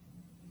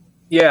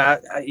 Yeah,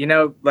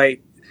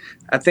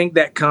 I think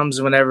that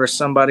comes whenever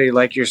somebody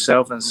like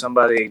yourself and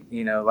somebody,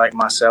 like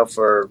myself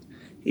or,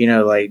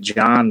 like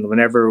John,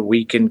 whenever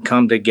we can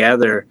come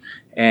together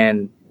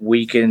and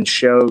we can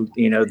show,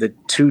 the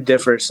two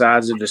different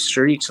sides of the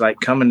streets, like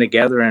coming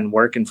together and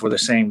working for the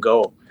same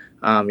goal.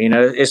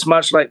 It's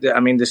much like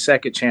the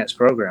Second Chance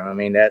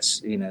program.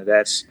 That's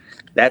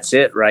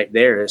it right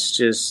there. It's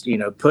just,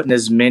 putting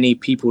as many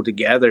people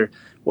together,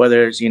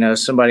 whether it's,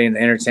 somebody in the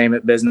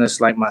entertainment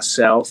business like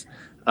myself,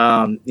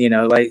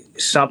 like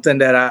something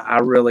that I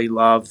really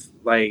love,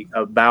 like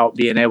about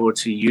being able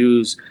to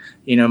use,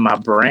 my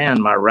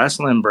brand, my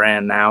wrestling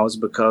brand now is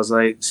because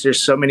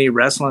there's so many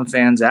wrestling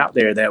fans out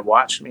there that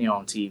watch me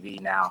on TV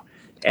now,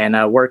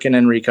 and working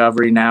in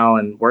recovery now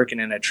and working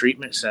in a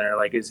treatment center,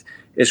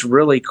 it's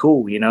really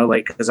cool,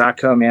 because I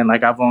come in,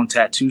 I've owned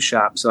tattoo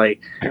shops,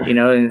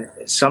 and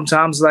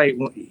sometimes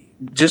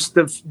just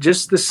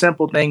the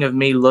simple thing of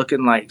me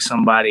looking like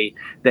somebody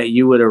that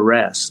you would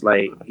arrest,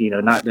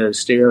 not to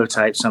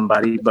stereotype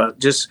somebody, but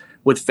just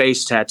with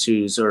face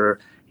tattoos or,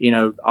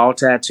 all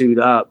tattooed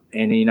up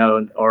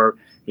and, or,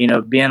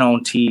 being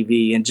on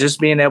TV and just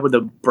being able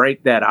to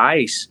break that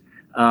ice,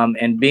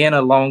 and being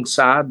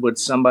alongside with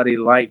somebody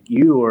like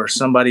you or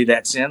somebody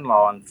that's in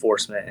law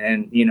enforcement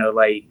and,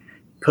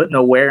 putting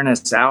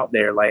awareness out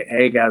there,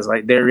 hey guys,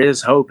 there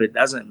is hope. It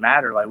doesn't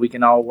matter. We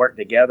can all work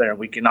together and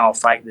we can all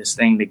fight this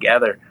thing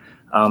together.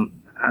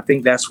 I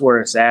think that's where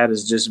it's at,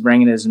 is just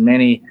bringing as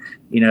many,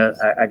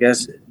 I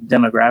guess,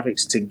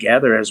 demographics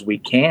together as we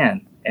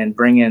can and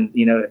bringing,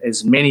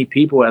 as many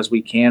people as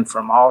we can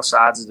from all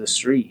sides of the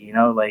street.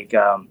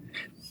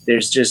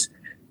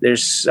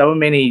 There's so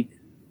many,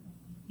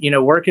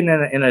 working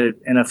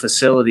in a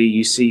facility,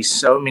 you see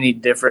so many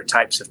different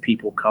types of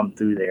people come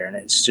through there, and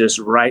it's just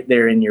right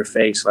there in your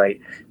face.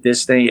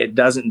 This thing, it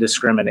doesn't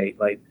discriminate.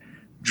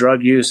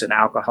 Drug use and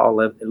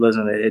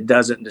alcoholism, it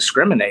doesn't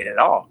discriminate at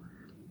all.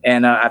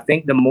 And I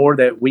think the more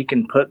that we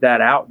can put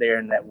that out there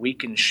and that we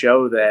can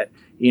show that,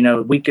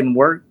 we can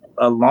work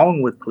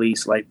along with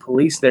police.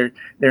 Police, they're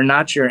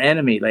not your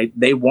enemy.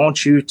 They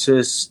want you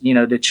to,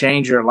 to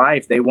change your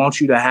life. They want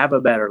you to have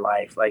a better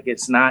life.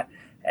 It's not,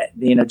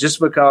 just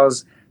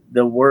because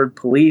the word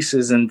police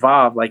is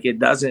involved, it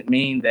doesn't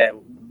mean that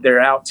they're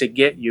out to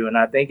get you. And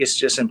I think it's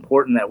just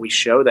important that we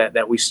show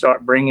that we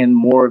start bringing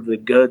more of the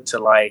good to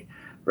light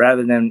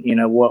rather than,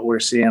 what we're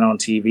seeing on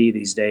TV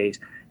these days.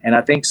 And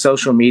I think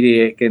social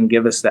media can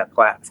give us that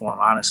platform,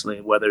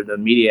 honestly, whether the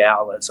media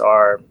outlets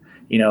are,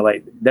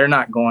 they're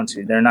not going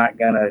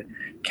to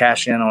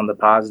cash in on the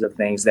positive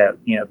things that,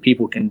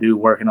 people can do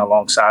working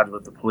alongside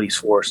with the police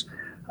force,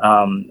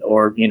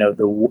 or,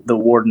 the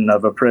warden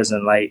of a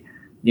prison.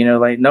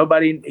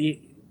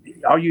 Nobody,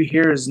 all you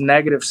hear is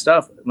negative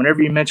stuff.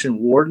 Whenever you mention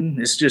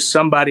warden, it's just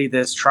somebody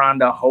that's trying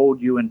to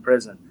hold you in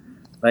prison.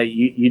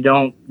 You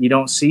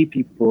don't see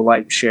people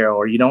like Cheryl,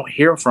 or you don't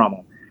hear from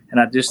them. And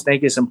I just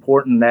think it's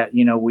important that,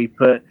 we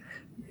put,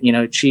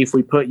 Chief,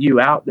 we put you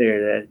out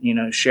there, that,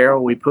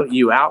 Cheryl, we put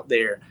you out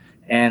there,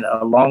 and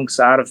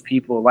alongside of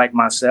people like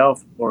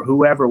myself or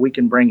whoever we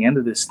can bring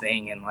into this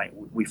thing, and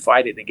we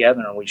fight it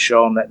together and we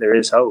show them that there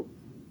is hope.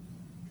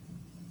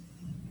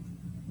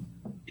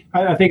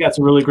 I think that's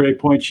a really great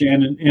point,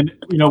 Shannon. And,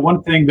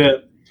 one thing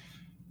that,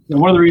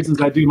 one of the reasons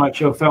I do my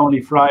show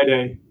Felony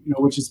Friday,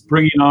 which is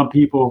bringing on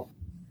people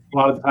a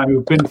lot of the time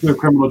who've been through the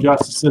criminal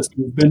justice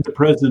system, who've been to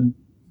prison,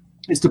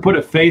 is to put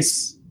a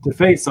face to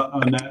face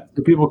on that,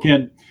 so people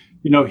can,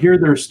 hear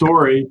their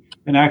story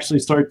and actually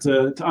start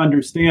to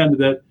understand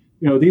that,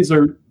 these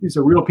are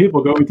real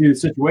people going through the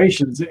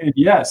situations. And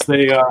yes,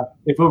 they've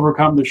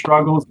overcome their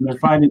struggles and they're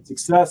finding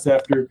success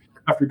after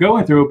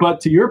going through it.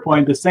 But to your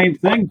point, the same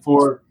thing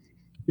for,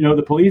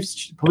 the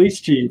police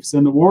chiefs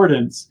and the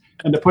wardens.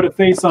 and to put a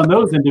face on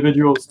those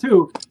individuals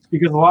too,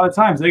 because a lot of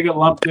times they get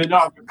lumped in.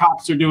 Oh, the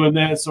cops are doing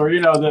this, or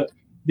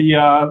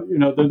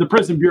the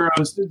prison bureau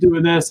is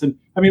doing this. And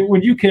I mean,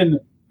 when you can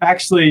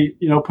actually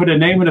put a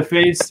name and a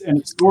face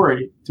and a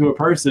story to a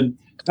person,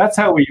 that's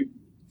how we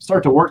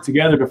start to work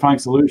together to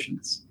find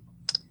solutions.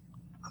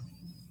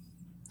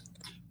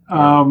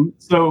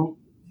 So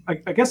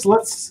I guess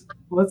let's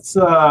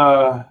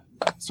start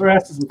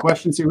asking some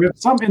questions here. We have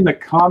some in the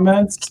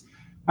comments.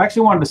 I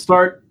actually wanted to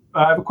start.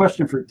 I have a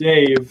question for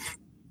Dave,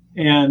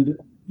 and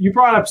you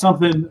brought up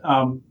something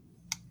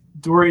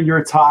during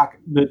your talk,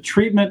 the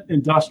treatment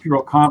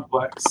industrial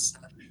complex.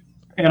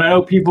 And I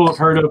know people have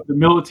heard of the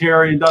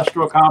military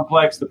industrial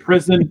complex, the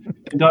prison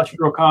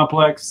industrial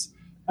complex.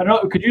 I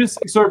don't know, could you just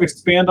sort of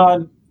expand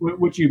on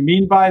what you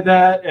mean by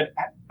that? And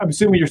I'm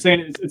assuming you're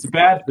saying it's a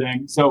bad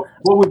thing. So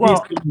what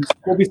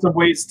would be some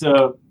ways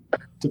to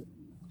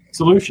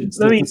solutions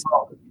to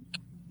solve it?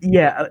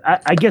 Yeah,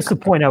 I guess the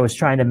point I was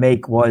trying to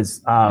make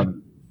was,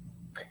 and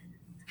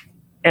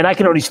I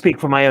can only speak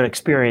from my own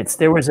experience,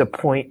 there was a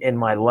point in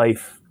my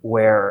life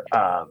where,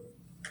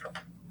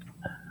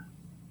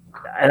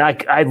 and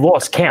I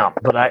lost count,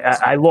 but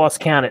I lost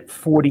count at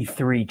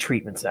 43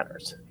 treatment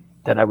centers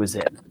that I was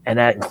in. And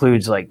that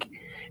includes like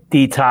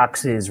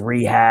detoxes,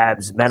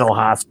 rehabs, mental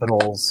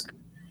hospitals.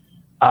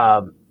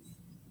 And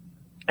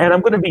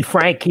I'm going to be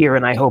frank here,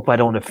 and I hope I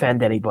don't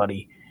offend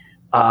anybody.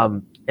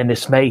 And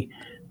this may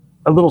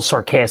a little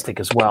sarcastic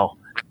as well.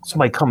 This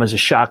might come as a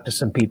shock to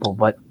some people,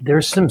 but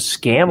there's some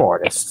scam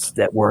artists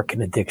that work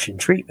in addiction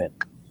treatment,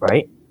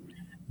 right?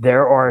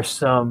 There are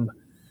some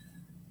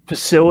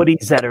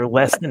facilities that are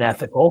less than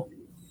ethical,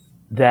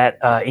 that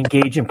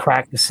engage in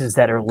practices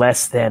that are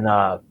less than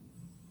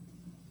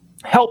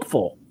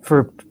helpful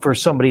for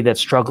somebody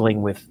that's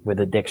struggling with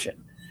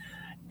addiction.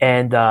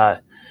 And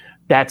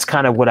that's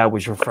kind of what I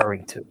was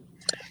referring to.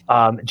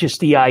 Just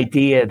the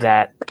idea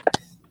that,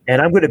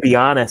 and I'm going to be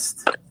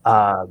honest,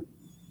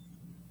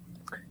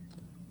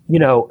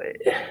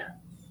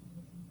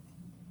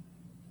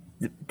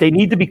 they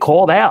need to be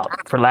called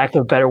out, for lack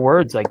of better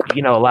words. Like,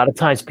 a lot of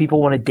times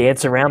people want to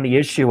dance around the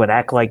issue and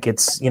act like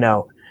it's,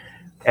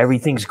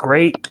 everything's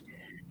great.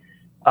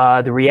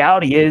 The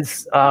reality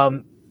is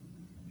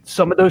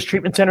some of those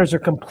treatment centers are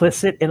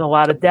complicit in a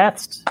lot of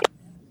deaths.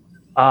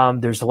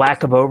 There's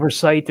lack of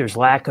oversight. There's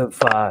lack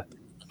of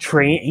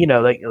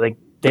like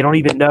they don't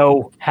even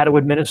know how to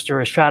administer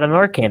a shot of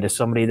Narcan to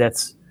somebody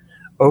that's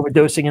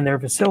overdosing in their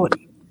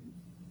facility.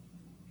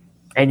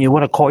 And you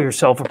want to call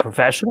yourself a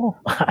professional?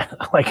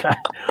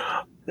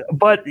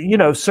 But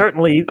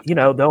certainly,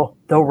 they'll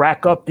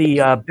rack up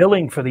the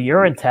billing for the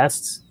urine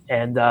tests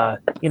and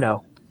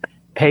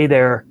pay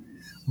their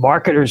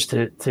marketers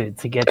to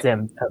get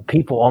them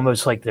people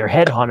almost like they're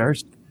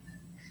headhunters.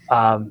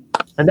 And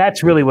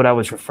that's really what I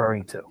was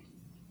referring to.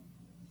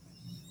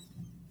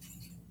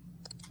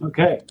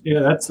 Okay, yeah,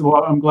 that's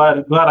what I'm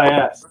glad I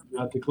asked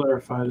to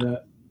clarify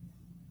that.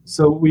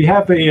 So we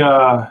have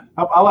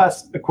I'll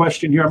ask a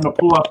question here. I'm going to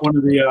pull up one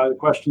of the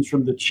questions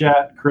from the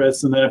chat,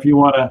 Chris, and then if you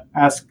want to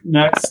ask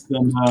next,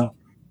 then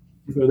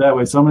we'll go that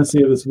way. So I'm going to see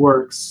if this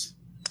works.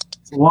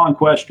 It's a long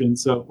question,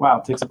 so wow,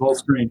 it takes up the whole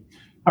screen.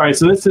 All right,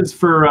 so this is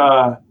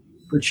for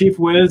Chief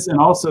Wiz, and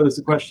also this is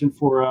a question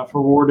for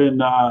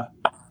Warden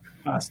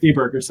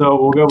Stieberger.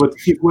 So we'll go with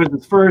Chief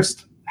Wiz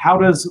first. How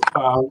does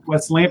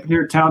West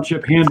Lampeter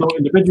Township handle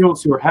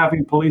individuals who are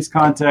having police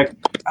contact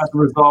as a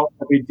result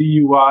of a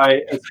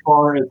DUI, as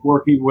far as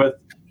working with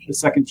the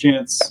Second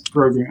Chance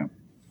program?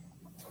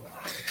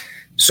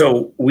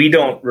 So we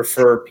don't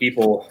refer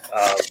people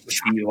with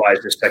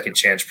DUIs to Second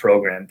Chance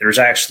program. There's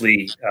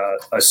actually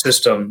a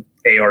system,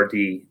 ARD,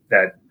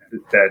 that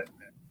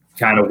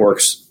kind of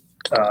works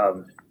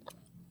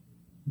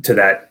to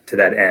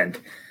that end.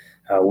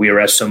 We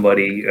arrest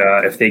somebody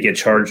if they get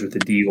charged with a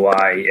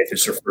DUI. If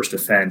it's their first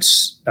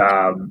offense,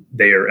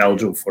 they are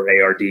eligible for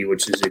ARD,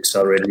 which is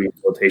Accelerated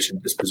Rehabilitation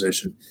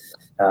Disposition.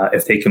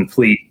 If they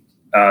complete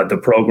the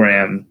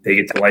program, they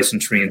get the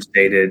license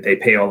reinstated, they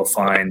pay all the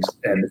fines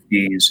and the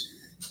fees,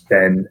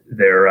 then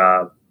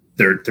they're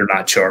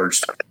not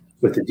charged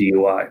with the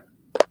DUI.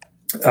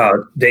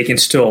 They can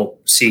still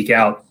seek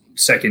out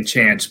Second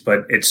Chance,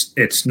 but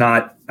it's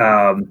not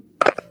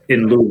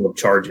in lieu of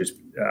charges.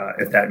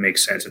 If that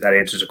makes sense, if that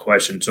answers the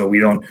question. So we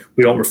don't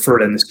refer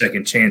to them as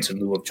Second Chance in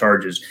lieu of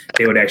charges.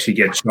 They would actually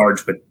get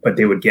charged, but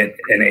they would get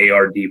an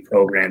ARD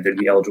program. They'd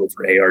be eligible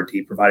for ARD,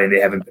 providing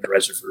they haven't been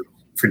arrested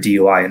for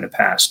DUI in the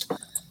past.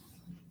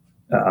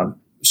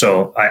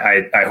 So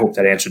I hope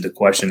that answered the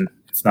question.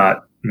 If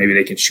not, maybe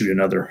they can shoot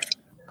another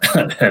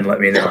and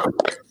let me know.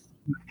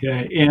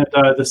 Okay, and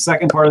the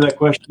second part of that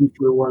question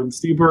for Warden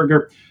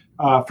Stieberger,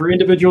 for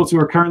individuals who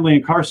are currently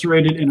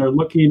incarcerated and are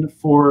looking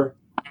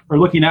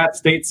at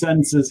state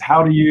sentences,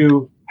 how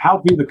do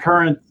the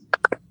current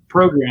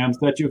programs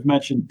that you've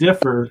mentioned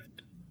differ,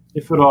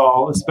 if at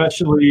all,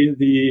 especially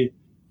the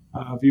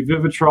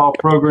Vivitrol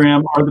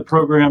program, are the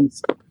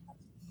programs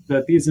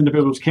that these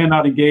individuals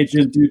cannot engage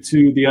in due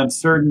to the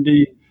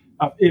uncertainty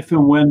of if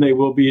and when they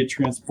will be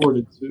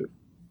transported to?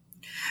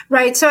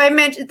 Right. So I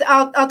mentioned,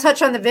 I'll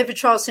touch on the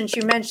Vivitrol since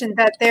you mentioned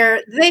that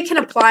they can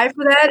apply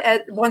for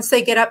that once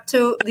they get up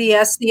to the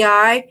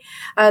SDI,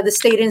 the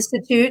State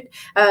Institute.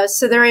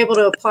 So they're able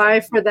to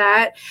apply for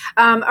that.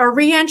 Our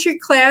reentry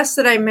class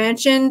that I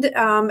mentioned,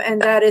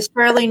 and that is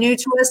fairly new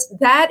to us,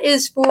 that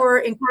is for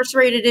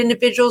incarcerated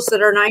individuals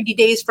that are 90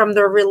 days from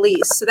their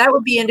release. So that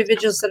would be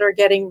individuals that are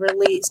getting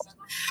released.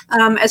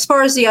 As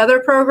far as the other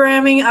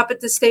programming up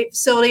at the state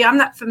facility, I'm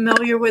not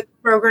familiar with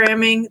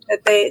programming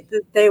that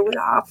they would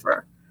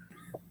offer.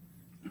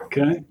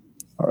 Okay.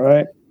 All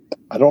right.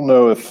 I don't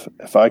know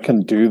if I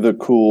can do the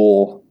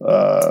cool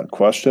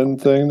question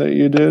thing that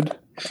you did.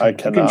 I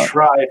cannot. You can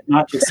try,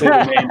 not just say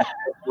the name.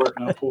 We're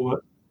going to pull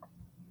it.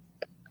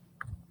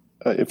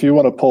 If you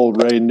want to pull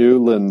Ray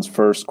Newland's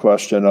first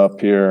question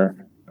up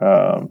here,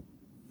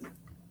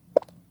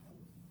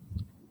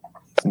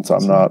 since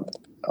I'm not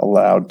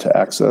allowed to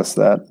access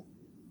that,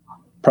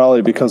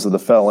 probably because of the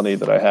felony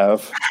that I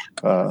have.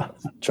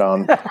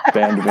 John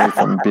banned me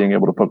from being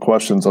able to put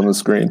questions on the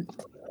screen.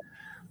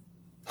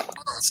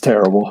 It's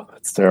terrible.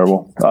 It's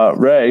terrible.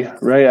 Ray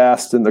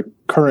asked, in the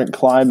current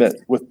climate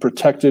with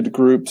protected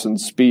groups and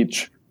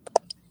speech,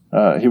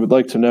 he would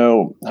like to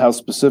know how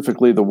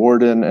specifically the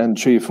warden and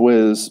Chief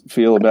Wiz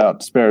feel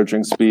about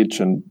disparaging speech.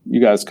 And you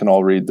guys can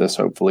all read this,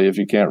 hopefully. If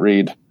you can't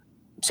read,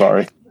 I'm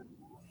sorry.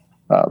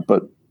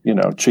 But,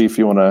 Chief,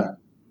 you want to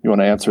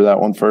answer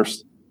that one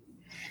first?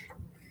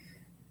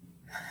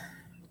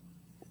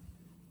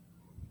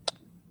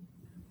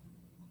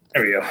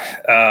 There we go.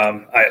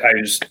 I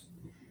just...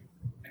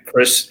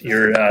 Chris,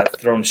 you're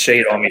throwing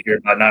shade on me here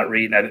by not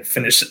reading. I didn't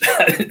finish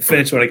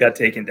when it got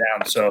taken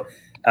down. So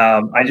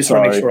I just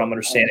want to make sure I'm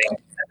understanding.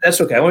 That's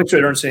okay. I want to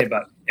make sure I understand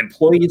about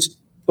employees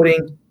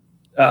putting.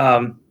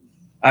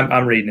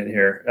 I'm reading it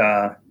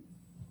here.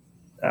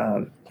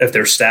 If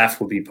their staff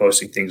will be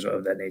posting things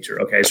of that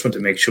nature. Okay, I just want to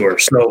make sure.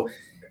 So,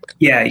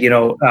 yeah,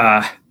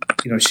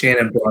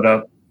 Shannon brought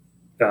up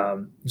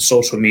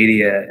social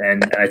media,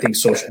 and I think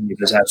social media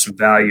does have some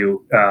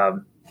value.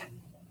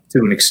 To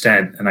an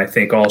extent. And I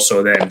think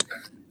also then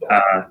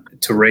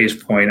to Ray's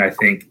point, I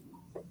think,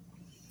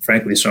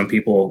 frankly, some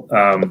people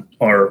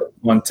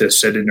want to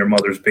sit in their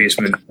mother's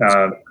basement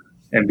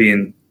and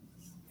being,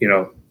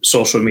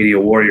 social media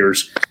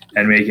warriors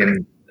and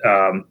making,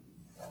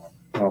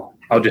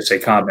 I'll just say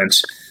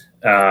comments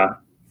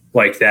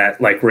like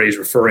that, like Ray's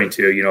referring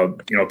to,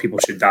 people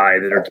should die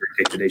that are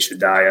addicted, they should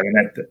die. I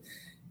mean,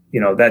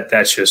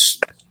 that's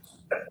just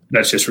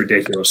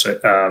ridiculous.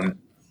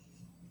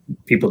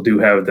 People do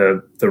have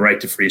the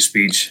right to free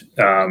speech.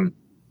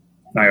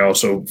 I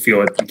also feel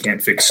like you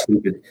can't fix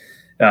stupid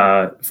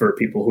for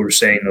people who are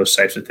saying those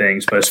types of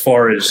things. But as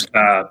far as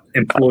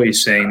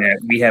employees saying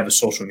that, we have a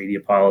social media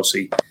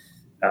policy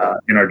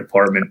in our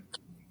department,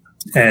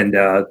 and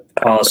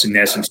policy in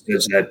essence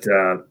is that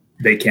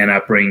they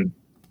cannot bring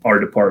our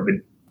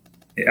department.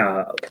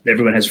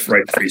 Everyone has a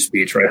right to free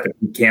speech, right? But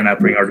we cannot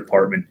bring our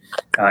department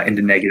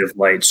into negative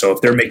light. So if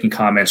they're making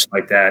comments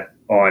like that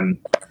on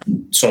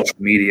social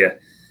media,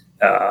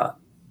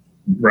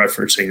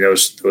 referencing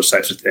those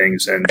types of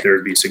things, and there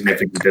would be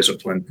significant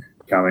discipline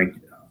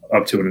coming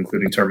up to and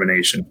including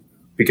termination,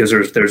 because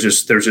there's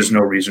just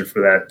no reason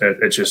for that.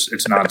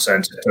 It's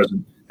nonsense. It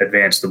doesn't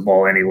advance the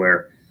ball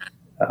anywhere.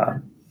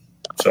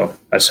 So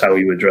that's how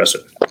we would address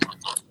it.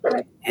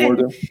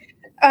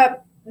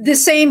 The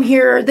same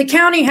here. The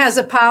county has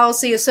a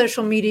policy, a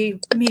social media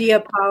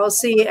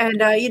policy,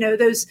 and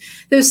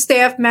those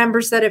staff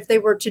members that if they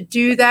were to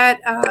do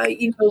that,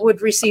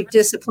 would receive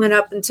discipline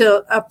up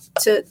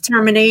to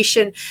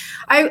termination.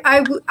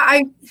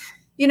 I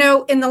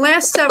in the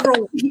last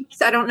several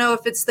weeks, I don't know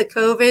if it's the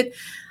COVID,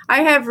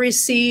 I have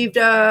received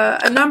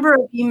a number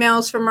of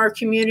emails from our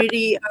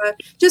community,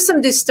 just some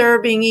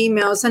disturbing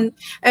emails.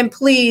 And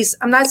please,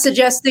 I'm not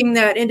suggesting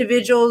that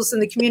individuals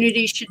in the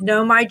community should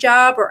know my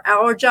job or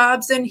our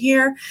jobs in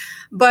here,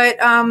 but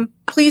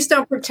please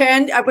don't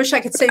pretend. I wish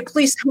I could say,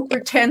 please don't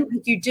pretend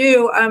like you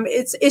do.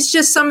 It's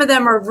just some of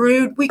them are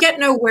rude. We get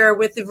nowhere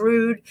with the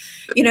rude,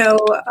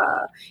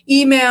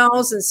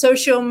 emails and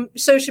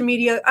social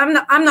media. I'm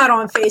not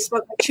on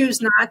Facebook. I choose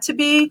not to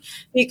be,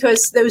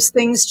 because those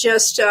things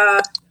just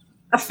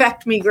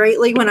affect me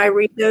greatly when I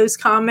read those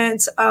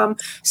comments.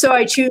 So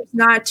I choose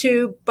not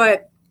to,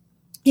 but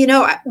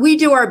we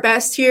do our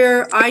best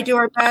here. I do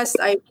our best.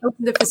 I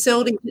opened the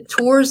facility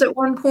tours at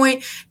one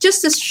point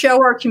just to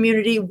show our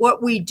community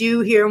what we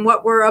do here and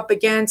what we're up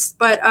against.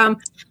 But,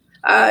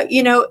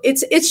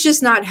 it's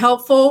just not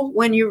helpful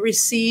when you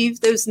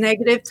receive those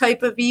negative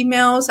type of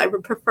emails. I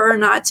would prefer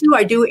not to.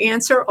 I do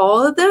answer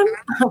all of them,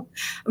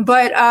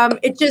 but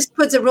it just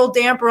puts a real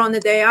damper on the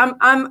day.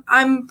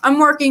 I'm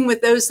working with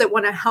those that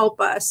want to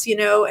help us,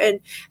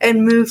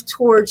 and move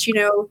towards,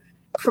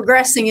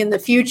 progressing in the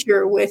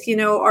future with,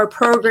 our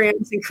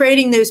programs and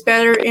creating those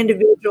better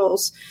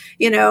individuals,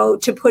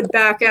 to put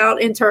back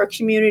out into our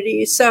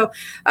community. So,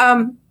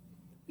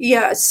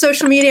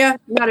 social media,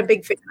 not a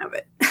big fan of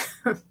it.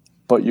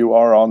 But you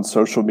are on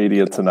social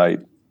media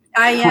tonight.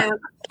 I am.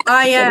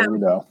 I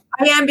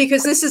am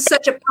because this is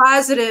such a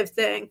positive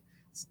thing.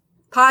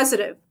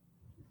 Positive.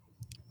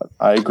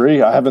 I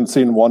agree. I haven't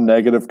seen one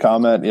negative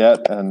comment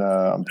yet, and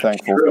I'm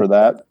thankful for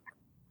that.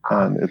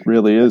 And it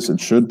really is.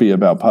 It should be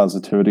about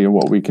positivity and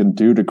what we can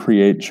do to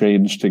create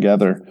change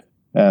together.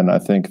 And I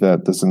think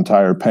that this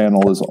entire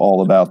panel is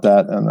all about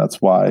that, and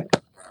that's why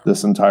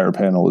this entire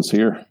panel is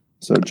here.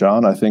 So,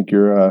 John, I think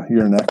you're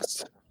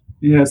next.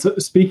 Yeah. So,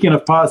 speaking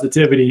of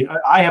positivity,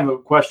 I have a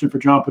question for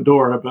John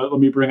Pedora, but let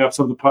me bring up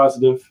something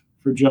positive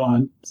for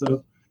John.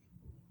 So,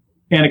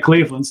 Anna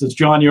Cleveland says,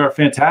 John, you are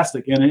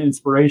fantastic and an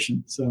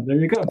inspiration. So there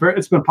you go.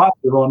 It's been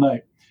positive all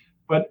night.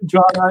 But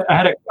John, I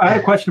had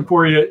a question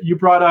for you. You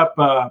brought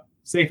up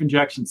safe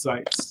injection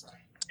sites,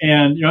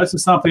 and this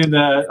is something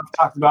that I've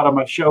talked about on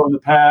my show in the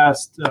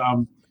past.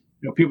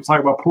 People talk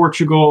about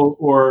Portugal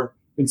or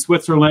in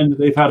Switzerland.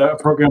 They've had a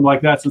program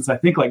like that since I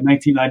think like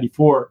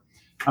 1994.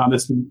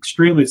 That's been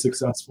extremely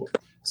successful.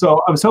 So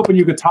I was hoping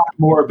you could talk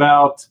more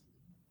about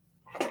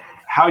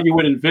how you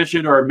would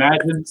envision or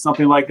imagine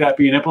something like that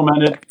being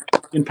implemented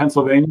in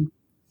Pennsylvania.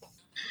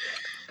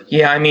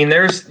 Yeah, I mean,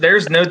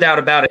 there's no doubt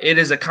about it. It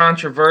is a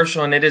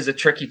controversial and it is a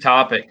tricky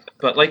topic.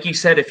 But like you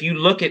said, if you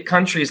look at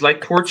countries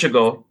like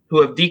Portugal,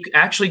 who have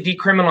actually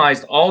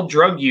decriminalized all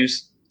drug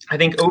use, I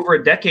think over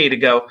a decade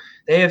ago,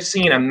 they have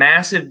seen a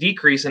massive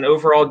decrease in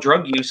overall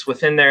drug use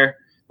within their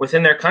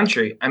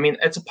country. I mean,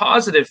 it's a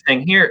positive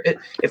thing here.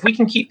 If we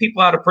can keep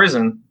people out of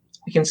prison,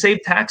 we can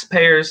save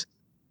taxpayers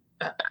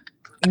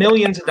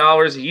millions of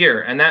dollars a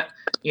year. And that,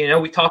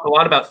 we talk a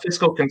lot about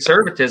fiscal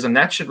conservatism.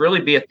 That should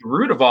really be at the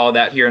root of all of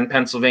that here in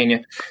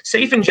Pennsylvania.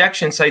 Safe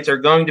injection sites are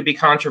going to be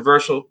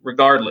controversial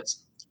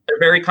regardless. They're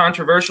very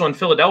controversial in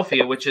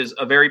Philadelphia, which is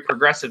a very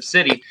progressive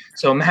city.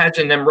 So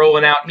imagine them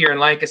rolling out here in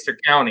Lancaster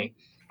County.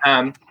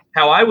 How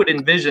I would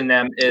envision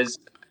them is,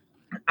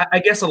 I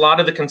guess a lot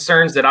of the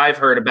concerns that I've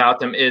heard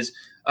about them is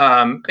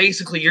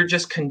basically you're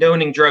just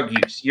condoning drug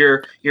use.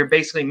 You're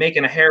basically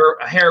making a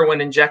heroin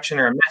injection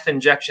or a meth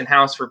injection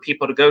house for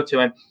people to go to.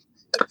 And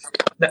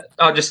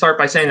I'll just start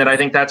by saying that I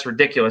think that's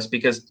ridiculous,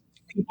 because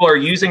people are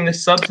using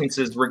these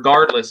substances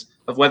regardless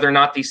of whether or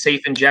not these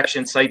safe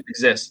injection sites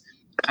exist.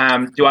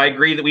 Do I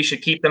agree that we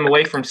should keep them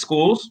away from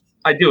schools?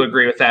 I do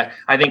agree with that.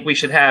 I think we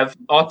should have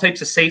all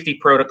types of safety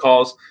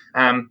protocols.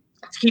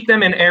 Keep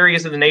them in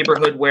areas of the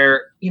neighborhood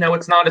where,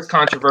 it's not as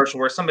controversial,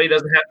 where somebody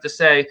doesn't have to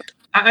say,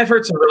 I've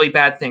heard some really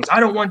bad things. I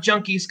don't want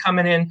junkies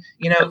coming in,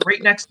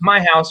 right next to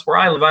my house where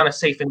I live on a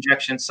safe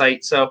injection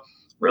site. So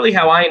really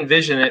how I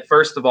envision it,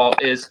 first of all,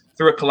 is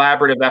through a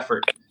collaborative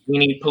effort. We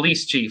need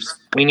police chiefs.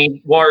 We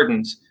need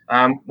wardens.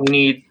 We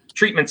need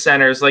treatment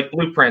centers like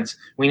Blueprints.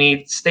 We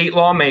need state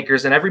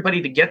lawmakers and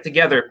everybody to get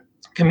together,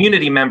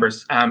 community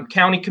members,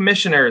 county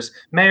commissioners,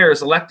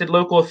 mayors, elected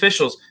local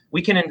officials.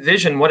 We can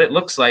envision what it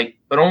looks like,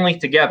 but only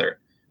together.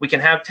 We can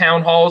have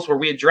town halls where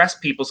we address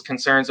people's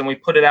concerns and we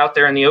put it out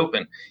there in the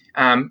open.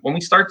 When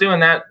we start doing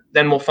that,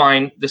 then we'll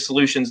find the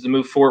solutions to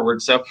move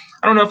forward. So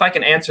I don't know if I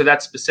can answer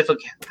that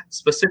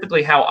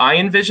specifically how I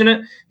envision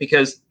it,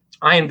 because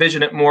I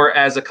envision it more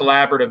as a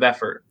collaborative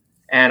effort.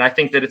 And I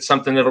think that it's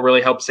something that'll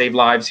really help save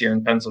lives here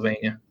in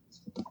Pennsylvania.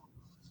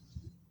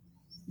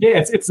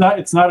 Yeah, it's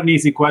not an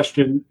easy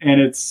question,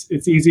 and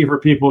it's easy for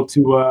people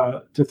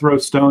to throw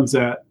stones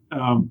at,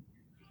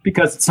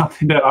 because it's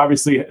something that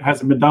obviously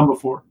hasn't been done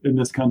before in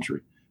this country.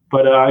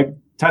 But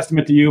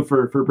testament to you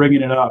for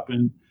bringing it up,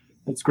 and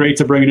it's great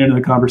to bring it into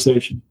the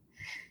conversation.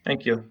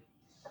 Thank you,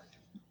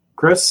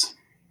 Chris.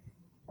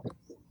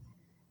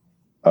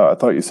 I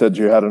thought you said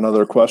you had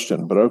another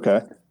question, but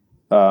okay.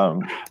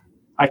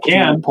 I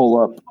can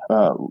pull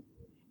up.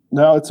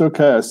 No, it's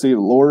okay. I see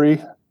Lori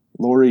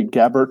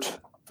Gabbert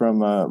from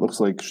looks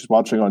like she's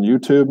watching on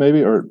YouTube,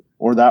 maybe,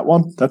 or that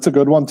one. That's a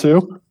good one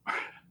too.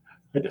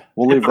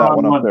 We'll leave that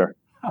one up there.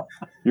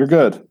 You're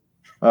good.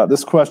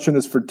 This question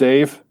is for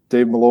Dave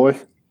Malloy.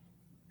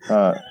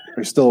 Are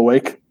you still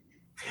awake?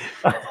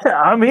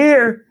 I'm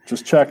here.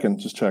 Just checking.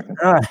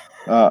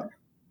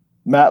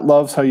 Matt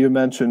loves how you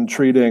mentioned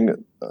treating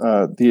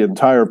the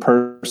entire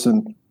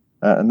person,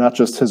 and not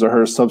just his or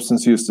her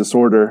substance use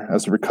disorder.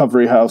 As a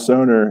recovery house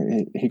owner,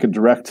 he could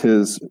direct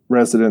his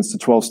residents to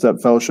 12-step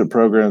fellowship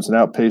programs and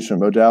outpatient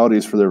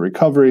modalities for their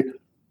recovery.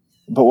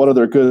 But what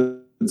other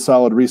good and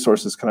solid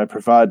resources can I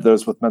provide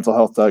those with mental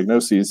health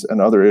diagnoses and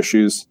other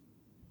issues?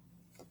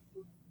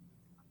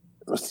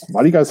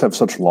 Why do you guys have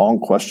such long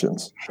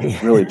questions?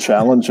 Really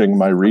challenging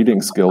my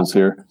reading skills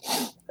here.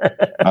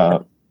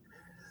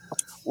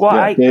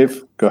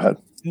 Dave, go ahead.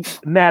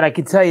 Matt, I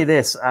can tell you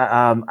this.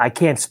 I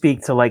can't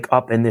speak to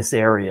up in this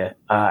area.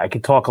 I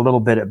could talk a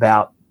little bit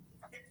about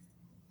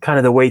kind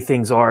of the way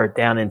things are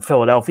down in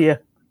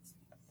Philadelphia.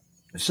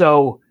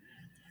 So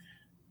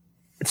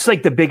it's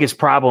the biggest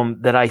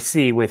problem that I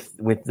see with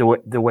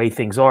the way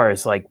things are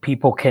is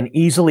people can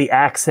easily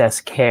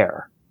access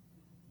care,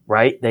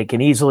 right? They're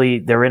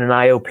in an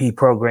IOP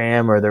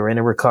program, or they're in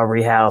a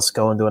recovery house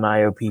going to an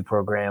IOP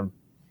program.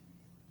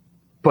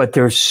 But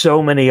there's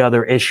so many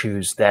other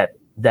issues that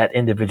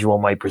individual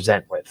might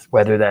present with,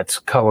 whether that's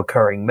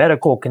co-occurring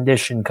medical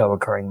condition,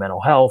 co-occurring mental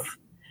health.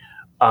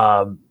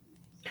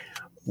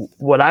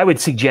 What I would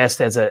suggest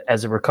as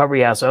a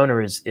recovery house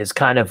owner is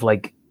kind of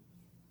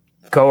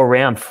go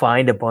around,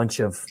 find a bunch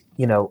of,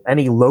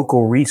 any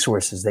local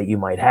resources that you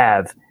might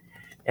have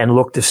and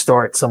look to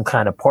start some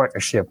kind of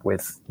partnership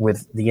with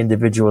the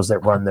individuals that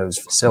run those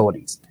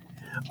facilities.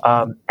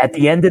 At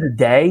the end of the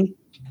day,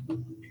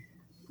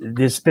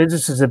 this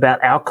business is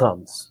about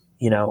outcomes,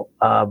 and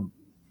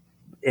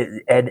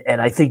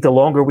I think the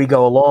longer we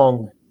go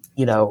along,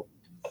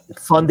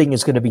 funding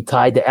is going to be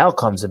tied to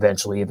outcomes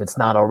eventually, if it's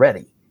not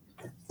already,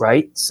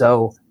 right?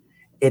 So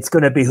it's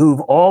going to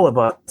behoove all of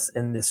us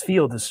in this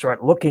field to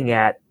start looking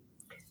at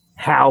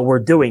how we're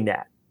doing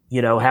that.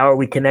 How are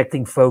we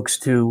connecting folks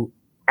to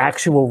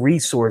actual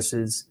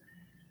resources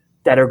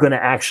that are going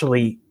to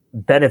actually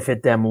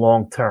benefit them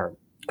long term?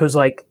 Because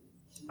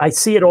I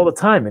see it all the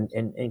time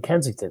in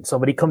Kensington.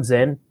 Somebody comes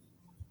in,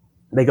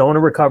 they go in a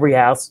recovery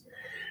house,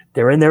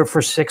 they're in there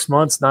for 6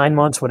 months, 9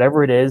 months,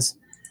 whatever it is.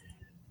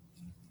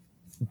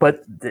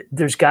 But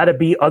there's got to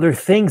be other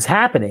things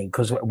happening,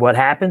 because what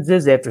happens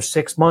is after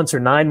 6 months or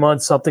 9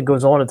 months, something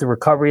goes on at the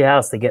recovery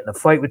house. They get in a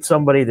fight with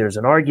somebody. There's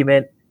an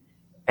argument.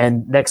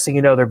 And next thing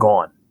you know, they're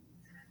gone.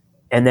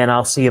 And then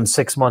I'll see them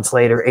 6 months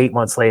later, 8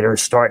 months later,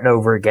 starting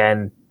over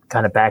again,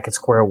 kind of back at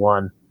square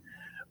one.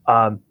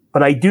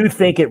 But I do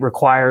think it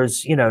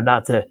requires,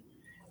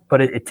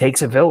 but it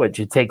takes a village.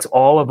 It takes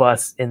all of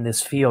us in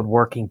this field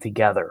working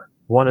together.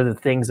 One of the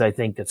things I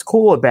think that's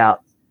cool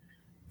about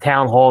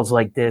town halls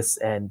like this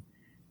and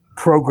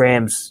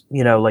programs,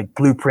 like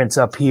Blueprints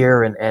up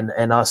here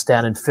and us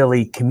down in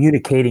Philly,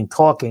 communicating,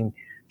 talking,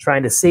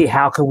 trying to see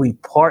how can we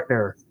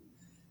partner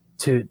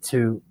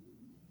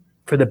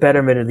for the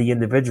betterment of the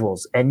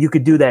individuals. And you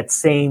could do that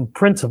same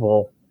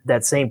principle,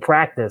 that same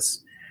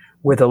practice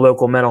with a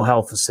local mental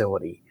health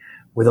facility,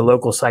 with a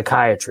local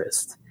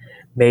psychiatrist.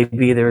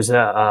 Maybe there's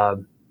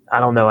I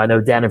don't know. I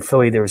know down in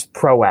Philly, there's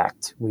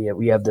ProAct.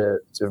 We have the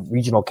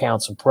regional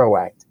council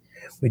ProAct.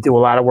 We do a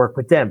lot of work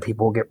with them.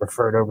 People will get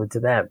referred over to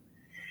them.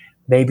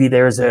 Maybe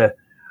there's a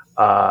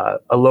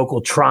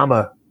local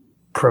trauma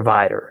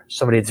provider,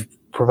 somebody that's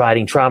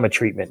providing trauma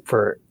treatment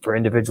for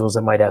individuals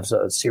that might have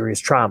serious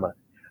trauma.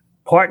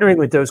 Partnering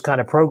with those kind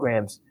of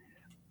programs,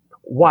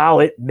 while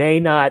it may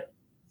not,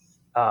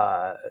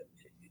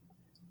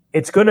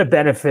 it's going to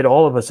benefit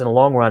all of us in the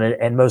long run.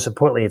 And most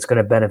importantly, it's going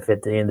to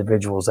benefit the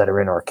individuals that are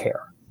in our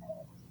care.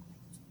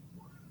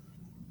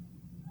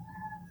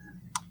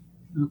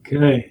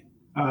 Okay.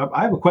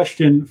 I have a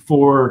question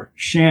for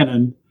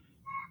Shannon.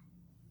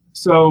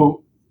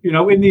 So,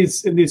 in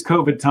these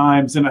COVID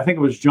times, and I think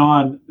it was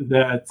John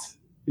that,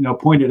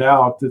 pointed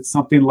out that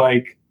something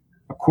like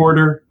a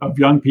quarter of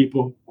young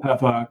people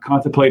have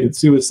contemplated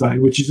suicide,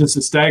 which is just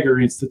a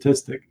staggering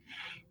statistic.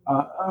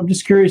 I'm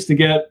just curious to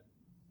get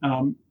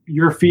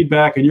your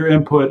feedback and your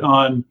input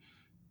on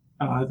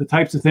the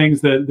types of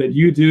things that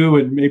you do,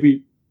 and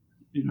maybe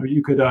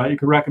you could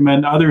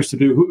recommend others to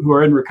do who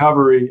are in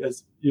recovery,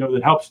 as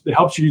that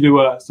helps you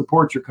to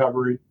support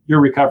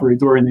your recovery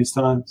during these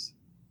times.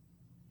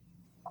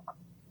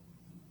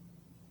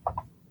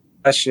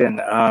 Question,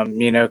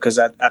 because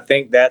I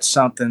think that's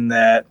something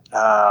that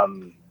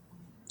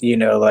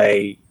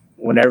like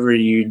whenever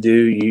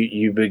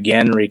you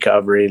begin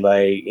recovery,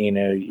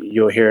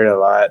 you'll hear it a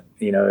lot,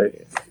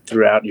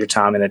 throughout your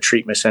time in a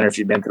treatment center. If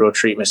you've been through a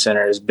treatment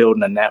center, is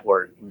building a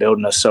network,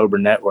 building a sober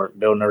network,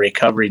 building a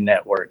recovery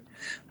network.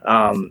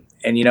 And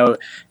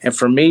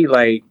for me,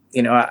 I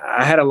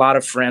had a lot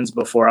of friends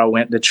before I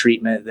went to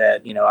treatment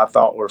that, I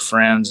thought were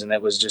friends, and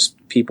it was just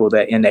people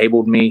that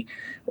enabled me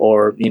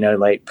or,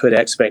 put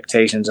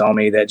expectations on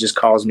me that just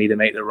caused me to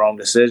make the wrong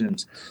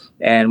decisions.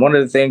 And one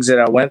of the things that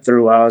I went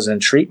through while I was in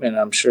treatment,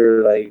 I'm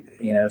sure,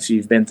 if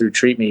you've been through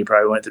treatment, you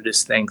probably went through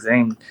this same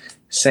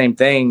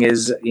thing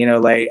is,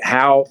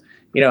 how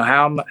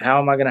am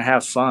I going to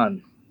have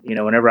fun?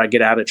 Whenever I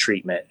get out of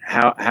treatment,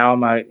 how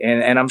am I?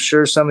 And I'm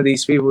sure some of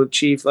these people,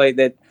 Chief,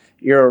 that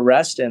you're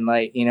arresting,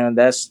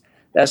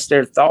 that's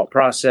their thought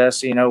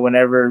process,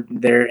 whenever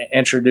they're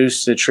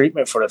introduced to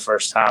treatment for the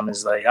first time,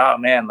 is oh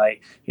man,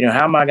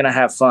 how am I going to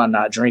have fun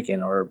not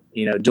drinking or,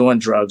 doing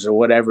drugs or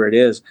whatever it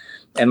is.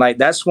 And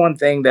that's one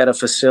thing that a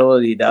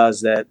facility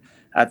does that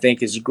I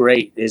think is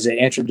great, is it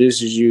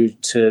introduces you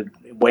to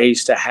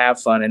ways to have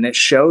fun, and it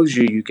shows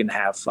you can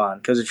have fun.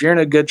 Because if you're in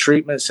a good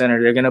treatment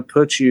center, they're going to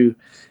put you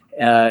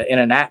in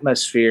an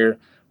atmosphere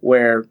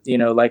where, a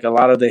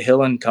lot of the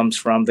healing comes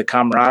from the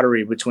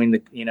camaraderie between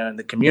the,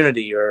 the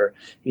community, or,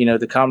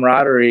 the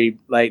camaraderie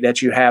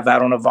that you have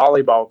out on a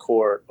volleyball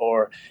court,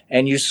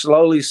 and you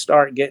slowly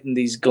start getting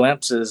these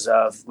glimpses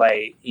of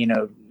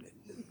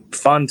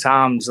fun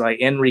times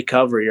in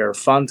recovery, or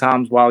fun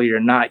times while you're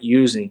not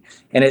using.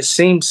 And it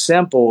seems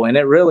simple, and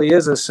it really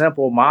is a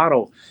simple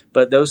model,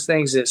 but those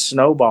things, it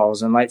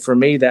snowballs. And for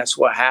me, that's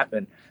what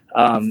happened.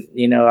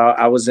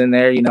 I was in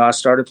there, I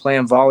started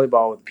playing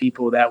volleyball with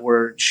people that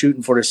were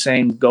shooting for the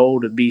same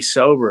goal, to be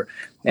sober.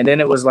 And then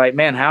it was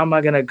man, how am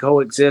I going to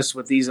coexist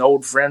with these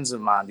old friends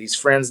of mine, these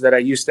friends that I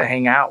used to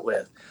hang out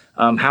with?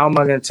 How am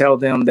I going to tell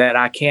them that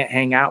I can't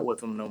hang out with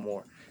them no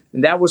more?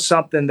 And that was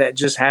something that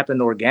just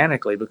happened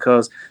organically,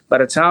 because by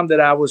the time that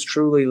I was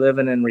truly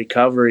living in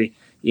recovery,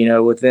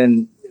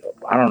 within,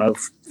 I don't know,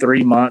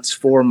 3 months,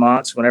 4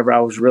 months, whenever I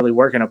was really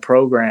working a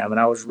program and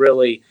I was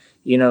really,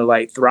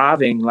 like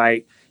thriving,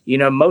 like,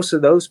 most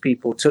of those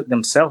people took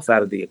themselves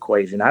out of the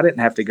equation. I didn't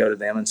have to go to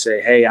them and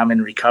say, hey, I'm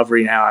in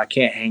recovery now, I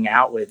can't hang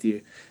out with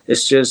you.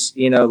 It's just,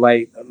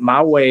 like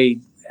my way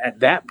at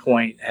that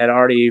point had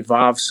already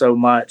evolved so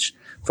much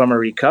from a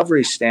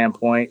recovery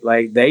standpoint.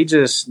 Like they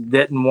just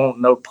didn't want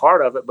no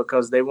part of it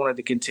because they wanted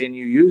to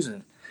continue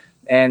using.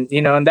 And,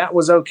 and that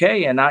was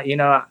okay. And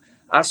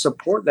I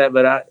support that,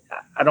 but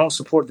I don't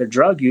support the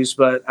drug use,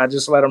 but I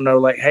just let them know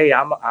like, hey,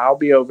 I'll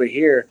be over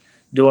here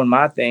doing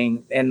my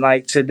thing. And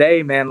like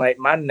today, man, like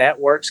my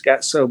network's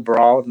got so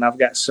broad and I've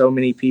got so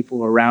many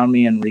people around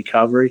me in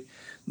recovery,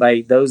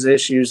 like those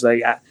issues,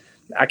 like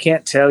I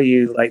can't tell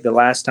you like the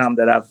last time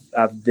that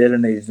I've did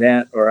an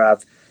event or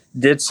I've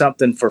did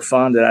something for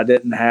fun that I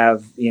didn't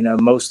have,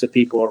 most of the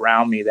people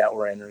around me that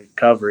were in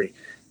recovery.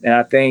 And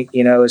I think,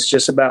 it's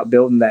just about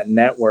building that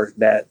network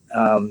that,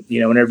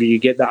 whenever you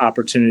get the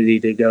opportunity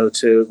to go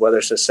to, whether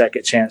it's a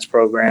second chance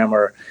program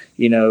or,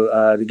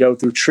 to go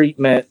through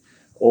treatment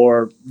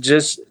or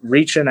just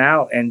reaching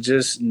out and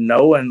just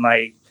knowing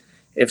like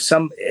if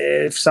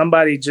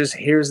somebody just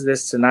hears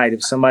this tonight,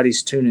 if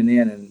somebody's tuning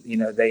in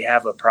and, they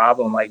have a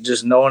problem, like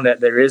just knowing that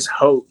there is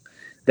hope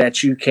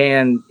that you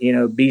can,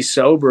 be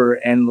sober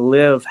and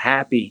live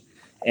happy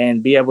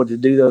and be able to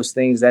do those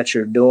things that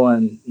you're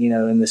doing,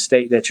 in the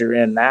state that you're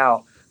in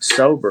now,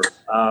 sober.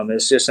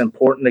 It's just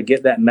important to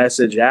get that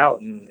message out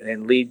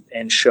and lead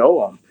and show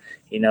them,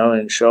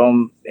 and show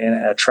them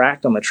and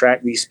attract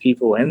these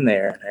people in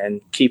there and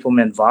keep them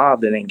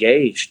involved and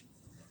engaged.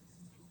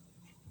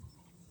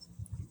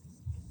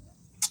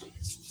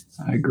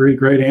 I agree.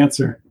 Great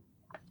answer.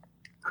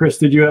 Chris,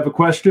 did you have a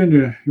question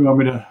or you want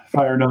me to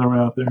fire another one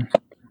out there?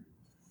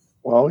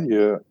 Well,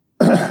 you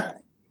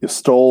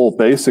stole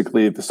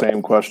basically the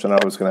same question I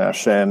was going to ask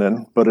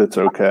Shannon, but it's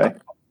okay.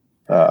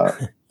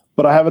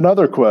 But I have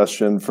another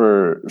question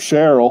for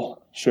Cheryl.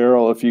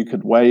 Cheryl, if you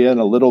could weigh in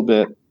a little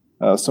bit.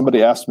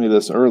 Somebody asked me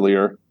this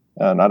earlier,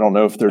 and I don't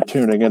know if they're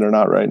tuning in or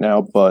not right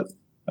now, but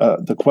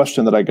the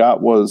question that I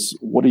got was,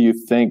 what do you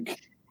think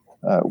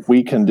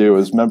we can do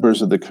as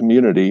members of the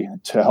community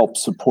to help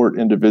support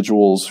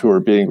individuals who are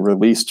being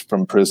released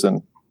from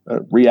prison,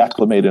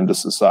 reacclimate into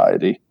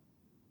society?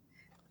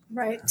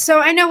 Right. So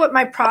I know what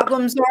my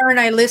problems are and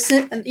I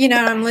listen,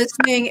 I'm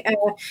listening,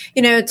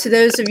 to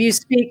those of you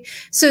speak.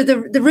 So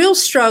the real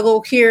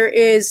struggle here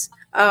is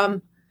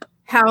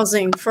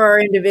housing for our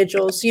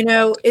individuals.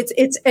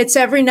 It's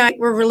every night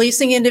we're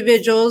releasing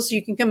individuals.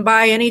 You can come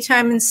by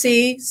anytime and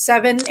see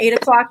 7, 8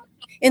 o'clock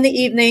in the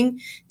evening,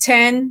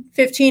 10,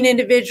 15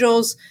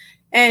 individuals.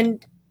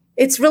 And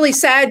it's really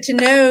sad to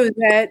know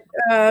that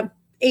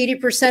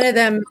 80% of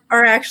them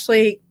are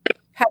actually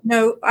have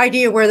no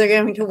idea where they're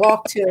going to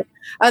walk to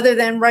other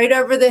than right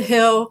over the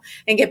hill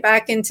and get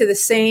back into the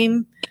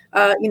same,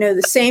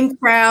 the same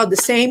crowd, the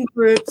same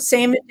group, the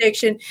same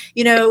addiction.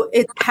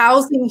 It's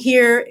housing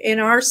here in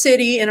our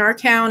city, in our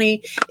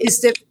county is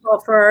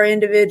difficult for our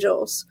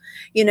individuals,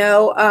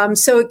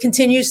 so it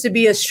continues to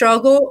be a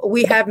struggle.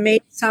 We have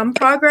made some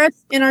progress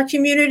in our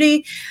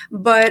community,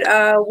 but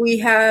we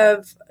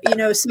have,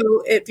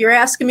 so if you're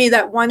asking me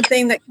that one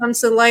thing that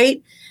comes to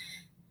light,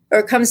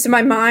 or comes to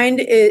my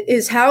mind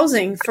is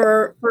housing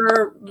for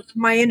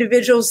my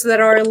individuals that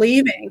are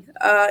leaving,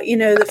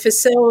 the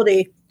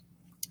facility.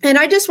 And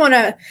I just want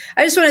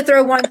to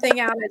throw one thing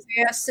out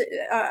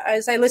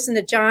as I listen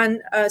to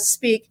John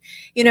speak,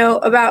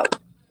 about,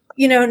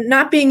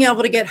 not being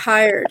able to get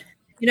hired.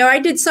 I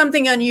did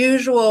something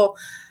unusual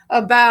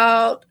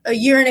about a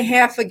year and a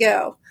half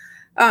ago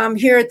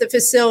here at the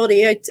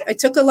facility. I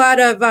took a lot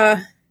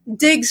of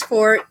digs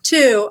for it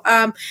too.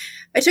 I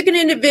took an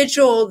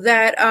individual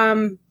that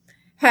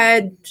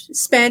had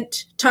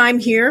spent time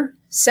here,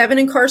 7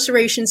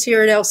 incarcerations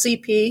here at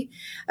LCP,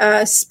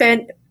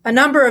 spent a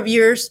number of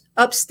years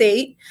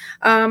upstate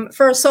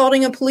for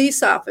assaulting a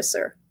police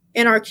officer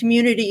in our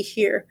community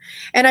here.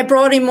 And I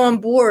brought him on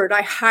board.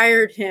 I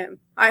hired him.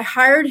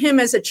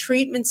 As a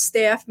treatment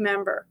staff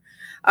member.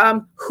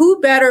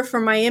 Who better for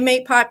my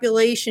inmate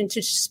population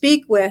to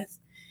speak with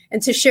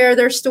and to share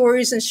their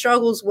stories and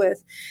struggles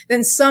with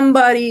than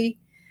somebody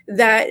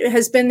that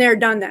has been there,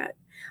 done that.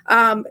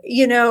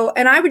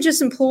 And I would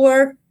just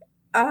implore,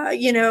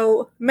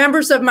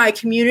 members of my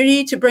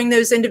community to bring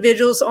those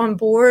individuals on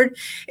board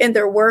in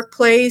their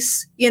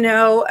workplace.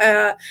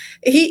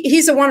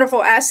 He's a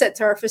wonderful asset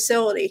to our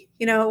facility.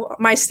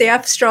 My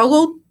staff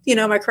struggled,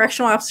 my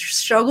correctional officers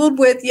struggled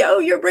with,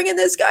 you're bringing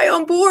this guy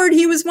on board.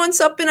 He was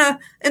once up in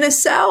a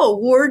cell,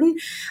 warden,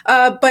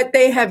 but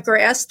they have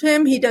grasped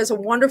him. He does a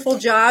wonderful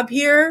job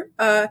here.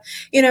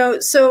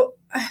 So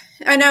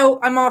I know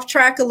I'm off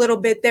track a little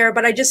bit there,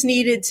 but I just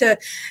needed to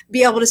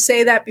be able to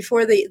say that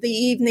before the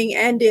evening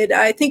ended.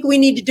 I think we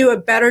need to do a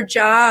better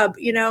job.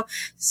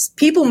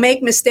 People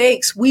make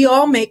mistakes. We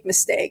all make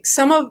mistakes.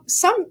 Some,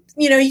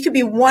 you could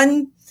be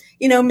one,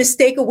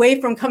 mistake away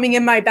from coming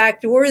in my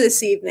back door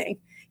this evening,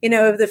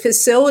 of the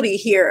facility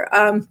here.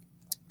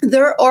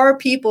 There are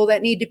people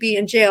that need to be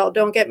in jail.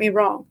 Don't get me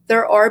wrong.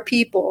 There are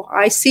people.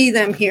 I see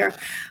them here.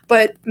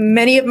 But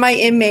many of my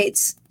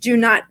inmates do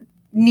not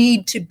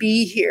need to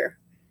be here.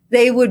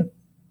 They would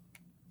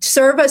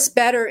serve us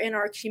better in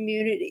our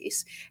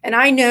communities. And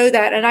I know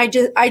that. And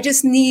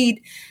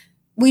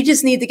we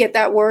just need to get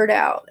that word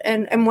out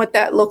and what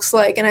that looks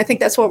like. And I think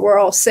that's what we're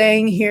all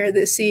saying here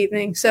this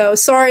evening. So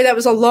sorry, that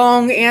was a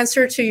long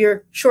answer to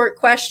your short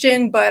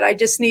question, but I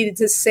just needed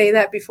to say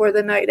that before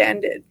the night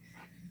ended.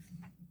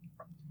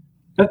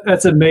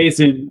 That's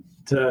amazing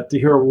to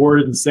hear a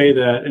warden say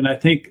that. And I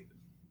think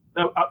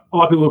a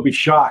lot of people will be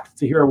shocked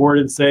to hear a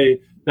warden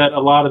say that a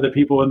lot of the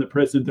people in the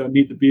prison don't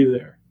need to be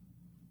there.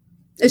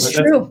 It's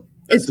true.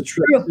 It's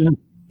true.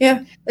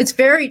 Yeah, it's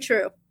very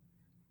true.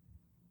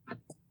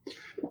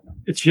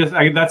 It's just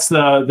that's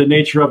the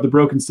nature of the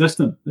broken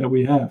system that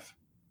we have.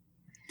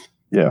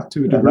 Yeah.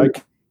 To a degree.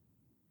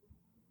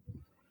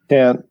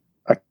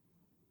 I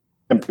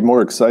can't be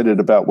more excited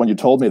about when you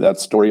told me that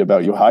story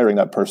about you hiring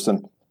that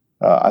person.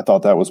 I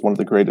thought that was one of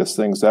the greatest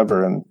things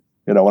ever. And,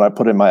 when I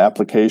put in my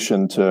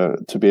application to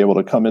be able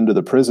to come into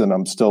the prison,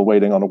 I'm still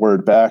waiting on a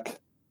word back,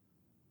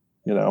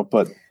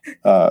 but,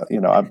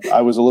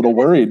 I was a little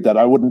worried that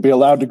I wouldn't be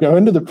allowed to go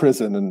into the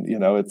prison. And,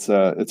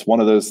 it's one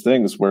of those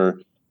things where,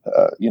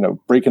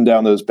 breaking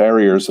down those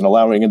barriers and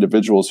allowing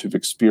individuals who've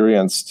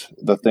experienced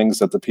the things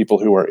that the people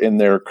who are in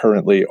there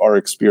currently are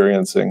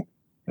experiencing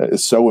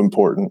is so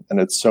important. And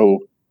it's so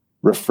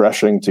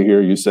refreshing to hear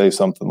you say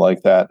something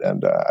like that.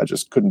 And I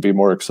just couldn't be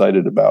more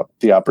excited about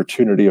the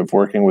opportunity of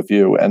working with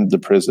you and the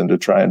prison to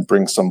try and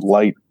bring some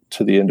light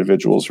to the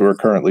individuals who are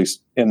currently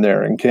in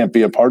there and can't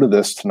be a part of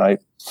this tonight.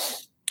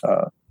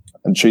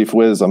 And Chief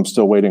Wiz, I'm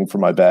still waiting for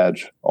my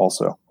badge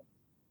also.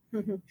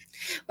 Mm-hmm.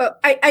 Well,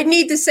 I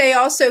need to say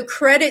also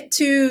credit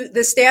to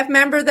the staff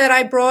member that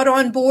I brought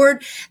on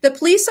board. The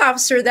police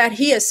officer that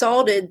he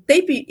assaulted,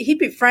 he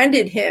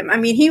befriended him. I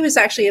mean, he was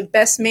actually the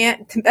best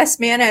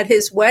man at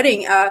his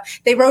wedding.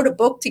 They wrote a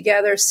book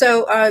together.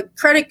 So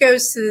credit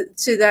goes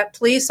to that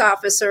police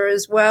officer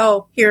as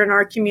well here in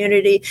our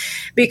community,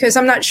 because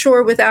I'm not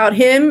sure without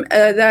him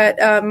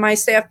that my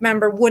staff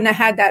member wouldn't have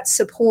had that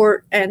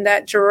support and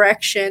that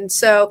direction.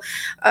 So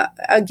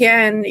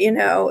again,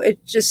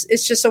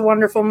 it's just a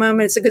wonderful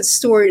moment. It's a good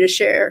story to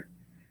share.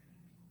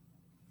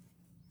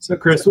 So,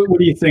 Chris, what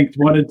do you think? Do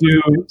you want to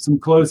do some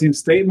closing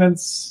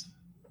statements?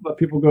 Let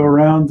people go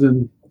around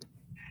and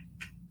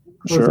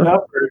close it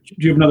up? Or do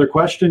you have another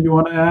question you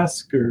want to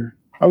ask? Or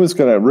I was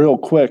going to real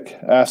quick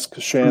ask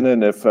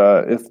Shannon if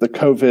the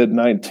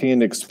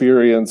COVID-19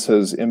 experience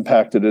has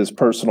impacted his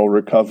personal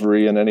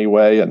recovery in any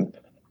way, and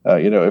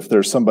if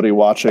there's somebody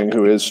watching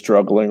who is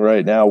struggling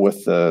right now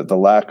with the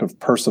lack of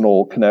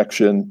personal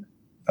connection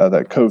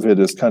that COVID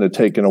has kind of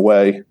taken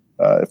away.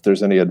 If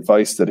there's any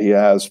advice that he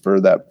has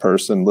for that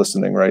person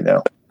listening right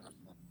now.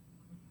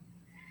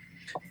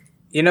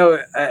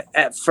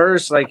 At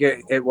first,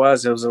 it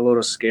was a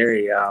little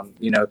scary,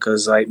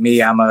 because like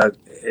me,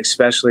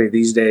 especially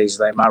these days,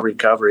 like my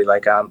recovery,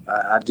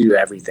 I do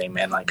everything,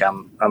 man. Like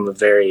I'm a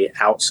very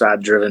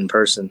outside driven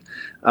person.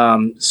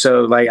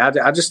 So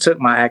I just took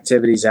my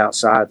activities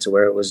outside to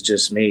where it was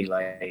just me,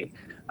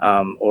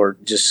 or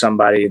just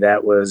somebody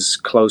that was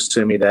close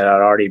to me that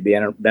I'd already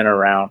been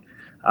around.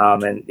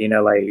 And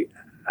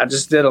I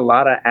just did a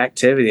lot of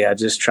activity. I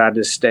just tried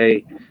to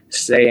stay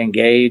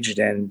engaged,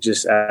 and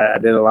just I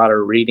did a lot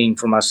of reading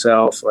for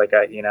myself.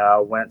 I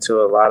went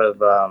to a lot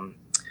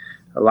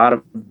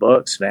of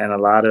books, man, a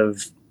lot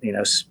of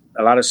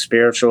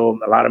spiritual,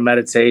 a lot of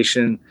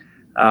meditation.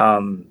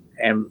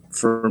 And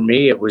for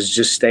me, it was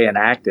just staying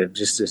active,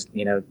 just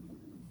to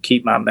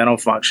keep my mental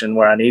function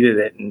where I needed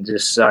it, and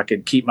just so I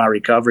could keep my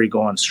recovery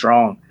going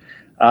strong.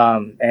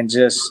 And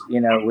just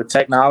with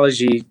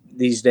technology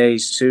these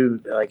days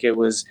too, it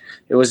was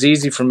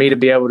easy for me to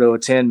be able to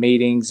attend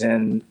meetings,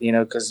 and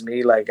because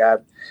me,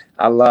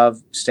 I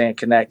love staying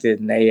connected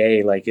in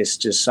AA. It's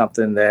just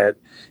something that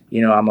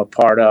I'm a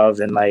part of,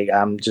 and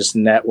I'm just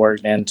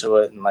networked into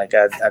it, and I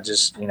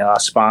just I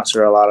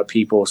sponsor a lot of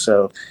people.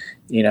 So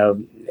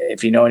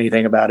if you know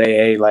anything about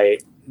AA,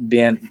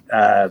 being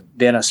a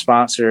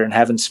sponsor and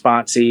having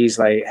sponsees,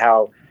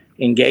 how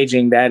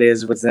engaging that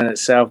is within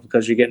itself,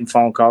 because you're getting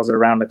phone calls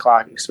around the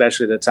clock,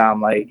 especially the time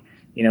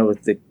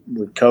with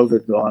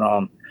COVID going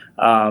on.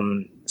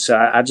 So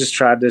I just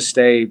tried to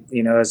stay,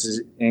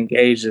 as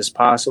engaged as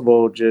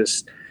possible,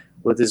 just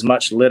with as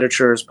much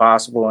literature as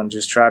possible, and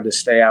just tried to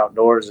stay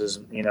outdoors as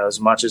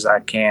much as I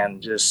can,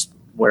 just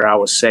where I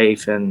was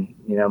safe, and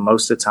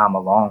most of the time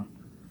alone.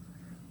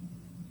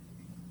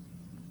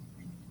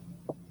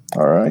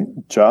 All right,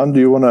 John, do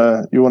you want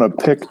to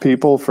pick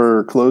people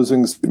for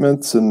closing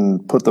statements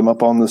and put them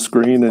up on the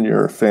screen in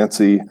your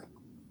fancy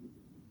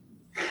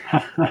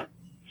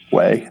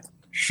way?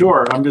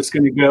 Sure. I'm just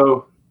going to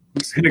go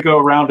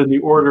around in the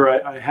order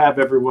I have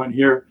everyone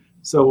here.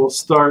 So we'll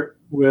start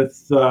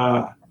with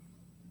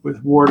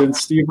Warden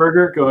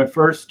Steberger going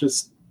first.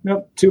 Just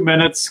 2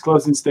 minutes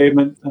closing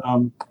statement.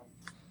 All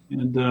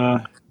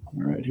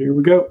right, here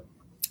we go.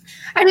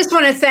 I just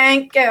want to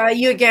thank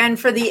you again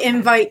for the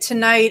invite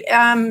tonight.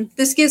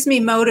 This gives me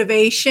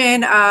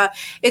motivation.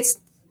 It's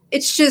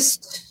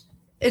just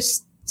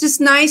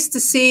nice to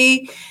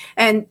see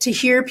and to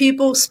hear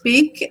people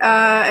speak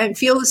and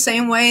feel the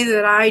same way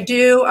that I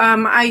do.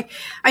 I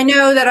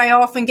know that I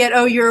often get,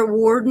 oh, you're a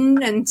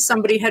warden, and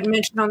somebody on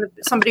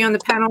the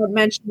panel had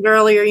mentioned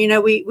earlier,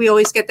 we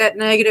always get that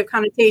negative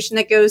connotation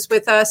that goes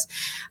with us.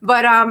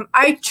 But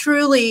I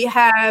truly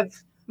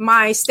have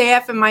my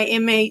staff and my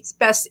inmates'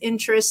 best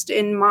interest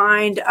in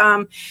mind.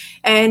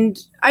 And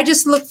I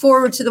just look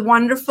forward to the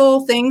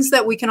wonderful things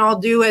that we can all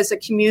do as a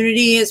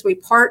community as we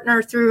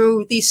partner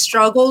through these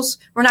struggles.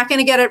 We're not going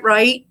to get it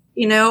right,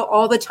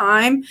 all the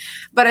time.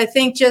 But I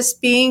think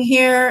just being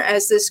here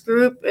as this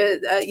group,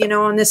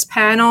 on this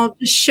panel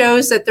just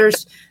shows that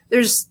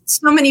there's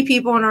so many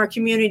people in our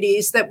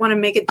communities that want to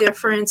make a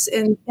difference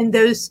in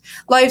those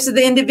lives of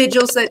the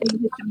individuals that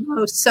need it the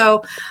most.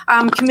 So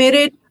I'm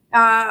committed.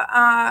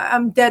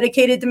 I'm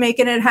dedicated to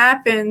making it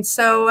happen.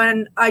 So,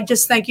 and I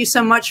just thank you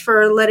so much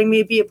for letting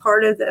me be a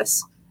part of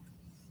this.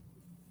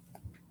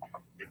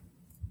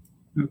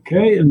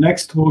 Okay, and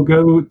next we'll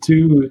go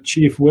to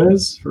Chief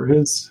Wiz for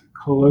his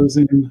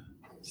closing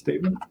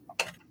statement.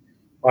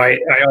 I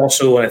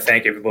also want to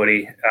thank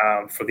everybody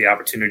for the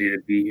opportunity to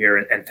be here,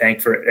 and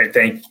thank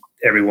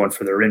everyone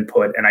for their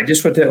input. And I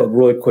just want to tell a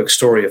really quick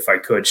story, if I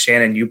could.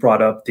 Shannon, you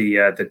brought up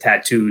the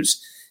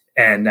tattoos,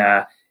 and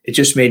it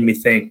just made me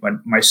think.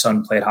 When my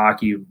son played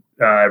hockey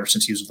ever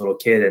since he was a little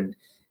kid,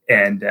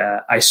 and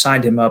I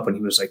signed him up when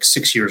he was like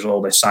 6 years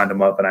old. I signed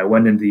him up, and I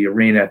went into the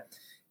arena,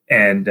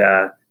 and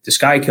this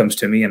guy comes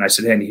to me, and I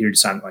said, "Hey, I need you to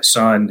sign my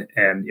son,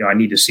 and I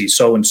need to see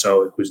so and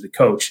so, who's the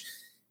coach."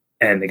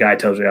 And the guy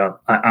tells me,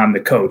 "I'm the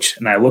coach."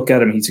 And I look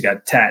at him; he's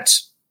got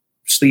tats,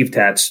 sleeve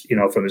tats,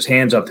 from his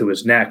hands up to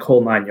his neck,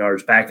 whole 9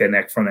 yards, back of the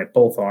neck, front of neck,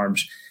 both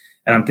arms.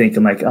 And I'm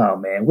thinking like, oh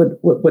man, what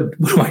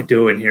am I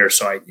doing here?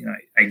 So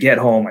I get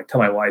home, I tell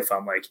my wife,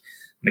 I'm like,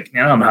 I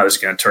don't know how this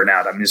is going to turn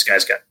out. I mean, this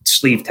guy's got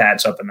sleeve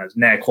tats up in his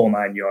neck, whole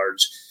 9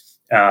 yards.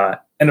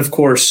 And of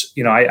course,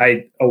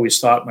 I always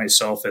thought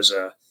myself as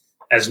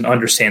an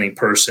understanding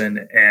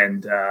person.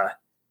 And,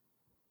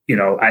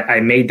 I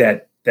made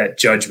that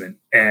judgment.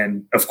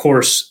 And of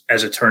course,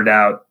 as it turned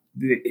out,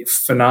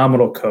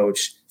 phenomenal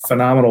coach,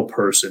 phenomenal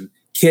person,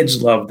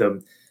 kids loved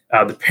him.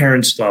 The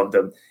parents loved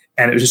him.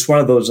 And it was just one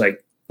of those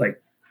like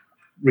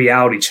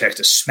reality checks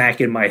to smack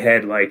in my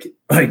head, like,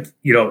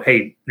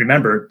 hey,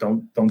 remember,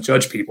 don't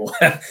judge people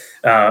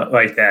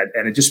like that.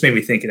 And it just made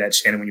me think of that,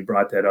 Shannon, when you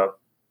brought that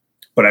up.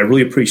 But I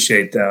really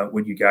appreciate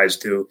what you guys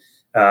do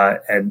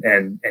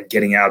and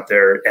getting out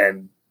there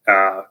and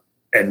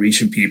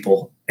reaching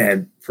people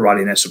and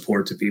providing that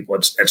support to people.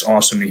 It's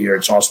awesome to hear.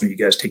 It's awesome that you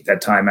guys take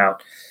that time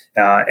out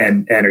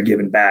and are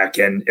giving back.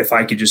 And if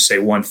I could just say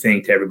one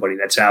thing to everybody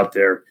that's out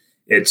there,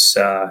 it's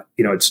not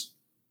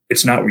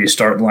where you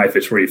start in life,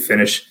 it's where you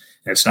finish.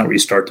 And it's not where you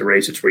start the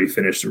race, it's where you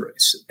finish the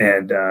race.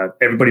 And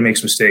everybody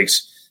makes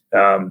mistakes.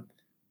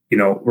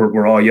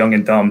 We're all young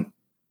and dumb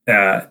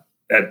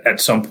at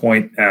some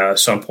point.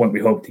 Some point we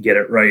hope to get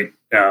it right.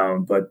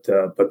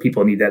 But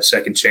people need that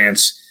second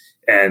chance.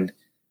 And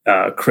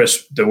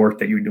Chris, the work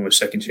that you're doing with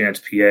Second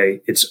Chance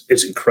PA,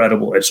 it's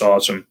incredible. It's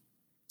awesome.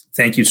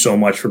 Thank you so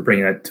much for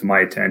bringing that to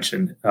my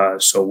attention.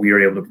 So we are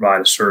able to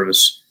provide a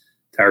service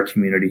to our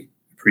community.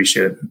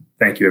 Appreciate it.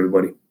 Thank you,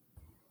 everybody.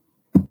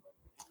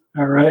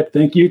 All right.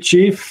 Thank you,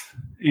 Chief.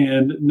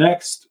 And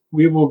next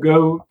we will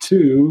go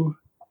to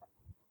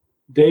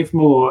Dave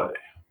Malloy.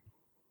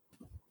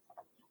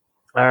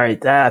 All right.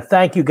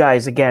 Thank you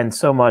guys again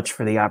so much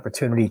for the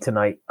opportunity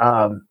tonight.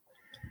 I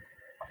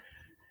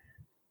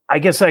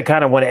guess I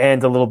kind of want to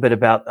end a little bit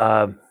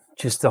about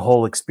just the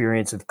whole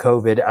experience of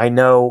COVID. I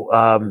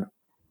know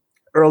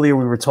earlier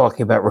we were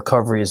talking about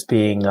recovery as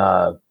being,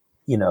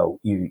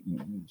 you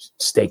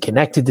stay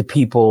connected to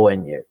people,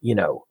 and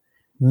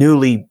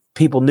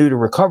people new to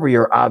recovery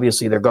are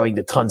obviously they're going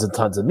to tons and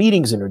tons of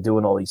meetings and are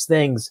doing all these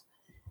things.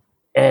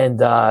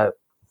 And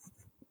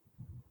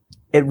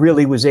it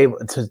really was able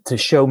to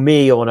show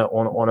me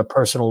on a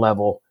personal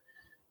level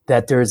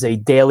that there's a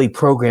daily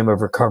program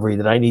of recovery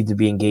that I need to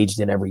be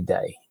engaged in every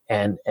day.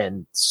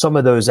 And some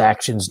of those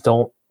actions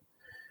don't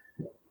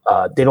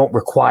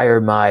require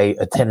my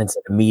attendance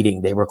at a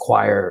meeting. They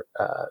require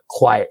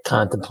quiet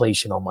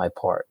contemplation on my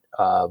part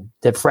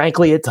that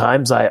frankly at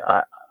times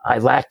I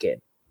lack in.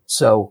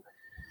 So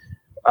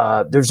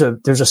there's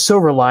a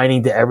silver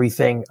lining to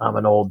everything. I'm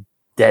an old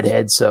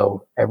deadhead,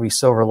 so every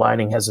silver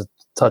lining has a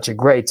touch of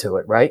gray to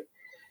it, right?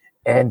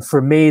 And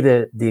for me,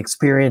 the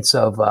experience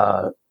of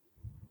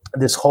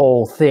this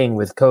whole thing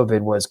with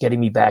COVID was getting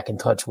me back in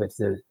touch with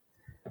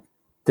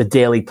the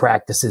daily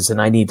practices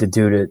and I need to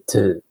do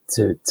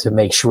to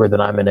make sure that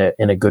I'm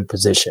in a good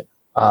position.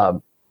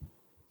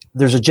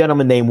 There's a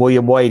gentleman named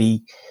William White.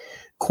 He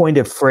coined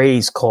a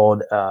phrase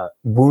called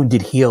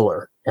wounded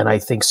healer. And I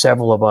think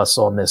several of us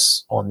on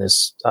this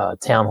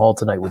town hall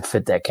tonight would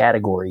fit that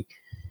category,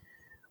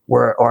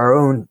 where our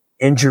own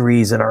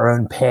injuries and our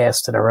own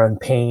past and our own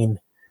pain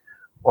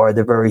are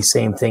the very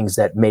same things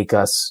that make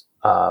us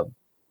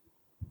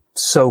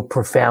so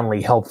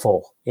profoundly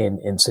helpful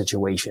in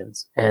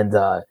situations. And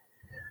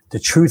the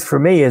truth for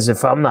me is,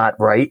 if I'm not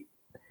right,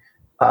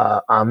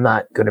 I'm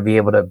not going to be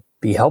able to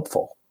be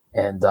helpful.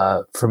 And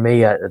for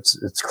me,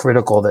 it's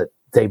critical that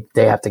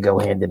they have to go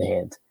hand in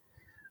hand.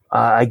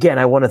 Again,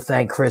 I want to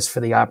thank Chris for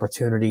the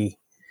opportunity.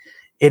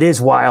 It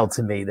is wild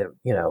to me that,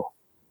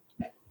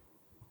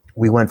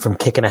 we went from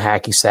kicking a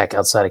hacky sack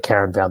outside of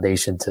Caron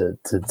Foundation to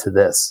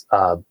this.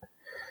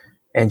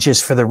 And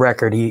just for the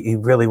record, he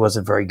really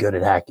wasn't very good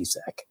at hacky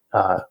sack.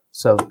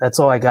 So that's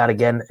all I got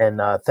again. And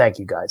thank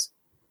you guys.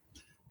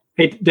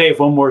 Hey, Dave,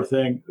 one more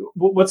thing.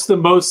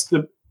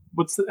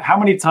 How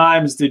many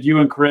times did you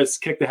and Chris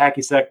kick the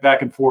hacky sack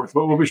back and forth?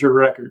 What was your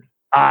record?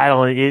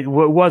 It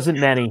wasn't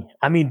many.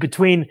 I mean,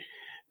 between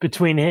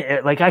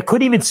like, I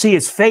couldn't even see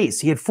his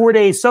face. He had 4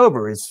 days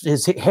sober.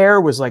 His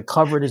hair was like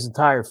covered his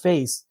entire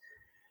face.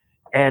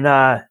 And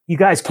you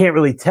guys can't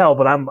really tell,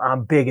 but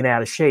I'm big and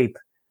out of shape.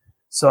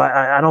 So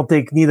I don't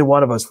think neither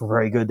one of us were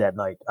very good that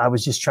night. I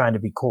was just trying to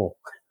be cool.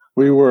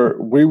 We were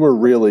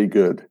really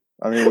good.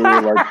 I mean, we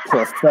were like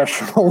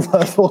professional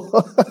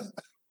level.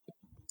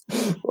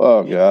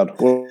 Oh God.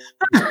 Well,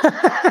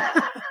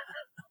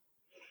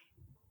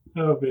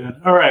 oh man.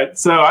 All right.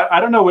 So I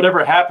don't know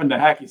whatever happened to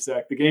hacky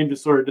sack. The game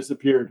just sort of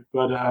disappeared.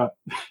 But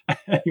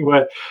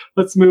anyway,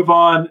 let's move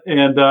on,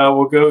 and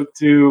we'll go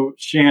to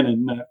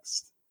Shannon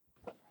next.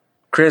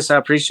 Chris, I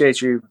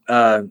appreciate you.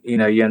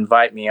 You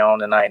invite me on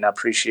tonight, and I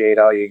appreciate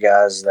all you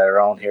guys that are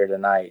on here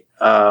tonight.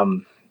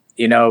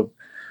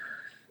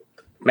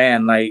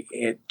 Man, like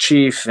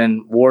Chief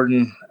and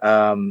Warden,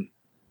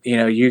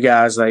 you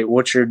guys, like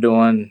what you're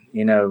doing,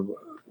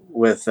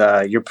 with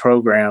your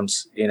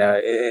programs,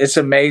 it's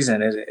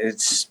amazing.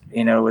 It's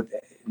with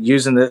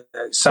using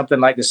something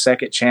like the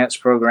Second Chance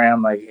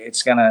program, like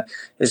it's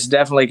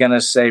definitely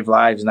gonna save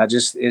lives. And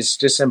it's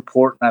just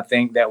important, I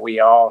think, that we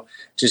all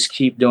just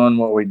keep doing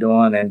what we're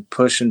doing and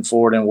pushing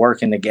forward and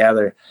working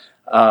together.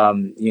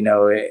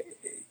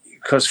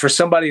 Because for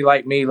somebody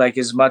like me, like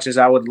as much as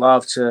I would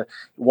love to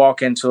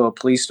walk into a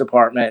police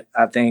department,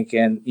 I think,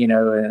 and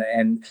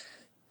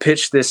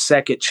pitch this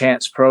Second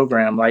Chance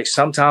program, like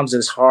sometimes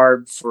it's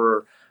hard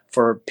for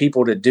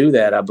people to do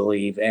that, I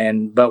believe.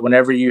 But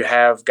whenever you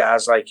have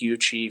guys like you,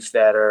 Chief,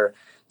 that are,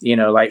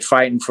 like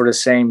fighting for the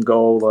same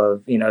goal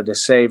of, to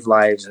save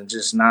lives and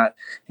just not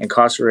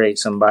incarcerate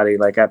somebody,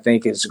 like I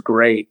think it's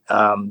great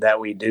that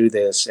we do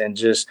this, and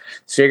just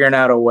figuring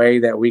out a way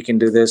that we can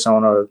do this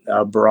on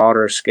a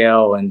broader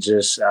scale. And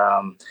just,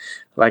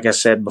 like I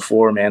said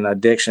before, man,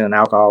 addiction and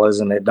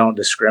alcoholism, it don't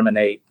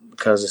discriminate,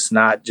 because it's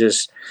not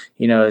just,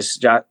 it's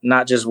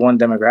not just one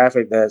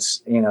demographic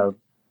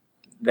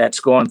that's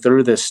going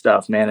through this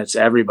stuff, man. It's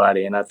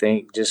everybody. And I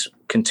think just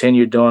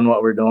continue doing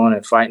what we're doing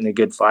and fighting a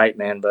good fight,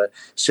 man. But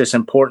it's just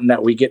important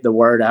that we get the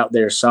word out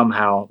there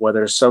somehow,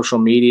 whether it's social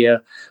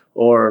media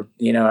or,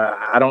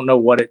 I don't know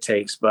what it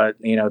takes, but,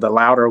 the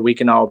louder we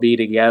can all be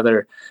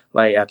together,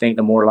 like, I think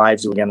the more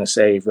lives we're going to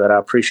save. But I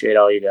appreciate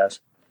all you guys.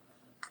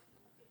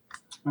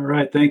 All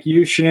right. Thank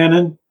you,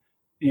 Shannon.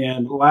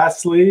 And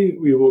lastly,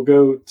 we will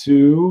go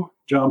to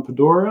John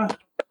Pedora.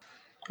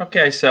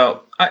 Okay,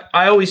 so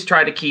I always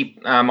try to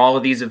keep all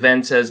of these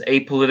events as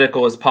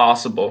apolitical as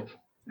possible,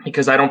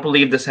 because I don't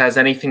believe this has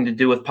anything to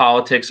do with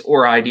politics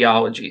or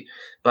ideology.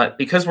 But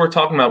because we're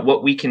talking about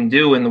what we can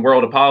do in the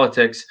world of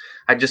politics,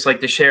 I'd just like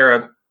to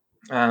share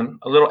a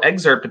little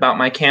excerpt about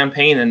my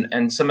campaign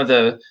and some of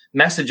the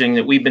messaging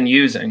that we've been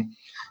using.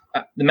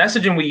 The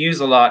messaging we use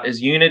a lot is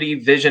unity,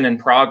 vision, and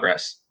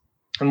progress.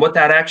 And what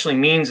that actually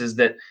means is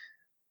that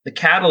the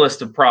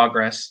catalyst of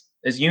progress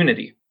is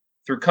unity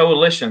through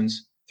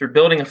coalitions, through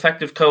building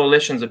effective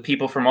coalitions of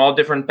people from all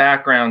different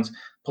backgrounds,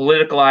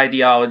 political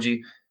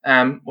ideology,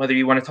 whether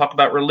you want to talk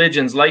about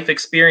religions, life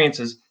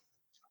experiences.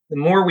 The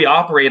more we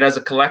operate as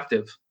a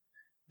collective,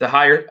 the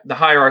higher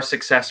our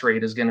success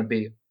rate is going to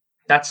be.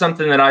 That's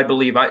something that I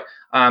believe.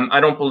 I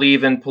don't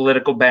believe in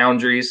political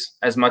boundaries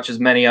as much as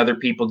many other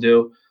people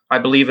do. I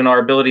believe in our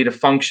ability to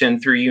function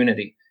through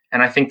unity.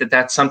 And I think that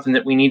that's something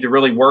that we need to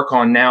really work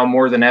on now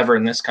more than ever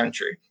in this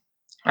country.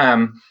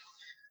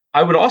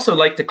 I would also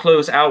like to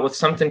close out with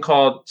something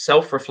called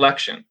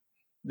self-reflection.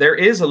 There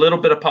is a little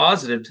bit of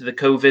positive to the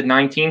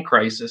COVID-19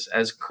 crisis,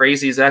 as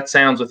crazy as that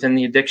sounds within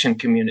the addiction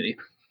community.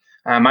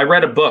 I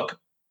read a book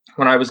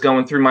when I was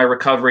going through my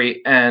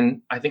recovery,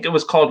 and I think it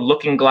was called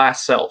Looking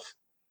Glass Self.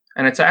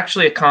 And it's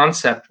actually a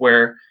concept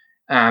where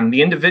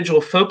the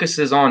individual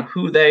focuses on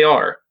who they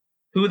are,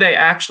 who they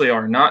actually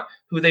are, not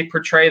who they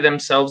portray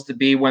themselves to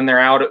be when they're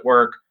out at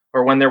work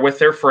or when they're with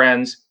their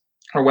friends,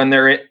 or when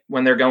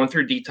they're going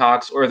through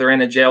detox, or they're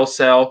in a jail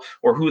cell,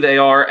 or who they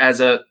are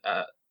as a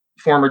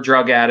former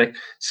drug addict,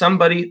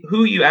 somebody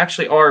who you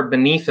actually are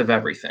beneath of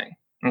everything.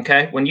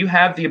 Okay. When you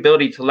have the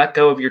ability to let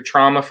go of your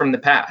trauma from the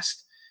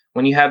past,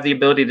 when you have the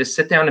ability to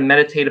sit down and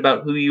meditate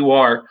about who you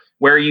are,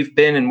 where you've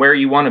been and where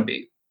you want to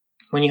be,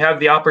 when you have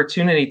the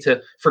opportunity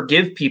to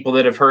forgive people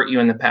that have hurt you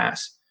in the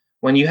past,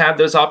 when you have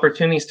those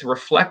opportunities to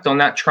reflect on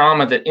that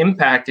trauma that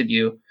impacted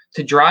you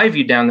to drive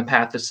you down the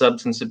path of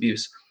substance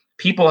abuse,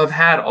 people have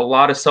had a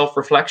lot of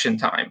self-reflection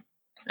time.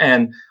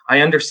 And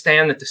I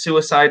understand that the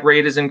suicide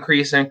rate is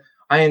increasing.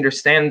 I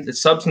understand that the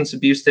substance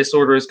abuse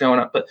disorder is going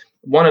up. But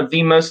one of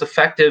the most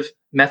effective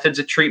methods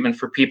of treatment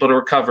for people to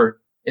recover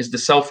is to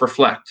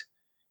self-reflect.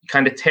 You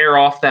kind of tear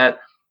off that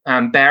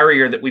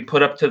barrier that we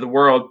put up to the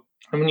world.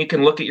 And when you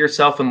can look at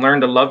yourself and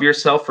learn to love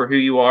yourself for who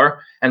you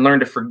are and learn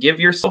to forgive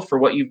yourself for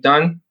what you've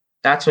done,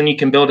 that's when you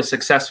can build a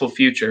successful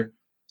future.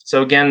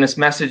 So again, this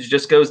message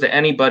just goes to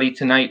anybody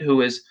tonight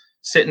who is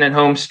sitting at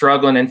home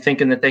struggling and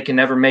thinking that they can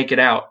never make it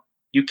out.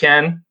 You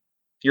can.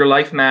 Your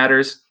life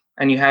matters,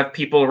 and you have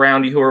people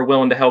around you who are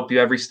willing to help you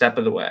every step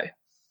of the way.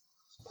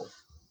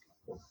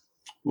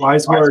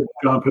 Wise word,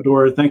 John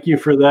Padora. Thank you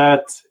for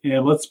that.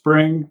 And let's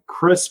bring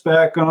Chris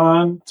back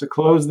on to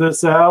close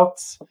this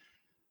out.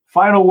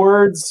 Final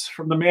words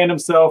from the man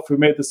himself who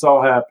made this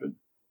all happen.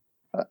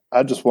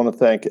 I just want to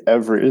thank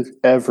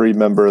every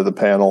member of the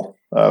panel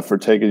for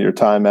taking your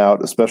time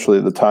out,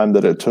 especially the time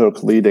that it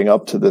took leading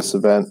up to this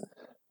event,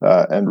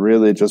 and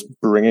really just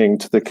bringing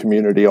to the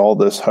community all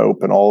this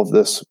hope and all of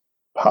this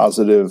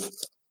positive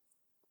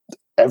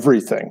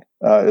everything.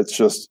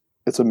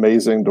 It's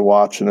amazing to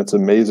watch, and it's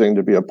amazing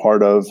to be a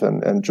part of,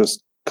 and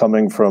just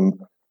coming from,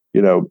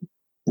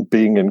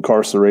 being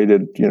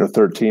incarcerated,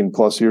 13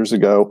 plus years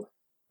ago,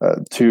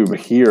 to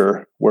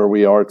here where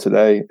we are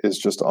today is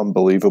just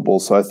unbelievable.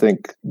 So I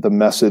think the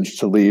message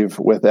to leave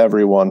with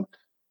everyone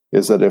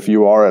is that if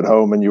you are at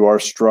home and you are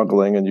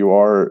struggling and you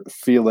are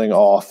feeling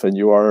off and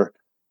you are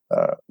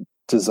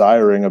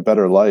desiring a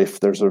better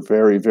life, there's a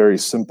very, very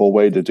simple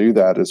way to do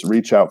that, is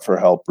reach out for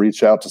help.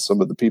 Reach out to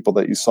some of the people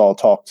that you saw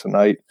talk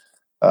tonight.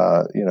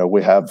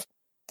 We have,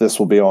 this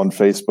will be on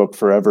Facebook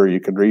forever. You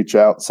can reach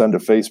out, send a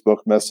Facebook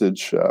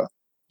message,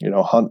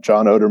 hunt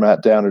John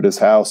Odermatt down at his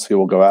house. He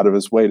will go out of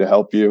his way to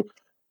help you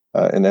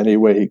in any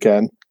way he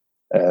can.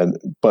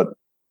 But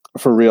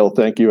for real,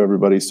 thank you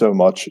everybody so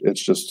much.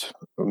 It's just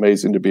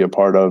amazing to be a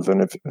part of.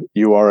 And if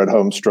you are at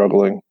home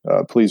struggling,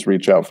 please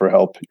reach out for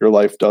help. Your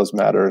life does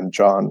matter. And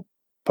John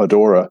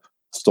Padora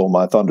stole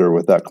my thunder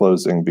with that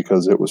closing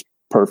because it was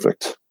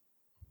perfect.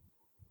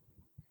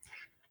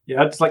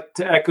 Yeah, I'd just like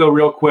to echo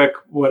real quick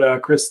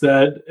what Chris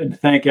said and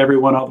thank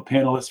everyone, all the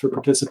panelists for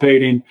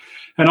participating.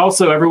 And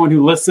also everyone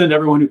who listened,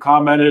 everyone who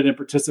commented and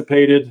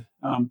participated.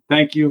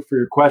 Thank you for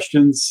your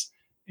questions.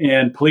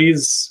 And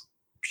please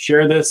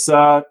share this,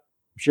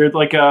 share it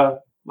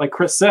like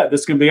Chris said,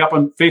 this is going to be up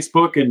on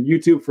Facebook and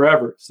YouTube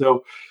forever.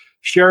 So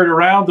share it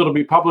around. It'll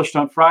be published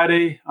on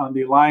Friday on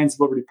the Lions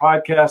of Liberty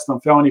podcast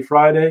on Felony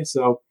Friday.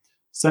 So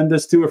send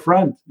this to a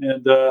friend.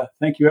 And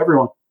thank you,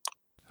 everyone.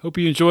 Hope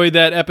you enjoyed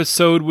that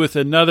episode with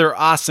another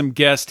awesome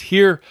guest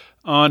here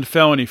on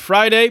Felony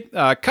Friday.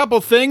 A couple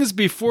things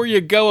before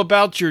you go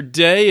about your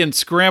day and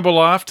scramble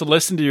off to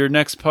listen to your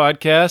next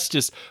podcast.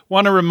 Just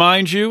want to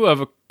remind you of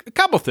a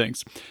couple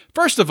things.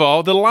 First of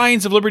all, the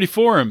Lions of Liberty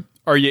Forum.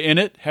 Are you in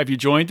it? Have you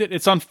joined it?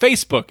 It's on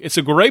Facebook. It's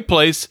a great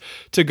place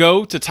to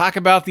go to talk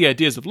about the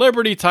ideas of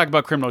liberty, talk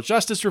about criminal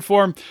justice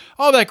reform,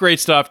 all that great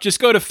stuff. Just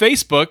go to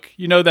Facebook.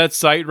 You know that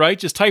site, right?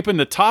 Just type in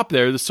the top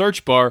there, the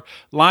search bar,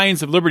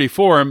 Lions of Liberty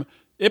Forum.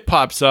 It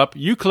pops up.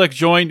 You click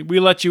join. We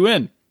let you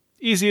in.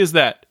 Easy as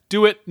that.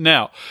 Do it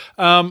now.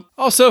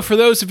 Also, for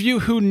those of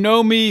you who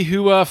know me,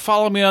 who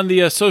follow me on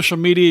the social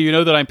media, you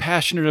know that I'm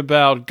passionate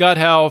about gut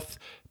health,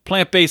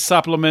 plant-based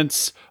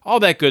supplements, all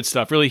that good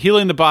stuff, really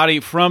healing the body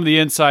from the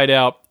inside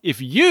out.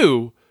 If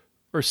you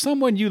or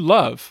someone you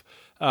love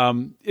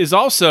is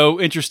also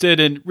interested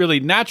in really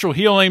natural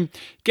healing,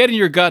 getting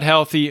your gut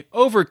healthy,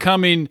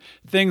 overcoming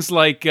things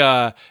like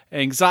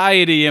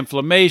anxiety,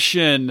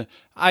 inflammation,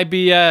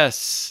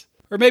 IBS,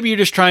 or maybe you're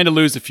just trying to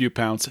lose a few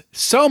pounds.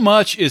 So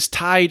much is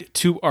tied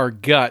to our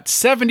gut.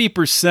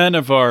 70%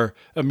 of our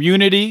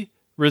immunity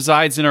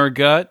resides in our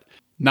gut.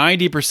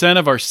 90%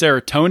 of our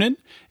serotonin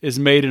is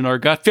made in our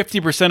gut.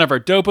 50% of our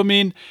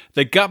dopamine.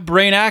 The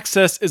gut-brain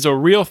axis is a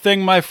real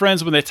thing, my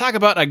friends. When they talk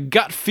about a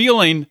gut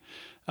feeling,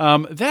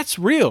 that's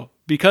real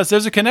because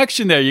there's a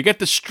connection there. You get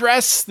the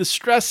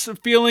stress of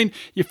feeling.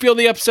 You feel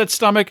the upset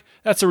stomach.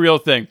 That's a real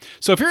thing.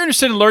 So if you're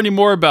interested in learning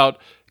more about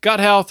gut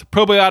health,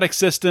 probiotic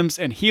systems,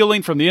 and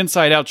healing from the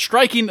inside out,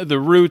 striking the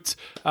root,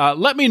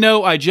 let me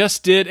know. I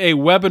just did a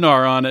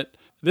webinar on it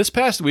this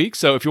past week.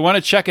 So if you want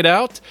to check it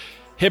out,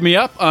 hit me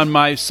up on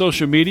my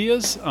social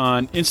medias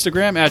on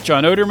Instagram at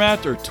John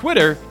Odermatt or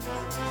Twitter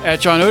at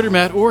John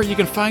Odermatt, or you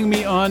can find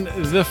me on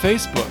the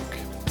Facebook.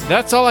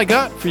 That's all I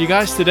got for you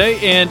guys today.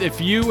 And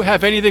if you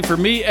have anything for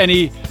me,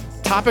 any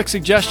topic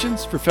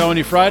suggestions for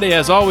Felony Friday,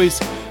 as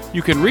always,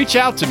 you can reach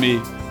out to me,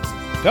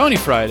 Felony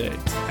Friday,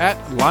 at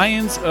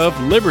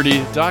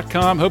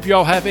lionsofliberty.com. Hope you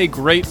all have a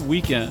great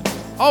weekend.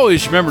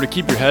 Always remember to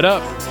keep your head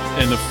up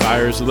and the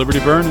fires of liberty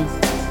burning.